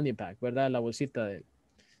 Money bag, ¿verdad? La bolsita de...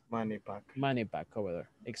 Money bag. Money bag over there,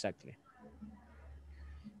 exactly.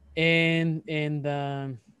 And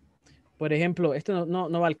por ejemplo, esto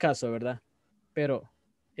no va al caso, ¿verdad? Pero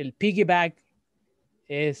el piggy bag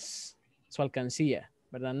es su alcancía,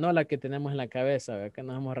 ¿verdad? No la que tenemos en la cabeza, ¿verdad? Que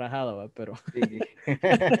nos hemos rajado, ¿verdad? Pero Sí.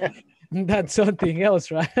 that's something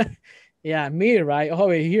else, right? Yeah, me, right?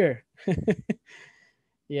 Over here.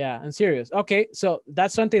 Yeah, I'm serious. Okay, so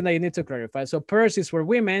that's something that you need to clarify. So purse is for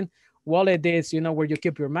women. Wallet is, you know, where you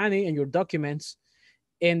keep your money and your documents.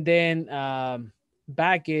 And then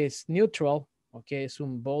bag is neutral. Okay, es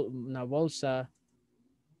una bolsa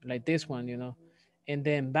like this one, you know. And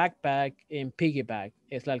then backpack and piggyback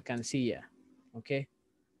is la alcancía. Okay,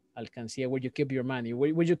 alcancía, where you keep your money,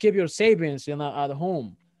 where you keep your savings, you know, at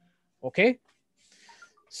home. Okay.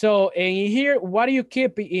 So in here, what do you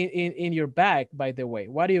keep in your bag, by the way?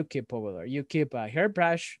 What do you keep over there? You keep a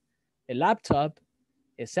hairbrush, a laptop,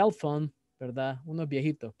 a cell phone, ¿verdad? Unos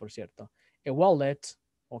viejitos, por cierto. A wallet,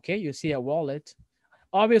 okay? You see a wallet.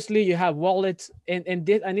 Obviously, you have wallets, and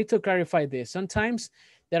this, I need to clarify this. Sometimes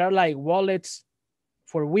there are like wallets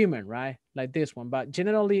for women, right? Like this one, but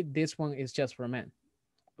generally this one is just for men.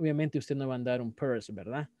 Obviamente usted no va a andar un purse,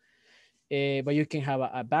 ¿verdad? But you can have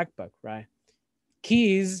a backpack, right?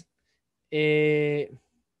 Keys, hay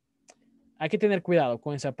que tener cuidado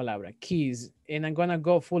con esa palabra, keys, and I'm gonna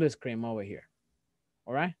go full screen over here,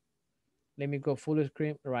 all right? Let me go full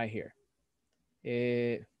screen right here.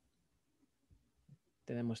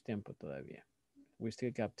 Tenemos tiempo todavía. We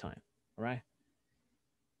still got time, all right?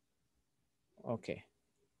 Okay.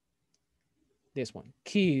 This one,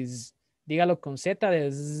 keys, dígalo con Z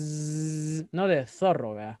de Z, no de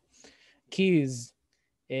zorro, ¿verdad? Keys,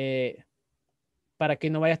 para que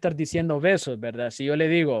no vaya a estar diciendo besos, ¿verdad? Si yo le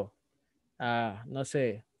digo, no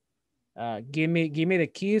sé, give me the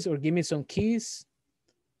keys or give me some keys,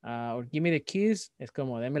 or give me the keys, es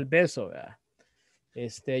como, deme el beso, ¿verdad?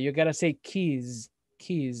 You gotta say keys,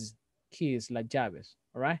 keys, keys, las llaves,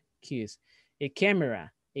 all right? Keys. A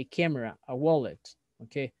camera, a wallet,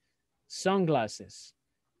 okay? Sunglasses,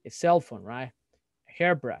 a cell phone, right? A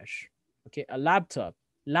hairbrush, okay? A laptop,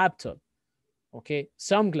 okay,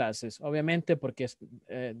 sunglasses, obviamente porque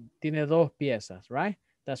tiene dos piezas, right?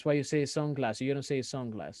 That's why you say sunglasses, you don't say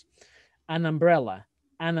sunglass. An umbrella,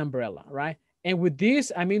 right? And with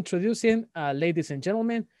this, I'm introducing, ladies and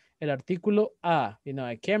gentlemen, el artículo a, you know,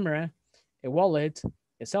 a camera, a wallet,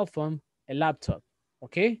 a cell phone, a laptop,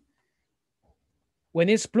 okay? When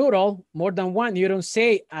it's plural, more than one, you don't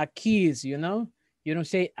say a keys, you know? You don't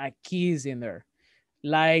say a keys in there.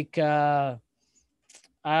 Like,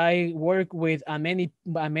 I work with many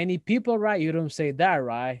people, right? You don't say that,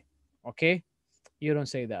 right? Okay, you don't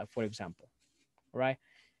say that, for example, right?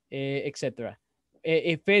 Etc.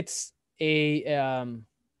 If it's a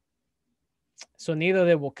sonido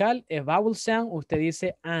de vocal, a vowel sound, usted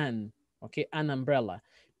dice an, okay, an umbrella.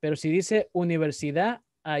 Pero si dice universidad,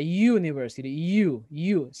 a university, you.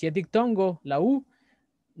 Si es dictongo, la U,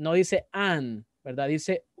 no dice an, ¿verdad?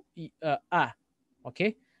 Dice a,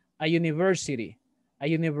 okay? A university.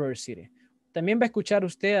 También va a escuchar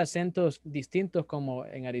usted acentos distintos como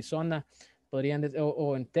en Arizona, podrían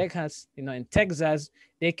o en Texas, you know, in Texas,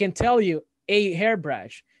 they can tell you a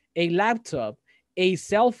hairbrush, a laptop, a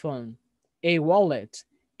cell phone, a wallet,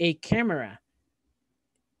 a camera,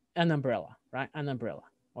 an umbrella, right? An umbrella,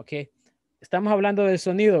 okay? Estamos hablando del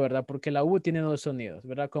sonido, ¿verdad? Porque la U tiene dos sonidos,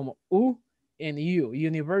 ¿verdad? Como U and U,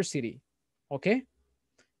 university, okay?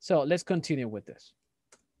 So let's continue with this.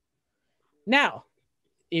 Now,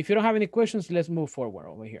 if you don't have any questions, let's move forward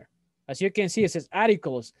over here. As you can see, it says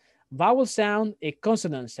articles, vowel sound, a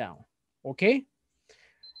consonant sound, okay?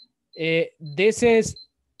 This is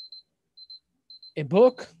a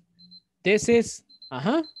book. This is,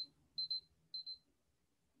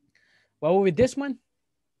 what will be this one?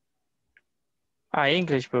 An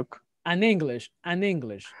English book. An English.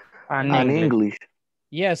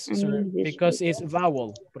 Yes, sir, because it's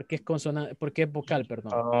vowel, porque es consonante, porque es vocal,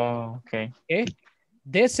 perdón. Oh, okay. Okay.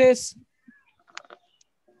 This is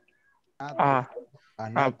A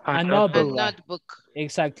notebook.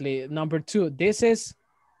 Exactly. Number 2. This is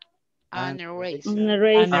an eraser.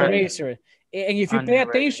 An eraser. And if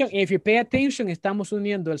you pay attention, estamos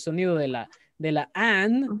uniendo el sonido de la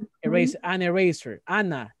an, eraser, an eraser.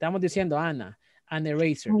 Ana, estamos diciendo Ana, an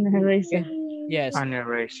eraser. An eraser. Okay? Yes. An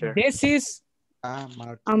eraser. This is a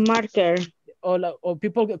marker. O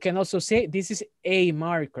people can also say this is a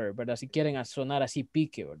marker, ¿verdad? Si quieren sonar así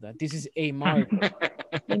pique, ¿verdad? This is a marker.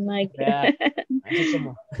 A marker. Yeah. Así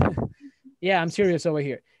como, yeah, I'm serious over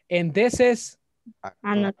here. And this is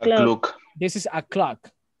a clock. This is a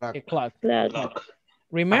clock. A clock.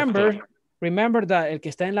 Remember that el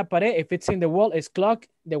que está en la pared, if it's in the wall, is clock.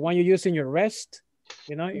 The one you use in your rest,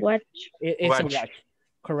 you know? Watch. It's a watch.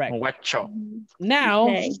 Correct. Watch. Now,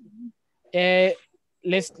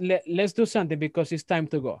 let's do something because it's time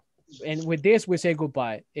to go. And with this, we say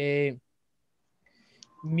goodbye.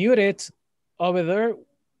 Muted over there.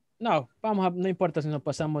 No, no importa si nos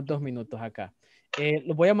pasamos 2 minutos acá.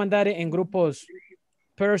 Lo voy a mandar en grupos,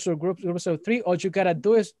 pairs or groups of 3. All you gotta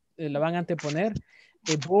do is, la van a anteponer,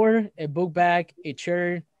 a board, a book bag, a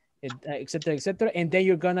chair, etc., etc., and then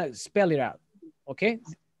you're gonna spell it out. Okay?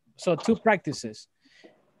 So 2 practices.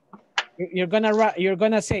 You're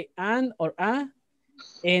gonna say an or a,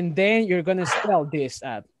 and then you're gonna spell this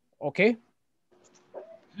out. Okay?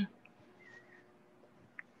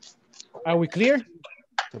 Are we clear?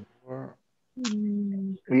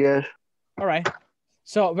 Yes. All right.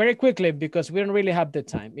 So very quickly, because we don't really have the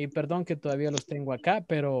time. Y perdón que todavía los tengo acá,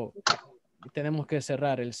 pero tenemos que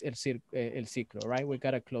cerrar el ciclo, right? We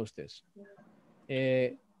gotta close this.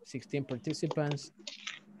 16 participants.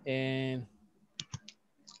 And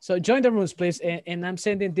so join the rooms, please. And I'm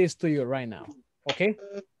sending this to you right now. Okay?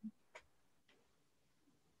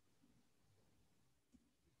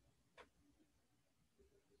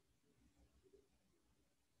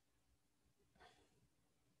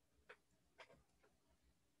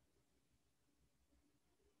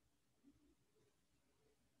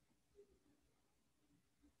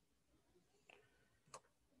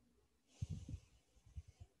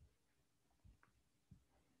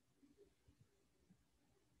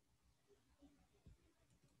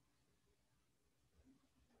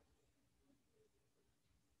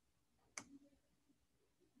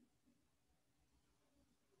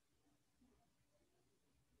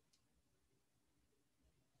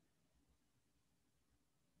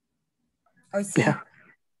 Hoy sí.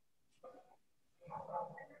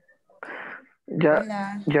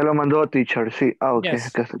 Ya lo mandó, teacher. Sí. Ah, ok. Yes,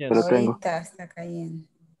 Acá yes. lo tengo. Ahorita está cayendo.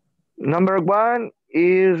 Number 1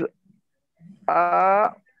 is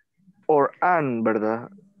a or an, ¿verdad?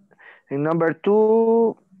 And number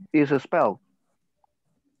 2 is a spell.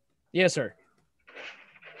 Yes, sir.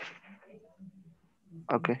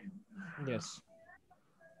 Okay. Yes.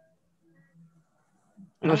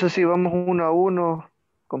 No sé si vamos 1 a 1,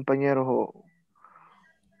 compañeros,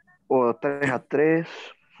 o 3 a 3.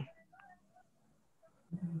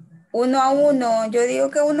 1 a 1. Yo digo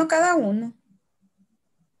que 1 cada uno.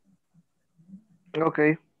 Ok.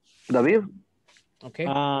 David. Okay.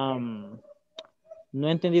 No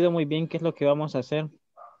he entendido muy bien qué es lo que vamos a hacer.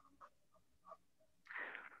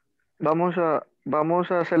 Vamos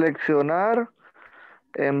a seleccionar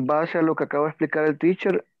en base a lo que acaba de explicar el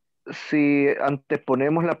teacher si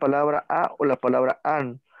anteponemos la palabra a o la palabra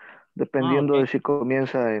an, dependiendo de si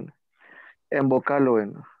comienza en vocal o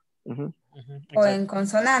en... O en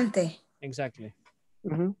consonante. Exactly.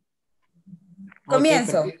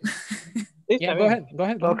 Comienzo. Okay, yeah, go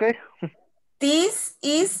ahead. Okay. This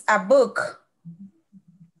is a book.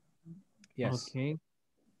 Yes. Okay.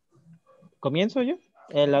 ¿Comienzo yo?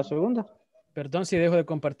 La segunda. Perdón si dejo de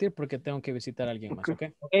compartir porque tengo que visitar a alguien más, ¿ok?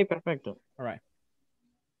 Ok, perfecto. All right.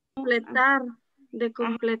 Completar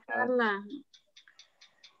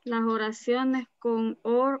las oraciones con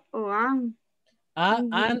or o an.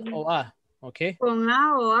 An o a, ¿ok? Con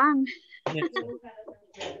a o an.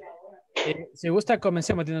 Si gusta,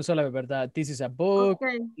 comencemos de una sola vez, ¿verdad? This is a book,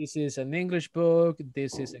 this is an English book,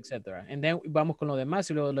 this is, etc. And then vamos con lo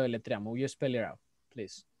demás y luego lo deletreamos. You spell it out,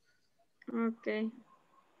 please. Ok.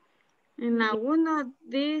 En la 1,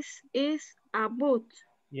 this is a boot.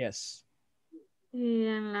 Yes. Y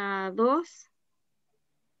en la 2,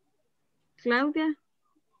 Claudia,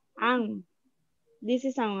 an. This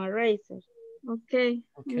is an eraser. Ok.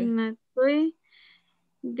 Okay. En la 3,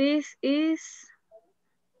 this is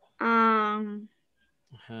An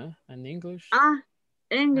English.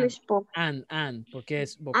 English book. An, porque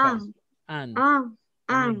es vocal. An.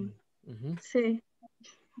 Sí.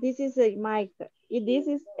 This is a marker. This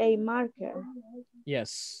is a marker.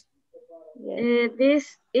 Yes.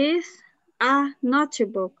 This is a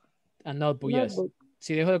notebook. A notebook, yes.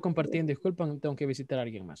 Si dejo de compartir, disculpen, tengo que visitar a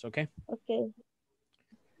alguien más, ¿ok? Ok.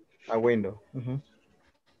 A window.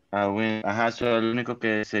 Ajá, so lo único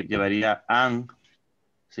que se llevaría an, o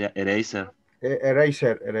sea, eraser.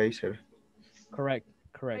 Eraser. Correct.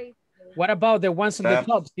 What about the ones on the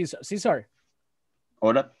top, Cesar?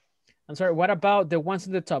 Hola. I'm sorry, what about the ones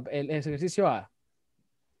on the top? El ejercicio A.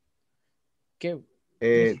 Okay.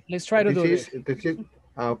 Let's try to do this.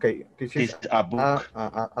 Okay. This is a book.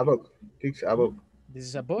 A book. This is a book. This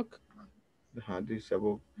is a book? This is a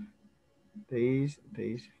book.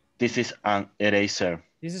 This is an eraser.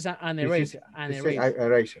 This is an eraser.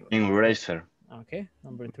 Eraser. Okay,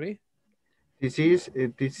 number 3. This is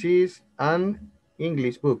an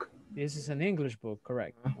English book. This is an English book,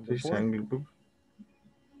 correct. This is an English book.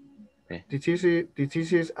 Okay. This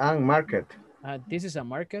is an market. This is a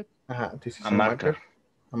market. This is A marker.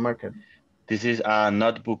 A marker. This is a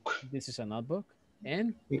notebook. This is a notebook.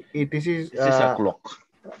 And this is a clock.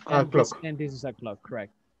 A clock. And this is a clock,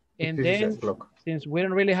 correct. This And is a then, clock. since we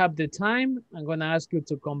don't really have the time, I'm going to ask you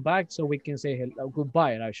to come back so we can say hello,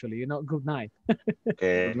 goodbye, actually, you know, good night.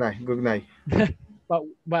 Okay. Good night. Good night.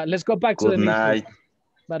 But let's go back to the Good night.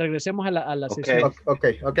 But regresemos a la Okay. sesión.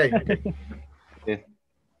 Okay. Okay.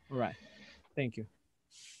 All right. Thank you.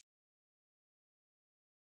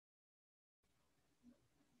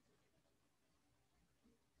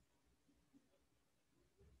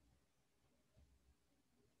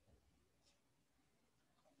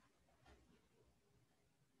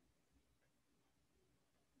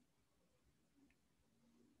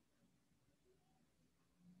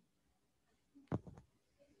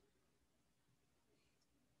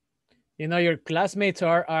 You know, your classmates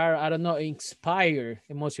are, I don't know, inspired,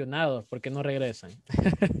 emocionados, porque no regresan.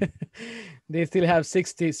 They still have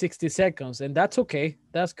 60 seconds, and that's okay.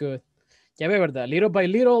 That's good. Ya ve, ¿verdad? Little by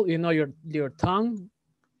little, you know, your tongue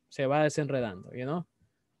se va desenredando, you know?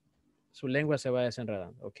 Su lengua se va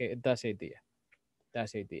desenredando. Okay, that's the idea.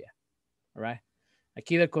 That's the idea. All right?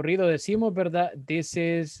 Aquí de corrido decimos, ¿verdad? This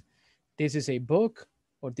is a book,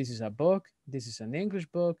 or this is a book. This is an English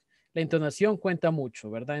book. La entonación cuenta mucho,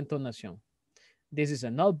 ¿verdad? Entonación. This is a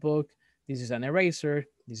notebook, this is an eraser,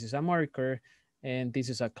 this is a marker, and this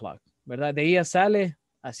is a clock, ¿verdad? De ahí sale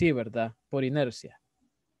así, ¿verdad? Por inercia.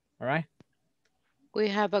 All right? We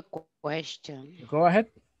have a question. Go ahead.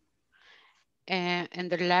 In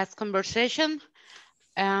the last conversation,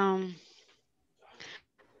 hay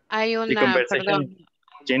The una, conversation, perdón,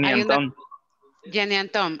 Jenny hay and una, Tom. Jenny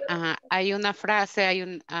and Tom, hay una frase, hay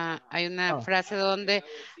una frase donde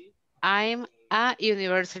I'm a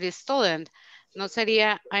university student. No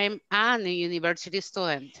sería I'm an university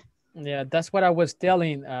student. Yeah, that's what I was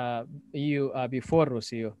telling you before,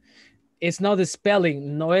 Rocío. It's not the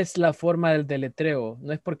spelling, no es la forma del deletreo,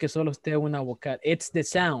 no es porque solo esté una vocal, it's the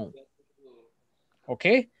sound. ¿Ok?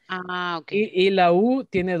 Ok. Y la U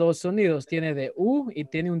tiene dos sonidos, tiene de U y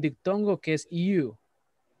tiene un dictongo que es U.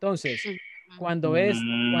 Entonces, cuando es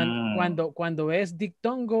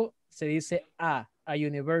dictongo, se dice a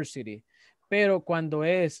university. Pero cuando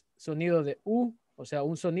es sonido de U, o sea,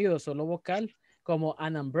 un sonido solo vocal, como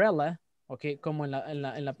an umbrella, ok, como en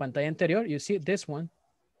la pantalla anterior, you see this one,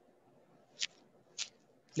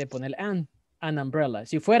 le pone el an umbrella.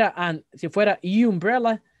 Si fuera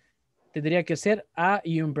umbrella, tendría que ser a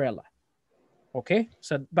umbrella. Ok,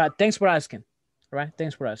 so, but thanks for asking. All right,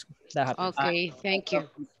 thanks for asking. That happens. Okay, thank you.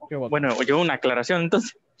 You're welcome. Bueno, yo una aclaración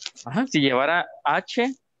entonces. Ajá. Si llevara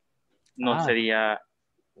H, no sería,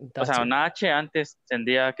 o sea, it. una H antes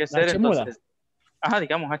tendría que ser, H entonces, muda. ajá,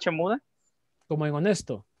 digamos H muda. Como en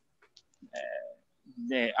honesto.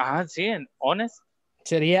 Sí, en honest.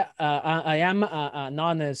 Sería I am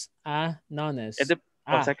honest, honest.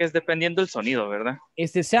 O sea que es dependiendo del sonido, ¿verdad?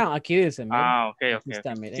 Es the sound, aquí dice. Mira. Ok.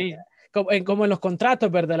 Está, Sí. Como en los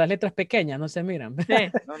contratos, ¿verdad? Las letras pequeñas no se miran.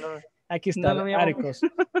 Sí, no. Aquí está, no, arcos.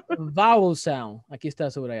 Vowel sound. Aquí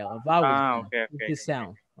está subrayado. Vowel sound. Okay. It's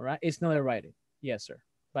sound, all right? It's not a writing. Yes, sir.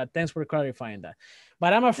 But thanks for clarifying that.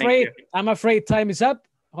 But I'm afraid time is up.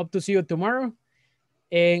 Hope to see you tomorrow.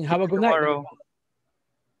 And have a good night.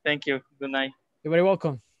 Thank you. Good night. You're very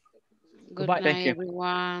welcome. Good Goodbye. night,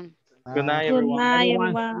 everyone. Good night, everyone. Good night,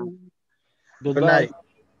 everyone. Good night.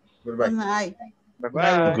 Good night.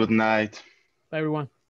 Bye-bye. Good night. Bye, everyone.